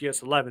grade as a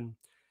GS11.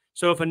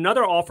 So if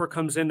another offer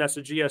comes in that's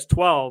a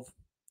GS12,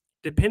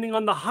 depending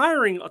on the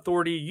hiring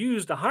authority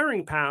used, the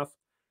hiring path,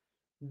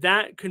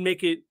 that could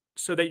make it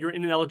so that you're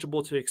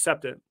ineligible to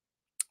accept it.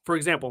 For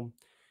example,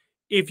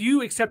 if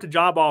you accept a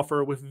job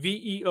offer with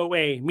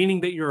VEOA, meaning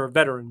that you're a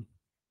veteran,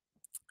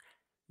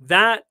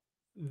 that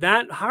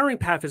hiring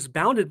path is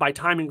bounded by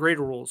time and grade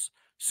rules.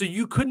 So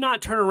you could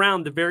not turn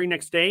around the very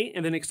next day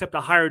and then accept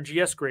a higher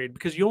GS grade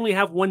because you only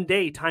have 1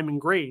 day time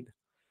and grade.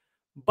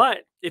 But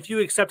if you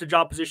accept a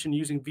job position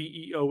using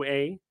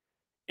VEOA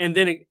and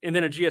then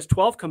a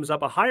GS-12 comes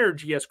up, a higher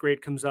GS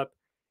grade comes up,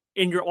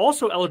 and you're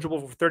also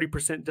eligible for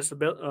 30%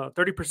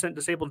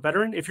 disabled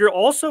veteran, if you're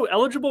also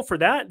eligible for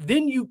that,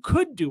 then you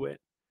could do it.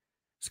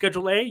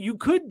 Schedule A, you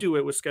could do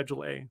it with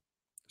Schedule A.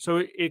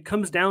 So it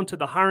comes down to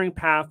the hiring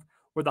path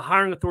or the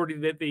hiring authority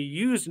that they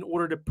use in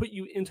order to put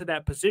you into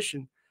that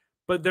position.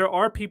 But there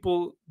are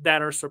people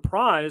that are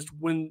surprised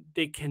when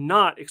they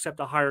cannot accept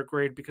a higher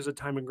grade because of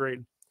time and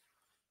grade.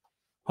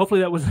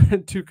 Hopefully that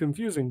wasn't too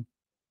confusing.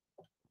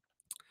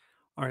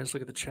 All right, let's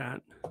look at the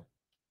chat.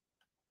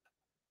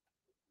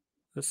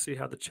 Let's see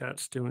how the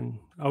chat's doing.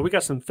 Oh, we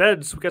got some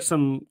feds. We got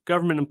some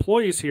government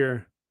employees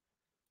here.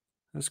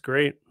 That's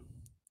great.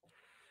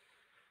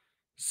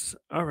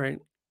 All right,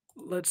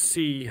 let's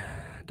see.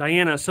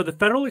 Diana, so the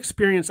federal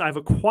experience I've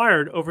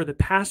acquired over the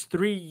past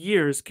 3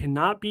 years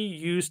cannot be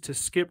used to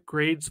skip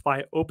grades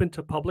by open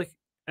to public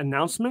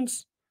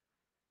announcements?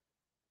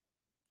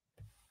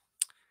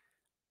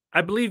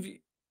 I believe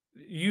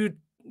you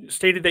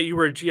stated that you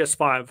were a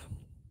GS5.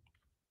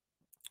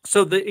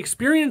 So the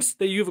experience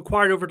that you've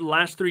acquired over the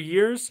last 3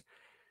 years,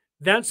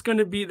 that's going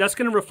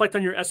to reflect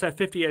on your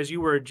SF50 as you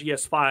were a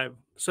GS5.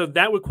 So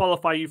that would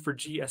qualify you for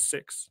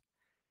GS6.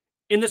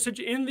 In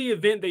the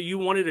event that you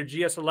wanted a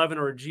GS11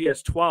 or a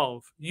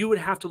GS12, you would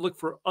have to look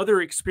for other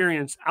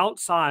experience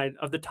outside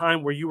of the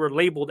time where you were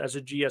labeled as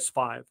a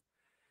GS5,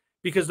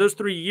 because those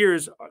 3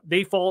 years,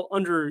 they fall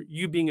under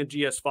you being a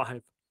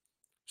GS5.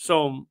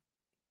 So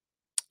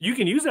you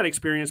can use that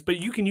experience, but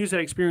you can use that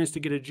experience to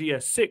get a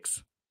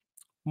GS6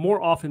 more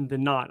often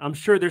than not. I'm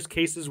sure there's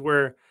cases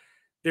where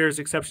there's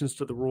exceptions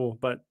to the rule,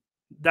 but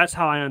that's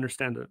how I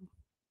understand it.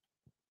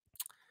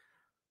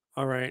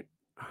 All right.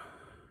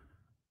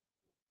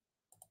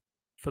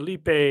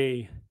 Felipe,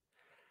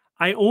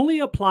 I only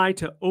apply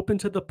to open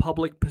to the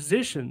public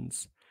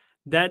positions.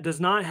 That does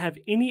not have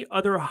any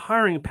other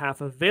hiring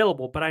path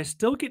available, but I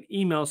still get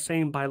emails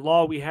saying by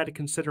law we had to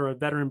consider a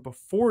veteran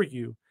before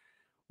you.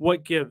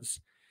 What gives?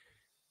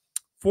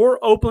 For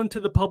open to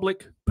the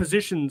public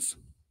positions,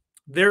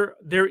 there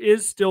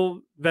is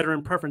still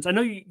veteran preference. I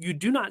know you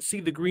do not see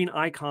the green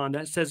icon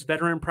that says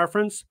veteran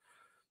preference,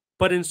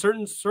 but in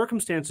certain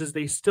circumstances,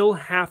 they still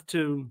have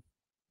to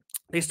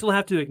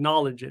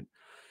acknowledge it.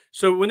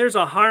 So when there's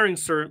a hiring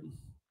cert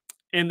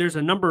and there's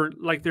a number,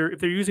 like if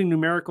they're using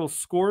numerical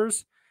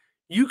scores,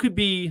 you could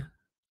be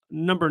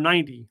number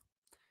 90.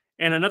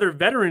 And another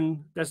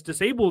veteran that's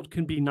disabled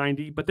can be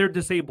 90, but they're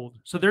disabled.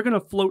 So they're going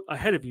to float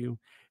ahead of you.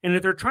 And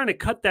if they're trying to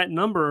cut that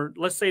number,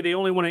 let's say they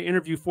only want to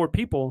interview 4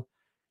 people,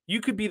 you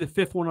could be the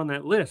 5th one on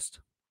that list.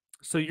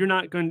 So you're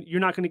not going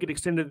to get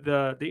extended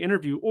the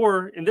interview,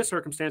 or in this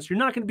circumstance, you're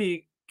not going to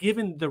be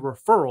given the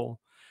referral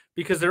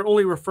because they're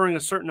only referring a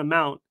certain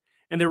amount.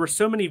 And there were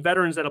so many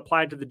veterans that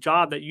applied to the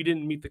job that you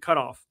didn't meet the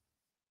cutoff.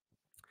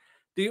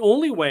 The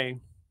only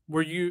way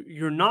where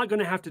you're not going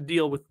to have to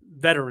deal with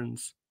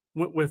veterans,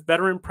 with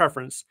veteran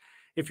preference,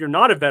 if you're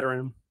not a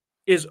veteran,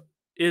 is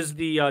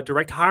the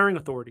direct hiring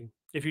authority.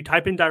 If you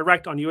type in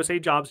direct on USA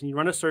Jobs and you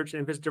run a search,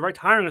 and if it's direct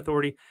hiring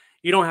authority,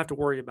 you don't have to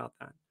worry about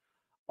that.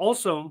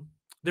 Also,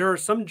 there are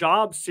some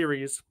job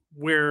series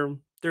where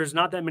there's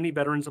not that many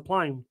veterans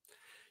applying.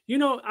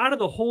 Out of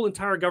the whole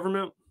entire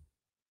government,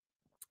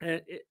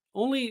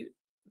 only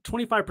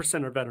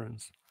 25% are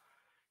veterans.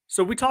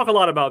 So we talk a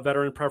lot about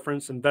veteran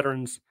preference and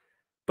veterans,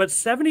 but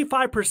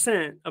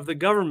 75% of the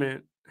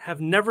government have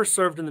never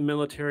served in the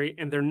military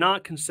and they're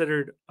not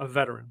considered a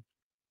veteran.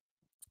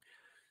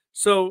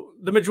 So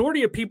the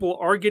majority of people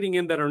are getting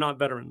in that are not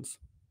veterans.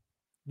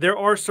 There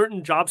are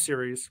certain job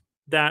series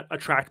that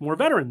attract more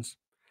veterans.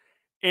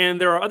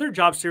 And there are other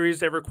job series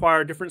that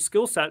require different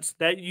skill sets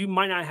that you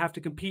might not have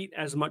to compete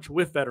as much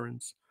with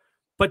veterans.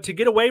 But to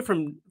get away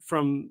from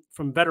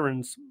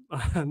veterans,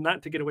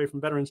 not to get away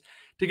from veterans,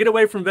 to get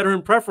away from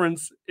veteran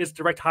preference is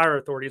direct hire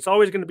authority. It's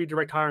always going to be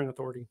direct hiring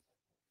authority.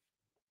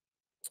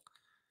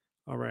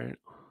 All right.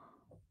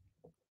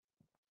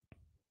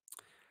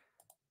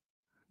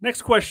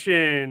 Next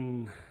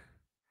question.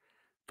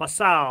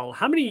 Fasal,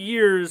 how many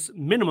years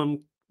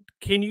minimum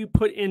can you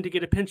put in to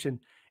get a pension?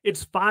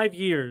 It's 5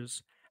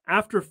 years.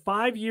 After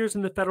 5 years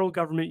in the federal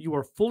government, you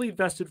are fully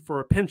vested for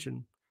a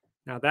pension.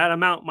 Now, that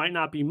amount might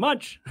not be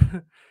much.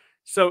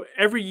 So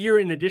every year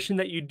in addition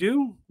that you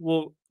do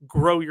will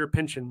grow your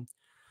pension.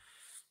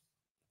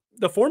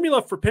 The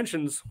formula for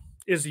pensions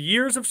is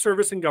years of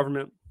service in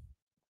government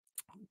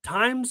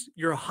times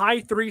your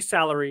high 3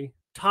 salary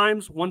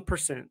times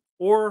 1%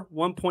 or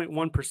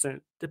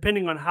 1.1%,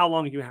 depending on how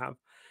long you have.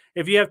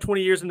 If you have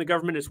 20 years in the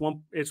government, it's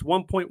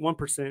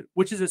 1.1%,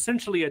 which is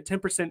essentially a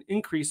 10%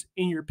 increase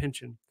in your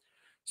pension.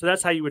 So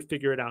that's how you would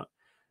figure it out.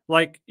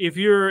 Like if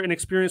you're an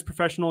experienced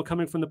professional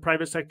coming from the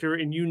private sector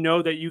and you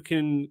know that you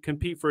can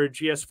compete for a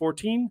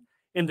GS-14,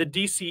 in the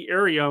DC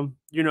area,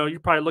 you're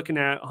probably looking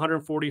at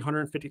 140,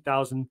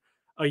 150,000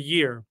 a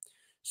year.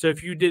 So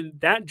if you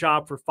did that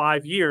job for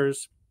 5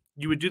 years,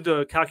 you would do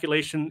the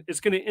calculation.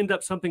 It's going to end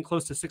up something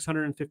close to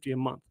 650 a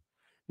month.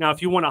 Now,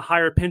 if you want a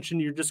higher pension,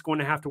 you're just going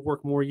to have to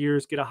work more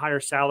years, get a higher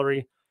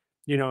salary,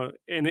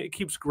 and it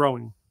keeps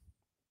growing.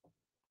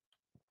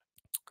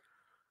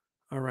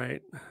 All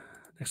right.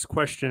 Next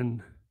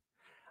question.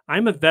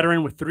 I'm a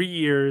veteran with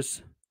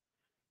 3+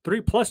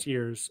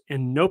 years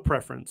and no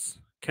preference.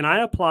 Can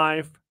I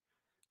apply?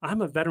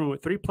 I'm a veteran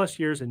with 3+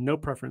 years and no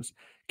preference.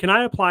 Can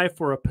I apply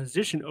for a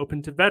position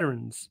open to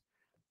veterans?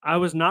 I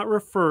was not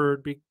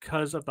referred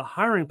because of the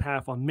hiring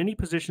path on many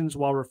positions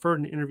while referred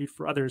and interviewed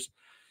for others.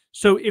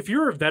 So if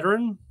you're a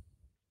veteran,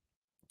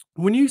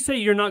 when you say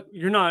you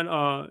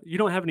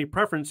don't have any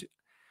preference,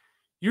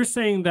 you're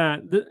saying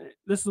that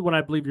this is what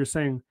I believe you're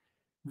saying,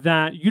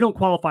 that you don't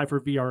qualify for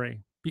VRA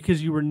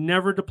because you were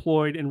never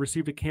deployed and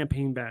received a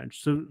campaign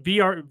badge. So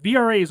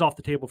VRA is off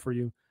the table for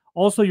you.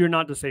 Also, you're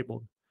not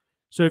disabled.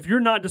 So if you're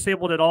not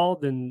disabled at all,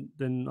 then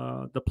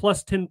the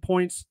plus 10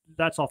 points,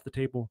 that's off the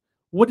table.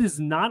 What is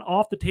not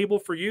off the table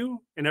for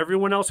you and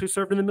everyone else who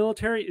served in the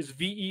military is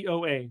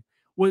VEOA.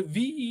 What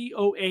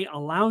VEOA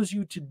allows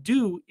you to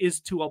do is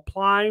to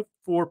apply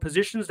for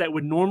positions that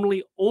would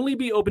normally only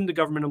be open to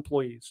government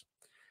employees.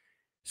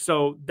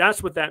 So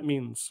that's what that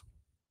means.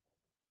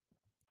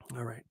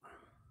 All right.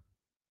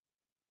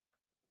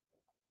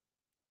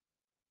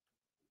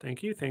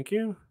 Thank you. Thank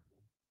you.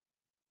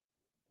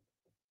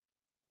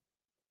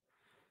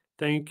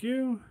 Thank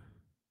you.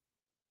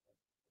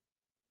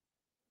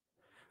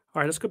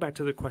 All right, let's go back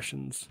to the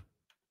questions.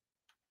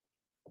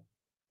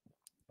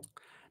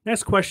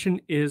 Next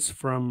question is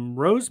from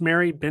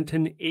Rosemary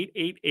Benton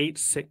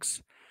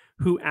 8886,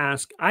 who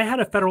asked, I had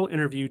a federal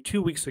interview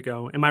 2 weeks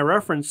ago and my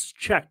reference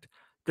checked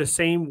the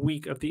same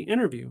week of the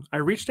interview. I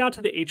reached out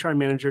to the HR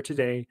manager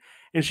today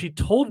and she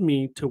told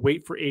me to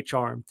wait for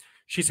HR.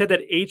 She said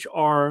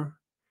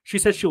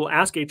she will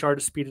ask HR to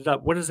speed it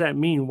up. What does that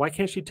mean? Why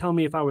can't she tell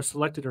me if I was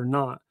selected or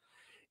not?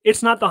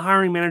 It's not the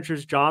hiring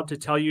manager's job to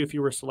tell you if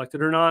you were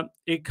selected or not.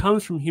 It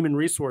comes from human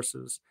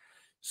resources.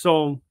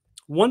 So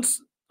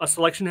once a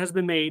selection has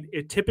been made,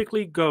 it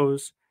typically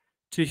goes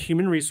to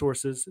human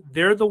resources.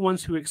 They're the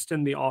ones who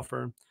extend the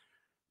offer.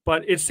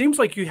 But it seems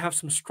like you have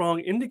some strong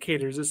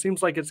indicators. It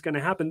seems like it's going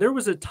to happen. There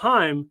was a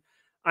time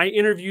I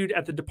interviewed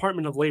at the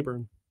Department of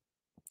Labor,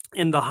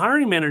 and the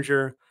hiring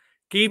manager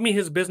gave me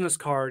his business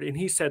card, and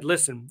he said,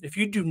 listen, if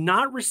you do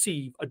not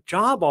receive a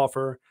job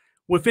offer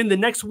within the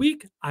next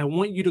week, I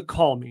want you to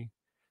call me.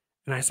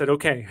 And I said,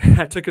 okay.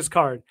 I took his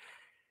card.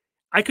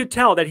 I could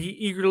tell that he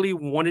eagerly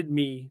wanted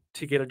me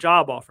to get a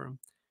job offer.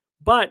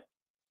 But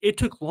it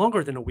took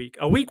longer than a week.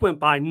 A week went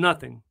by,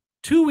 nothing.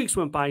 2 weeks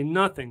went by,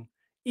 nothing.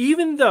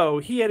 Even though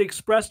he had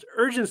expressed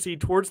urgency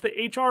towards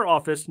the HR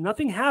office,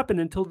 nothing happened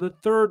until the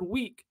 3rd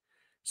week.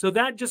 So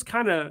that just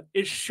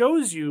it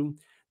shows you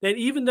that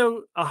even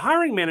though a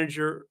hiring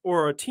manager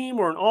or a team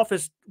or an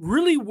office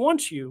really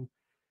wants you,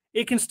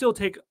 it can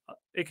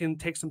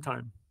take some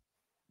time.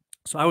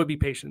 So I would be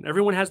patient.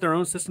 Everyone has their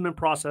own system and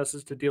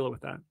processes to deal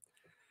with that.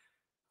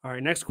 All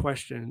right, next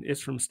question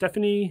is from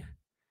Stephanie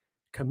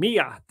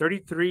Camilla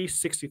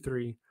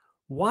 3363.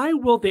 Why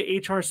will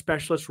the HR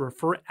specialist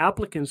refer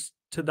applicants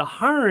to the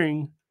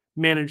hiring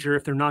manager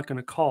if they're not going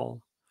to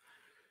call?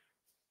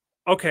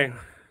 Okay,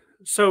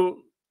 so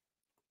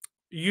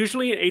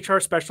usually an HR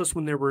specialist,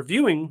 when they're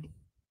reviewing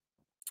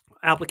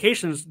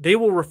applications, they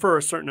will refer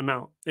a certain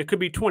amount. It could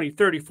be 20,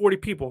 30, 40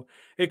 people.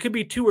 It could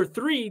be 2 or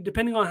 3,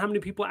 depending on how many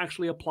people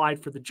actually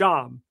applied for the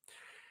job.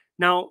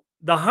 Now,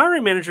 the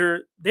hiring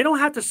manager, they don't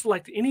have to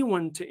select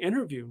anyone to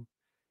interview.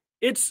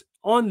 It's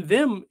on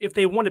them if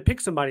they want to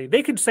pick somebody.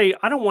 They could say,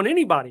 I don't want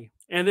anybody.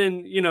 And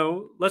then,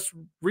 let's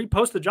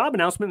repost the job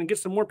announcement and get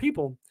some more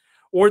people.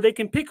 Or they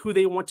can pick who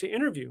they want to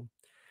interview.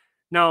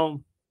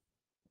 Now,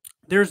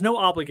 there's no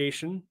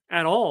obligation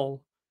at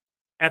all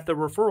at the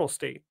referral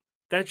state.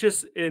 That's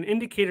just an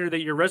indicator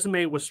that your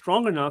resume was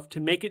strong enough to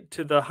make it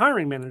to the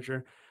hiring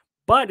manager.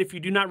 But if you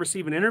do not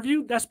receive an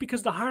interview, that's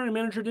because the hiring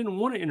manager didn't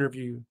want to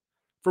interview you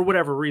for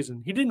whatever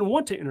reason. He didn't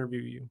want to interview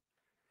you.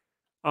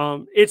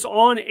 It's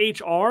on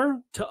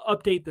HR to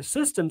update the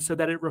system so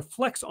that it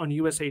reflects on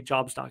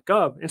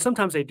USAJobs.gov. And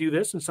sometimes they do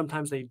this and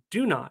sometimes they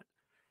do not.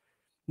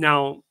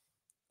 Now,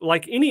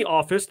 like any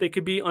office, they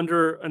could be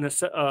under an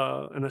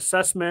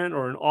assessment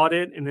or an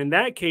audit. And in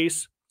that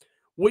case,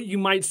 what you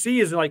might see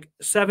is like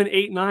 7,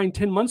 8, 9,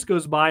 10 months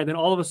goes by, and then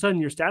all of a sudden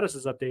your status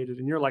is updated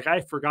and you're like,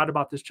 I forgot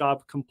about this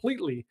job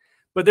completely.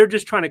 But they're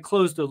just trying to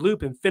close the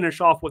loop and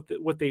finish off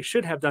what they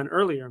should have done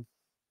earlier.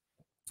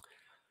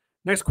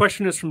 Next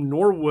question is from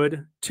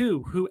Norwood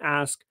 2, who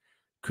asked,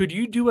 could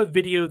you do a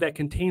video that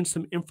contains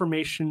some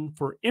information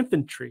for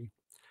infantry?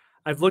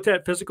 I've looked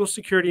at physical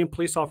security and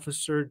police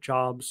officer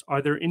jobs.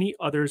 Are there any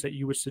others that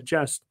you would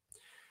suggest?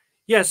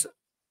 Yes.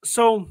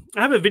 So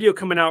I have a video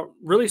coming out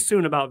really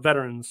soon about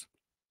veterans.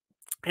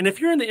 And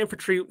if you're in the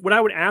infantry, what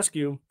I would ask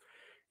you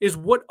is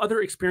what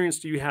other experience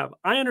do you have?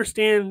 I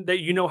understand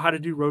that you know how to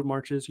do road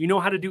marches, you know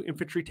how to do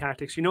infantry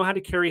tactics, you know how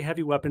to carry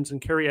heavy weapons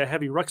and carry a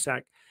heavy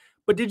rucksack,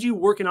 but did you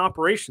work in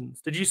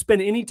operations? Did you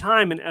spend any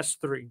time in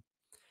S3?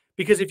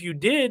 Because if you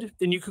did,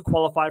 then you could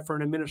qualify for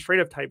an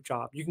administrative type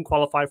job. You can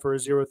qualify for a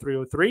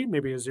 0303,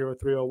 maybe a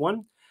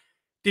 0301.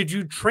 Did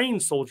you train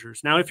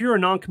soldiers? Now, if you're a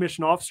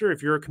non-commissioned officer,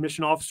 if you're a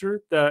commissioned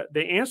officer, the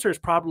answer is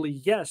probably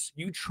yes.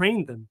 You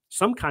trained them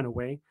some kind of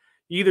way.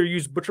 You either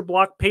use butcher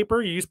block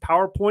paper, you use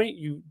PowerPoint,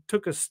 you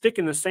took a stick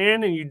in the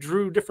sand and you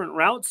drew different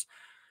routes.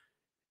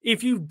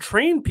 If you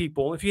train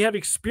people, if you have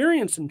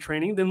experience in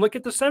training, then look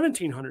at the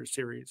 1700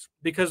 series,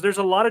 because there's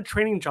a lot of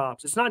training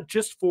jobs. It's not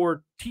just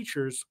for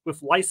teachers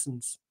with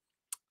license.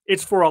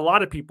 It's for a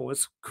lot of people.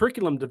 It's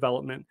curriculum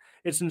development.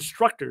 It's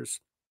instructors.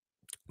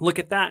 Look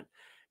at that.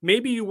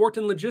 Maybe you worked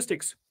in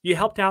logistics. You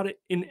helped out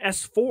in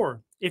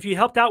S4. If you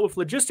helped out with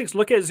logistics,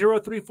 look at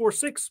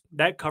 0346.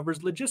 That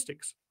covers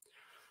logistics.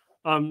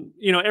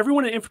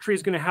 Everyone in infantry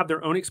is going to have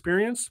their own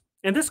experience.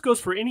 And this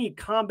goes for any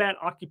combat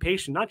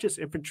occupation, not just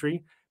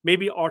infantry,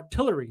 maybe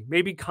artillery,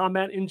 maybe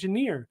combat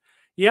engineer.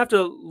 You have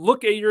to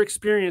look at your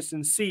experience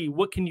and see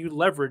what can you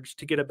leverage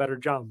to get a better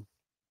job.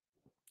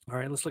 All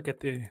right, let's look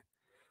at the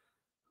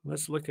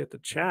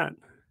chat.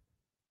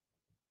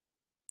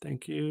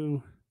 Thank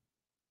you.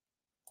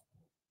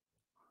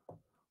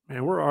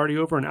 Man, we're already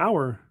over an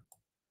hour.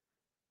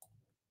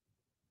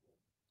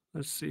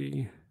 Let's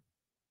see.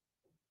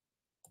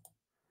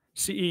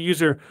 CE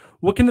user,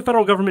 what can the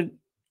federal government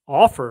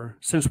offer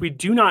since we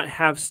do not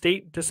have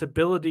state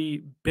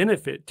disability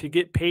benefit to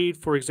get paid,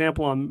 for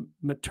example, on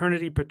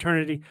maternity,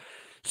 paternity?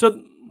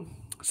 So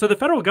the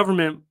federal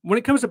government, when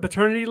it comes to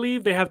paternity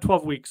leave, they have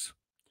 12 weeks.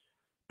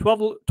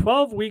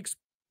 12 weeks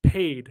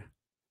paid,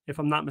 if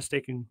I'm not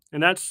mistaken.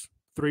 And that's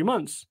 3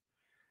 months.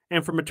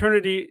 And for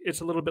maternity,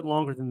 it's a little bit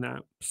longer than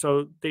that.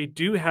 So they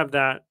do have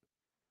that.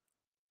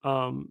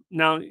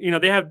 Now,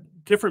 they have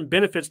different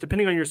benefits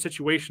depending on your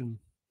situation.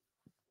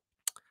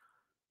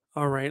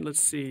 All right, let's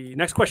see.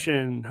 Next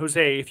question,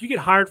 Jose. If you get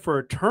hired for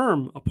a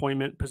term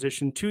appointment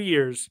position, 2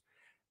 years,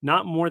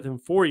 not more than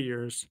 4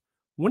 years,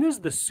 when is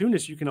the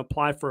soonest you can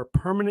apply for a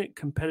permanent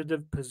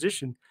competitive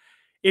position?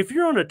 If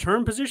you're on a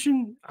term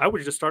position, I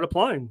would just start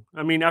applying.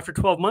 I mean, after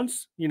 12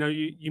 months, you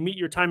meet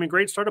your time and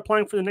grade, start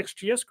applying for the next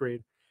GS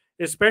grade,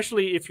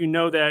 especially if you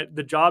know that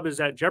the job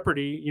is at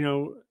jeopardy,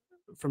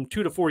 from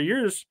 2 to 4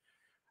 years,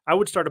 I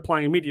would start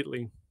applying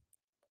immediately.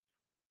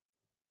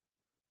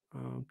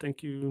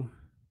 Thank you.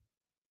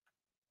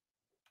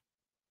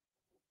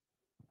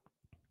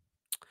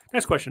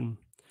 Next question.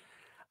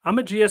 I'm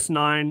a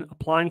GS9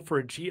 applying for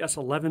a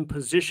GS11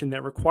 position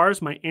that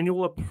requires my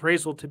annual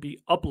appraisal to be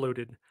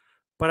uploaded,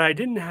 but I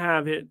didn't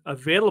have it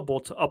available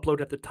to upload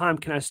at the time.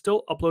 Can I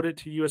still upload it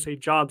to USA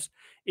Jobs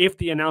if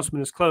the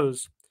announcement is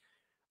closed?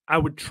 I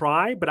would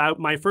try, but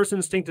my first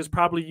instinct is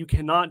probably you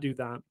cannot do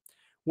that.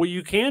 What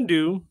you can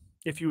do,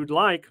 if you would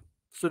like,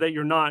 so that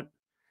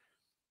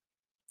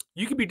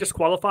you could be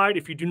disqualified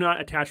if you do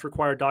not attach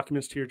required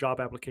documents to your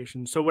job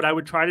application. So what I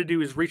would try to do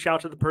is reach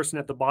out to the person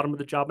at the bottom of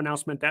the job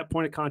announcement, that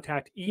point of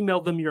contact, email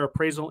them your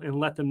appraisal and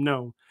let them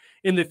know.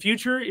 In the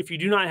future, if you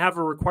do not have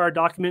a required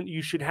document,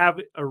 you should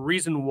have a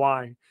reason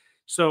why.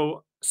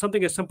 So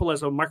something as simple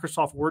as a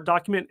Microsoft Word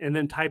document and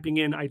then typing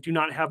in, I do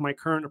not have my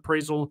current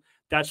appraisal.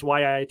 That's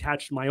why I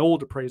attached my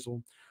old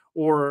appraisal.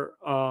 Or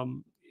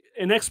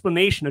an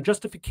explanation, a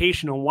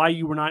justification on why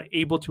you were not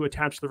able to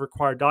attach the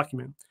required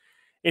document.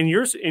 In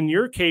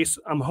your case,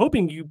 I'm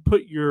hoping you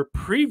put your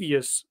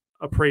previous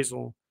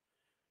appraisal,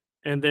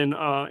 and then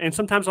and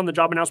sometimes on the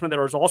job announcement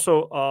there is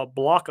also a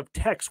block of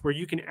text where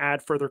you can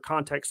add further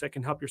context that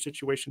can help your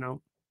situation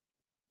out.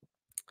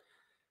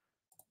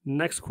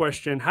 Next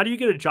question: how do you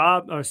get a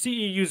job? CE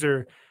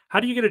user, how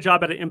do you get a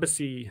job at an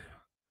embassy?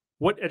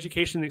 What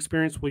education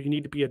experience will you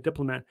need to be a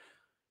diplomat?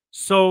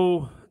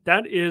 So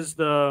that is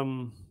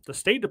the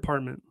State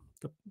Department,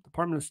 the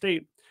Department of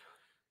State.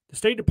 The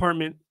State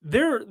Department,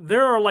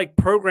 there are like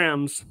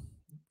programs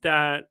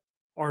that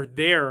are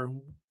there.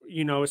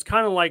 It's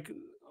kind of like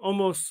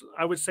almost,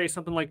 I would say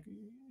something like,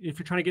 if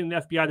you're trying to get in the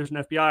FBI, there's an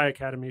FBI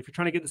academy. If you're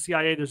trying to get the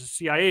CIA, there's a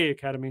CIA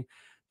academy.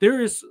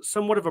 There is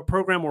somewhat of a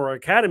program or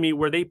academy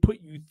where they put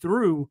you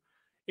through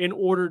in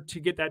order to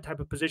get that type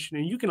of position.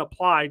 And you can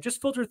apply, just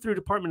filter through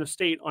Department of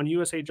State on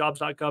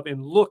USAJobs.gov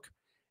and look,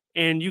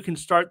 and you can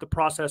start the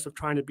process of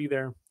trying to be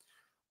there.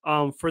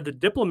 For the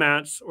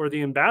diplomats or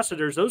the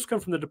ambassadors, those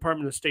come from the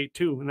Department of State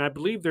too. And I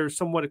believe they're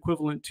somewhat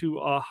equivalent to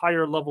a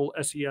higher level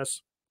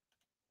SES.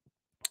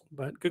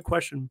 But good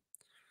question.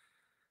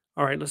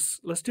 All right, let's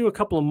do a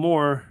couple of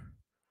more.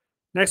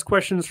 Next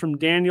question is from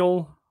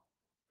Daniel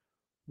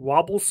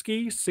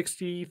Wobbleski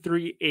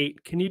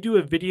 638. Can you do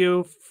a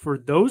video for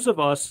those of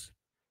us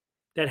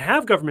that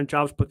have government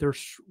jobs, but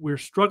we're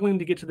struggling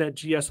to get to that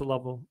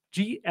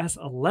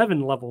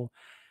GS11 level?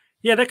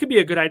 Yeah, that could be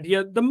a good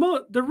idea.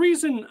 The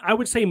reason I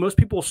would say most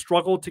people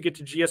struggle to get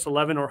to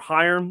GS11 or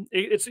higher,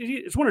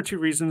 it's one or two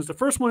reasons. The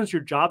first one is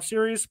your job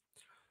series.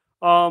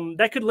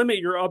 That could limit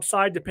your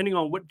upside depending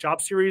on what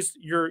job series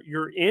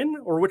you're in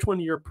or which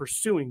one you're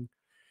pursuing.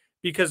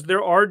 because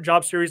there are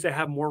job series that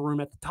have more room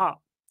at the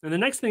top. And the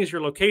next thing is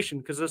your location,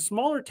 because the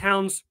smaller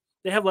towns,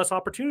 they have less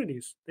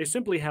opportunities. They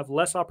simply have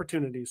less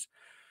opportunities.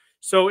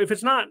 So if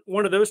it's not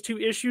one of those two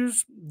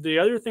issues, the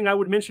other thing I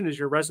would mention is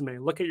your resume.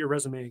 Look at your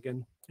resume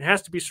again. It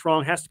has to be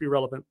strong, has to be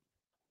relevant.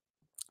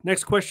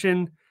 Next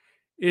question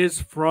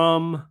is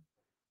from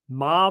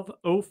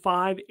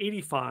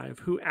Mov0585,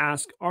 who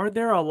asks, are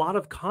there a lot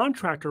of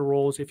contractor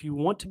roles if you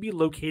want to be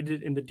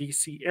located in the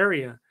DC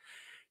area?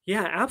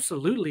 Yeah,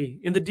 absolutely.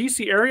 In the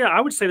DC area, I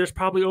would say there's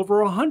probably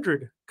over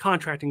 100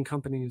 contracting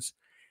companies.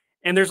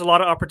 And there's a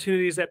lot of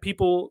opportunities that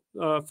people,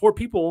 for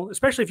people,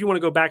 especially if you want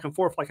to go back and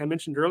forth, like I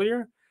mentioned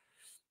earlier,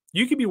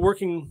 you could be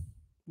working.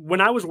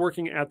 When I was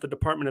working at the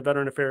Department of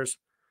Veteran Affairs,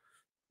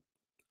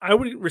 I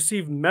would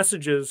receive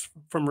messages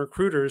from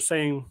recruiters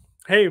saying,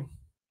 hey,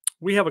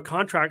 we have a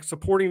contract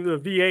supporting the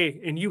VA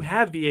and you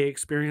have VA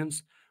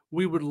experience.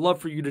 We would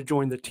love for you to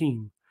join the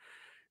team,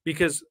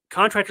 because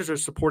contractors are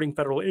supporting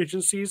federal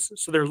agencies.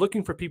 So they're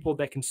looking for people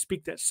that can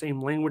speak that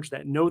same language,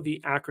 that know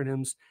the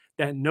acronyms,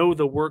 that know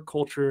the work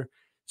culture.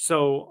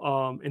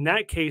 So in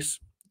that case,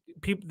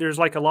 there's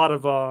like a lot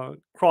of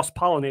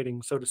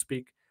cross-pollinating, so to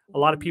speak. A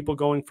lot of people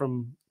going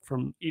from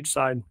each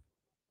side.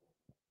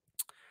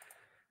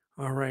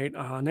 All right.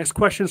 Next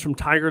question is from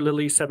Tiger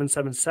Lily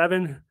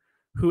 777,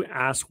 who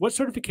asks, what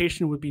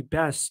certification would be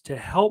best to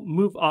help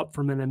move up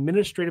from an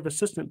administrative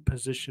assistant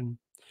position?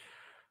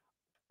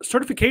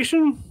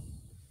 Certification?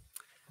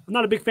 I'm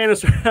not a big fan of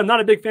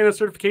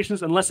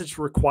certifications unless it's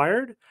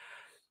required.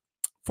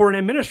 For an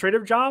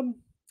administrative job,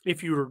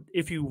 if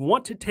you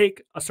want to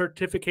take a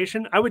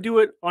certification, I would do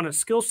it on a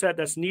skill set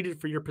that's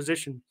needed for your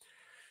position.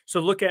 So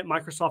look at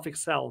Microsoft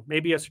Excel,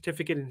 maybe a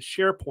certificate in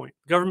SharePoint.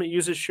 Government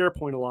uses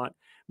SharePoint a lot.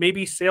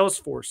 Maybe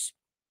Salesforce,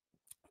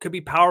 could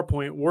be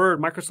PowerPoint, Word,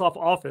 Microsoft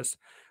Office.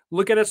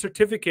 Look at a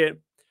certificate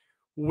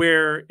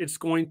where it's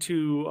going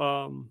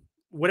to,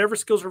 whatever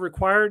skills are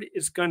required,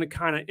 is going to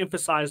kind of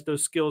emphasize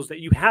those skills, that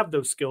you have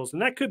those skills.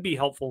 And that could be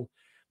helpful.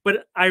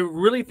 But I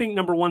really think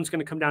number one is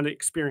going to come down to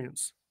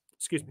experience.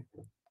 Excuse me.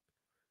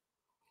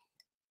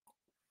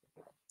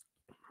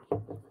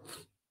 All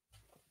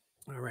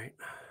right.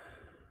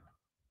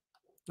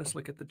 Let's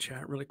look at the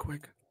chat really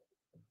quick.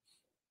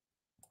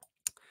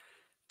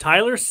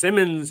 Tyler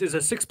Simmons, is a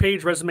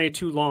 6-page resume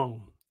too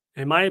long?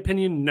 In my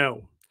opinion,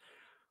 no.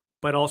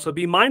 But also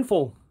be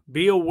mindful,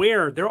 be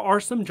aware. There are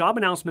some job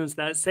announcements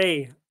that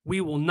say we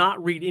will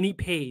not read any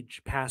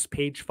page past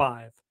page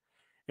 5.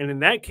 And in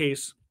that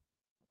case,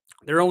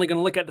 they're only going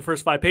to look at the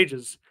first 5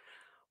 pages.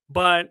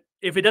 But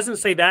if it doesn't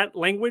say that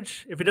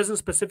language, if it doesn't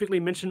specifically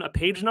mention a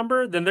page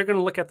number, then they're going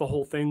to look at the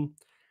whole thing.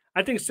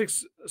 I think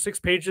six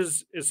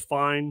pages is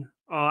fine.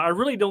 I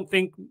really don't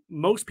think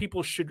most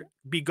people should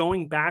be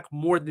going back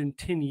more than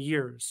 10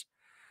 years.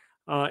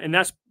 And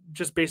that's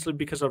just basically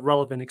because of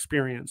relevant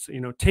experience.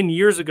 10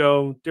 years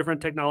ago,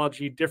 different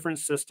technology, different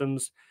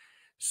systems.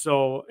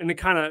 So, and it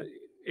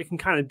can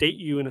kind of date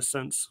you in a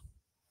sense.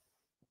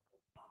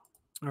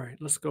 All right,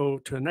 let's go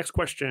to the next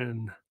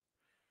question.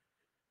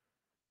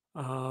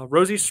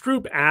 Rosie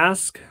Stroop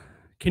asks,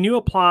 can you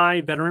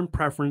apply veteran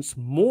preference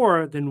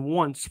more than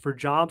once for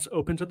jobs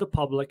open to the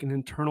public and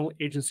internal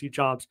agency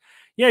jobs?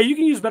 Yeah, you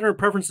can use veteran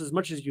preference as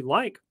much as you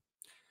like.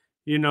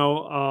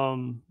 Now,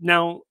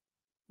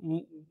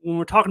 when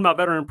we're talking about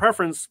veteran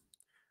preference,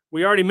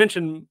 we already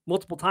mentioned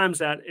multiple times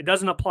that it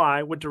doesn't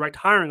apply with direct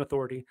hiring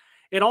authority.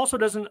 It also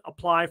doesn't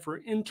apply for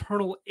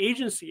internal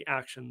agency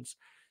actions.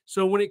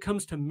 So when it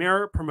comes to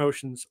merit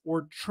promotions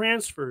or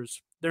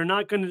transfers, they're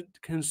not going to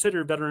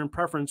consider veteran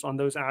preference on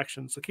those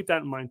actions. So keep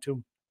that in mind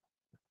too.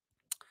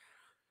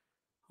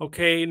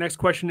 Okay, next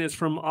question is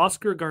from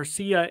Oscar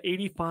Garcia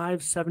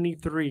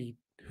 8573,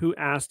 who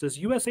asked, does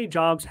USA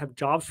Jobs have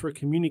jobs for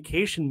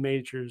communication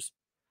majors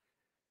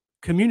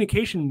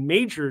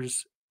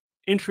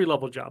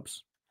entry-level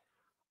jobs?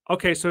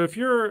 Okay, so if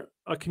you're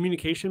a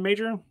communication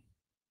major,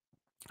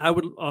 I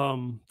would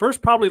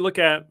first probably look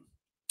at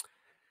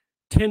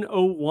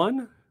 1001.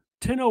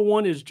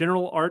 1001 is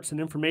general arts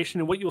and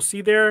information. And what you'll see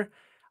there,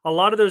 a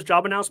lot of those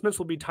job announcements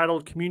will be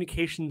titled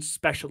communication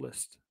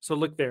specialist. So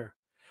look there.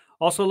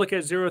 Also look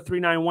at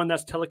 0391,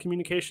 that's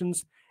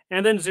telecommunications.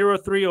 And then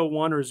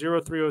 0301 or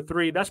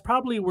 0303, that's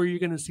probably where you're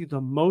going to see the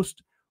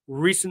most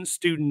recent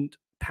student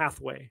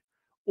pathway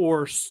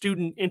or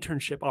student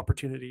internship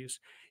opportunities.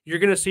 You're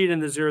going to see it in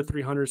the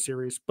 0300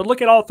 series. But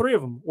look at all 3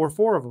 of them or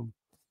 4 of them.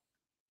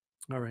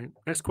 All right.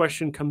 Next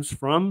question comes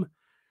from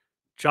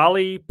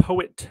Jolly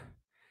Poet.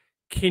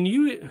 Can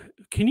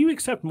you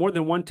accept more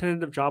than one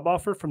tentative job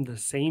offer from the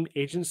same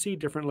agency,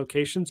 different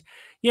locations?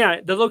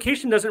 Yeah, the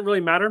location doesn't really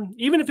matter.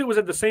 Even if it was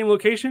at the same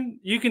location,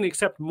 you can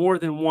accept more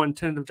than one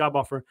tentative job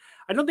offer.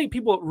 I don't think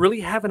people really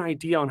have an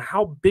idea on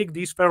how big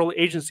these federal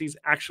agencies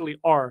actually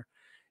are.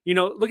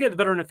 Look at the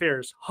Veteran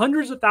Affairs,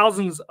 hundreds of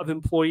thousands of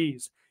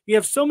employees. You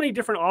have so many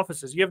different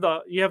offices. You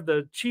have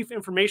the Chief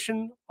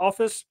Information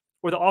Office,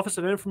 or the Office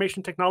of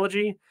Information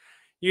Technology.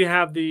 You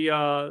have the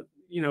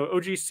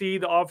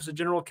OGC, the Office of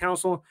General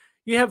Counsel.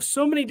 You have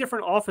so many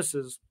different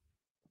offices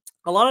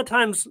a lot of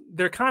times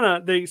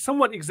they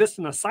somewhat exist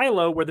in a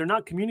silo where they're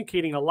not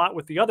communicating a lot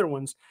with the other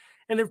ones.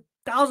 And there are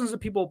thousands of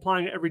people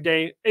applying every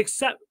day,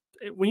 except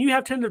when you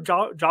have tentative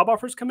job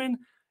offers come in,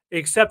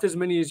 accept as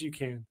many as you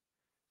can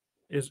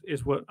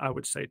is what I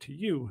would say to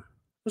you.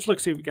 Let's look,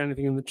 see if we got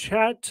anything in the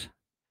chat.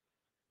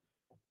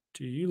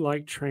 Do you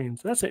like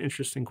trains? That's an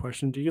interesting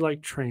question. Do you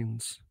like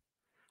trains?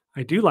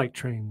 I do like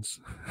trains.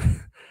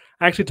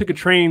 I actually took a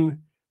train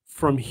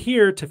from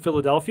here to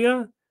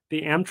Philadelphia,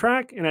 the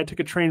Amtrak, and I took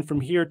a train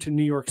from here to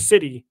New York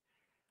City.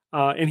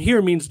 And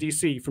here means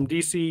DC, from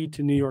DC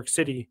to New York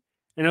City.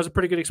 And it was a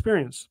pretty good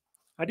experience.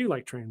 I do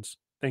like trains.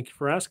 Thank you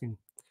for asking.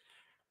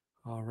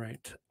 All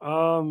right.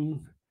 All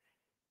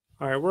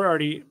right, we're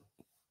already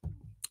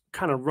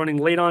kind of running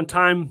late on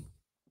time.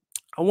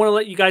 I want to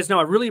let you guys know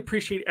I really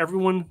appreciate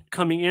everyone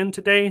coming in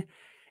today.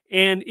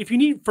 And if you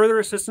need further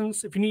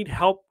assistance, if you need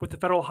help with the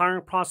federal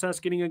hiring process,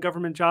 getting a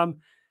government job,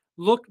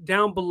 look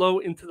down below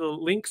into the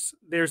links.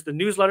 There's the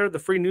newsletter, the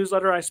free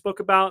newsletter I spoke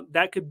about.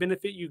 That could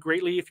benefit you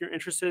greatly if you're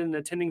interested in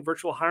attending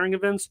virtual hiring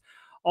events.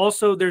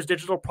 Also, there's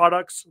digital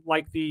products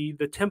like the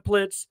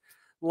templates,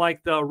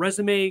 like the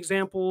resume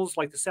examples,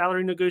 like the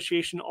salary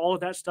negotiation. All of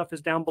that stuff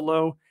is down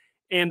below.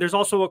 And there's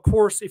also a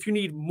course if you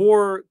need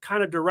more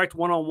kind of direct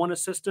one-on-one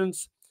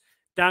assistance.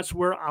 That's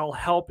where I'll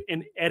help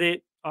and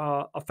edit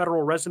a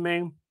federal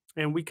resume.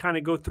 And we kind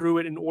of go through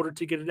it in order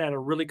to get it at a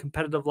really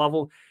competitive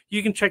level.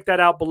 You can check that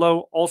out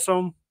below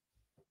also.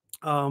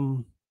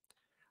 I'm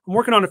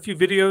working on a few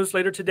videos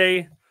later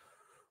today.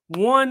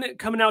 One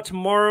coming out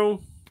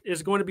tomorrow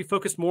is going to be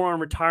focused more on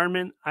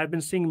retirement. I've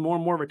been seeing more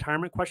and more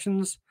retirement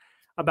questions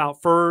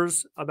about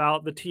FERS,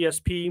 about the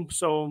TSP.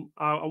 So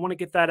I want to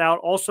get that out.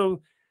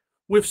 Also,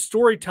 with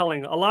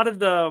storytelling, a lot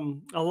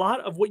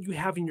of what you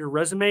have in your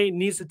resume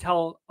needs to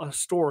tell a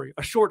story,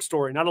 a short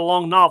story, not a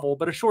long novel,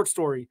 but a short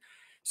story.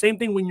 Same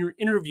thing when you're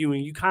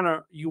interviewing,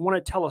 you want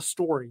to tell a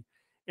story,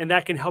 and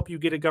that can help you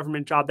get a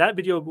government job. That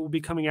video will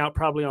be coming out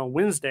probably on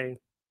Wednesday.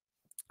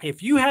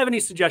 If you have any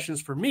suggestions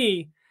for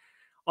me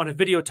on a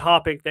video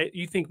topic that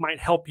you think might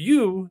help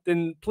you,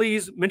 then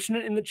please mention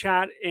it in the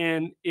chat.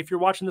 And if you're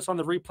watching this on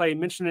the replay,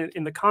 mention it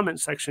in the comment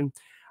section.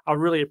 I'll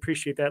really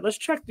appreciate that. Let's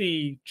check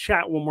the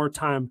chat one more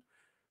time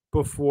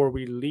before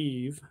we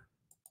leave.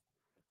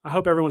 I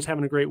hope everyone's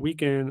having a great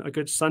weekend, a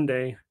good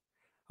Sunday.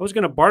 I was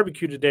going to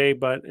barbecue today,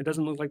 but it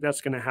doesn't look like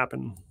that's going to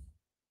happen.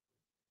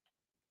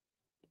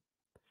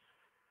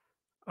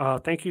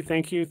 Thank you,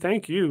 thank you,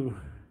 thank you.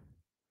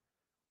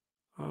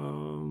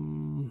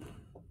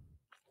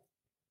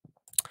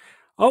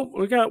 Oh,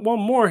 we got one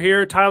more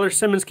here. Tyler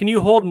Simmons, can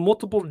you hold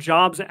multiple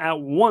jobs at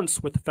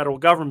once with the federal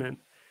government?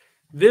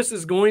 This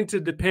is going to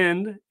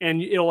depend,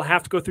 and it'll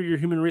have to go through your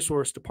human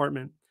resource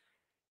department.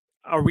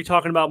 Are we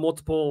talking about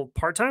multiple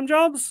part-time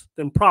jobs?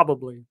 Then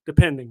probably,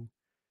 depending.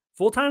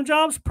 Full-time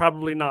jobs?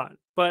 Probably not.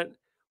 But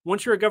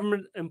once you're a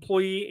government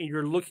employee and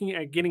you're looking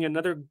at getting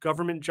another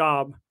government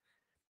job,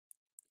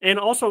 and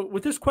also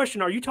with this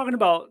question, are you talking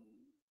about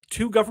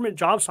two government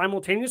jobs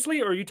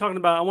simultaneously? Or are you talking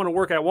about, I want to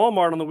work at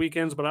Walmart on the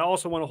weekends, but I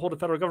also want to hold a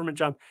federal government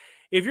job?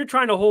 If you're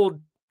trying to hold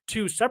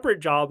two separate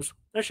jobs,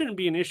 that shouldn't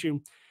be an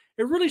issue.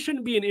 It really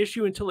shouldn't be an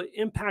issue until it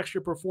impacts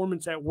your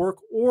performance at work,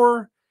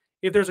 or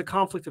if there's a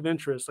conflict of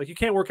interest. Like, you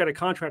can't work at a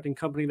contracting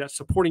company that's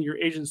supporting your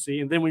agency,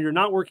 and then when you're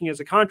not working as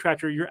a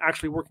contractor, you're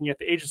actually working at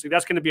the agency.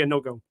 That's going to be a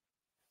no-go.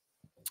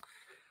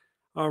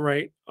 All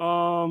right.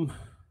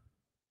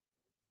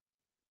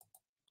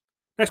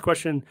 Next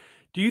question.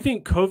 Do you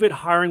think COVID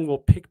hiring will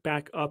pick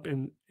back up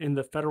in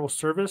the federal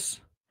service?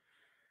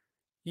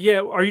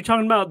 Yeah. Are you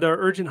talking about the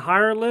urgent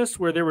hire list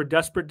where they were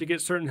desperate to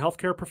get certain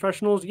healthcare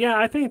professionals? Yeah,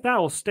 I think that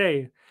will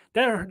stay.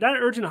 That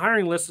urgent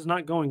hiring list is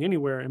not going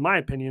anywhere, in my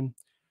opinion.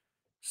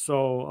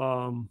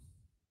 So,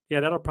 yeah,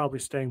 that'll probably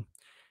stay.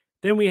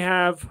 Then we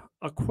have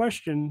a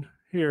question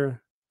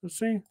here. Let's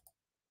see.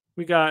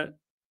 We got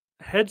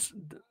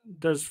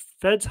does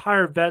feds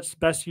hire vets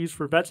best used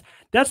for vets?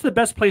 That's the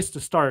best place to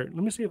start.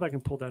 Let me see if I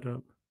can pull that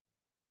up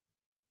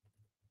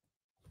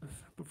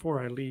before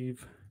I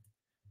leave.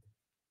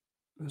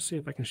 Let's see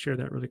if I can share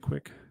that really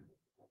quick.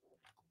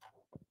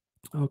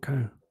 Okay.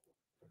 Let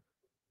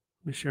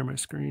me share my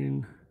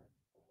screen.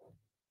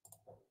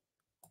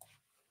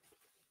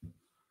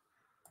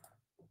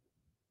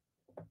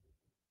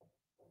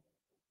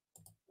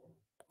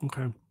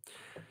 Okay.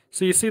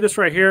 So you see this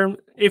right here.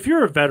 If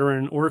you're a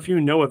veteran, or if you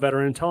know a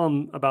veteran, tell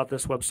them about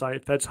this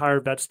website,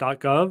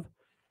 FedsHireVets.gov.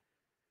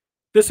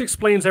 This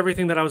explains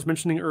everything that I was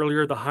mentioning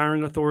earlier, the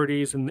hiring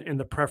authorities and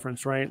the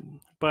preference, right?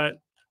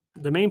 But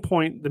the main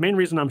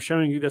reason I'm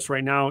showing you this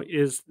right now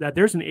is that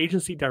there's an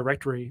agency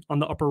directory on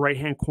the upper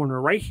right-hand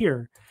corner right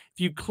here.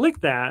 If you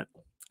click that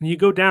and you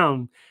go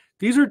down,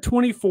 these are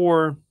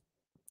 24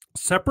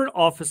 separate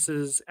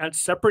offices at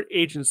separate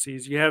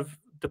agencies. You have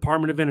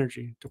Department of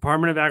Energy,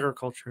 Department of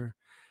Agriculture,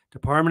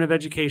 Department of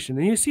Education.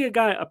 And you see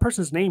a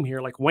person's name here,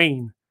 like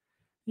Wayne.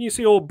 And you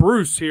see old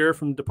Bruce here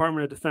from the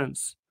Department of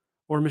Defense,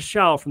 or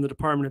Michelle from the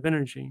Department of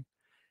Energy.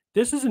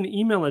 This is an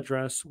email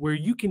address where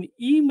you can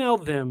email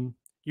them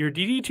your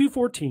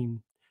DD-214,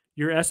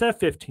 your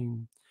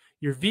SF-15,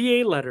 your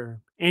VA letter,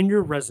 and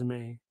your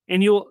resume,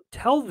 and you'll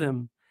tell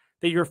them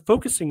that you're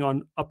focusing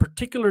on a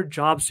particular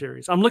job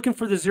series. I'm looking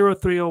for the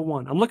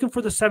 0301. I'm looking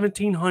for the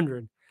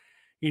 1700.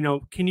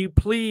 Can you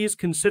please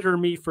consider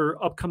me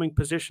for upcoming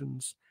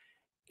positions?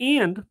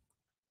 And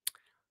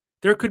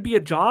there could be a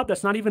job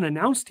that's not even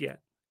announced yet,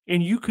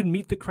 and you could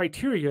meet the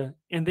criteria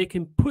and they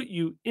can put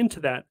you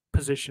into that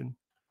position.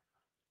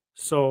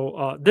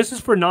 So this is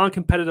for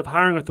non-competitive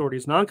hiring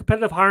authorities.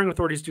 Non-competitive hiring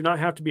authorities do not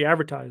have to be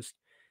advertised.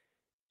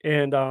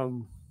 And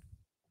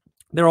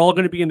they're all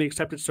going to be in the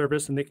accepted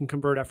service and they can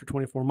convert after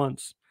 24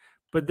 months.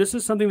 But this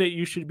is something that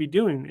you should be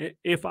doing.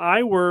 If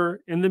I were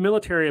in the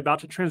military about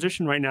to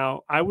transition right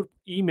now, I would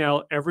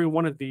email every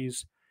one of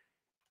these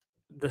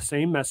the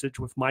same message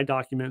with my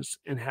documents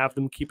and have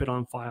them keep it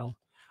on file.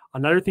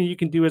 Another thing you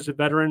can do as a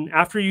veteran,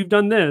 after you've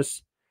done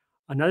this,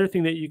 another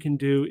thing that you can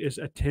do is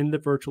attend the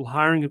virtual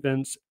hiring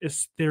events.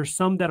 There's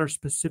some that are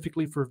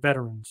specifically for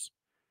veterans,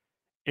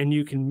 and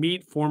you can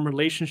meet, form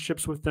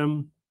relationships with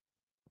them,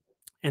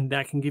 and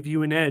that can give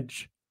you an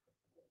edge.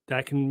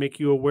 That can make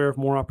you aware of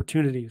more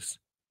opportunities.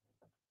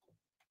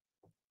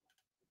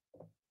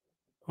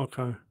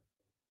 Okay.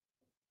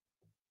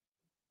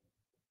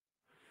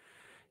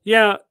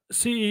 Yeah,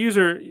 see,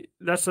 user,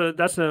 that's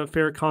a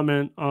fair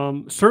comment.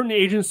 Certain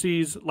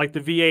agencies like the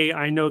VA,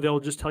 I know they'll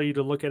just tell you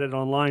to look at it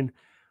online,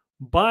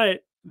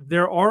 but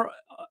there are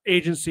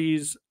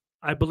agencies,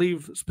 I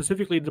believe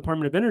specifically the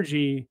Department of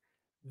Energy,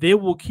 they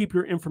will keep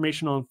your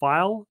information on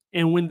file.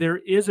 And when there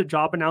is a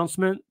job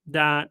announcement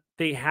that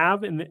they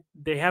have and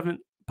they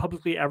haven't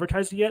publicly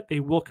advertised it yet, they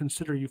will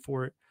consider you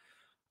for it.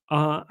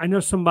 I know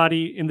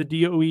somebody in the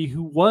DOE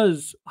who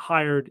was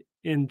hired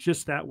in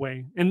just that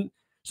way. And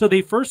so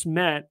they first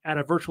met at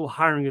a virtual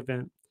hiring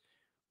event,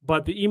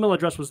 but the email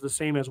address was the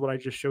same as what I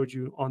just showed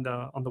you on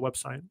the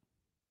website.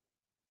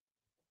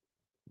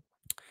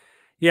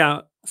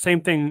 Yeah,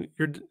 same thing.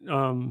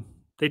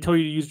 They tell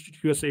you to use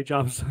USA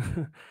Jobs.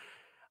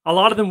 A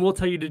lot of them will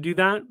tell you to do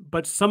that,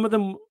 but some of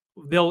them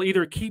they'll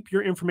either keep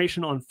your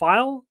information on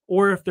file,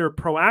 or if they're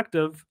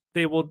proactive,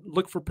 they will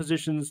look for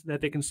positions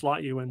that they can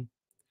slot you in.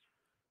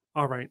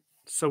 All right.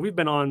 So we've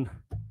been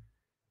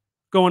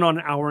going on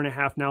an hour and a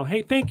half now.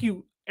 Hey, thank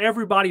you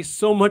everybody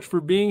so much for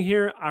being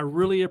here. I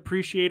really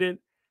appreciate it.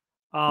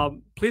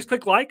 Please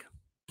click like,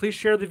 please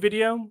share the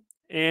video.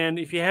 And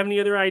if you have any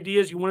other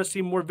ideas, you want to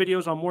see more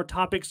videos on more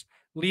topics,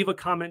 leave a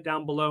comment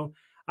down below.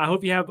 I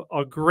hope you have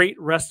a great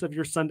rest of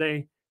your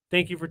Sunday.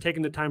 Thank you for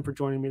taking the time for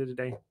joining me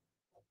today.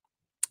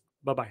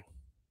 Bye-bye.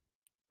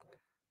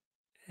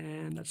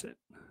 And that's it.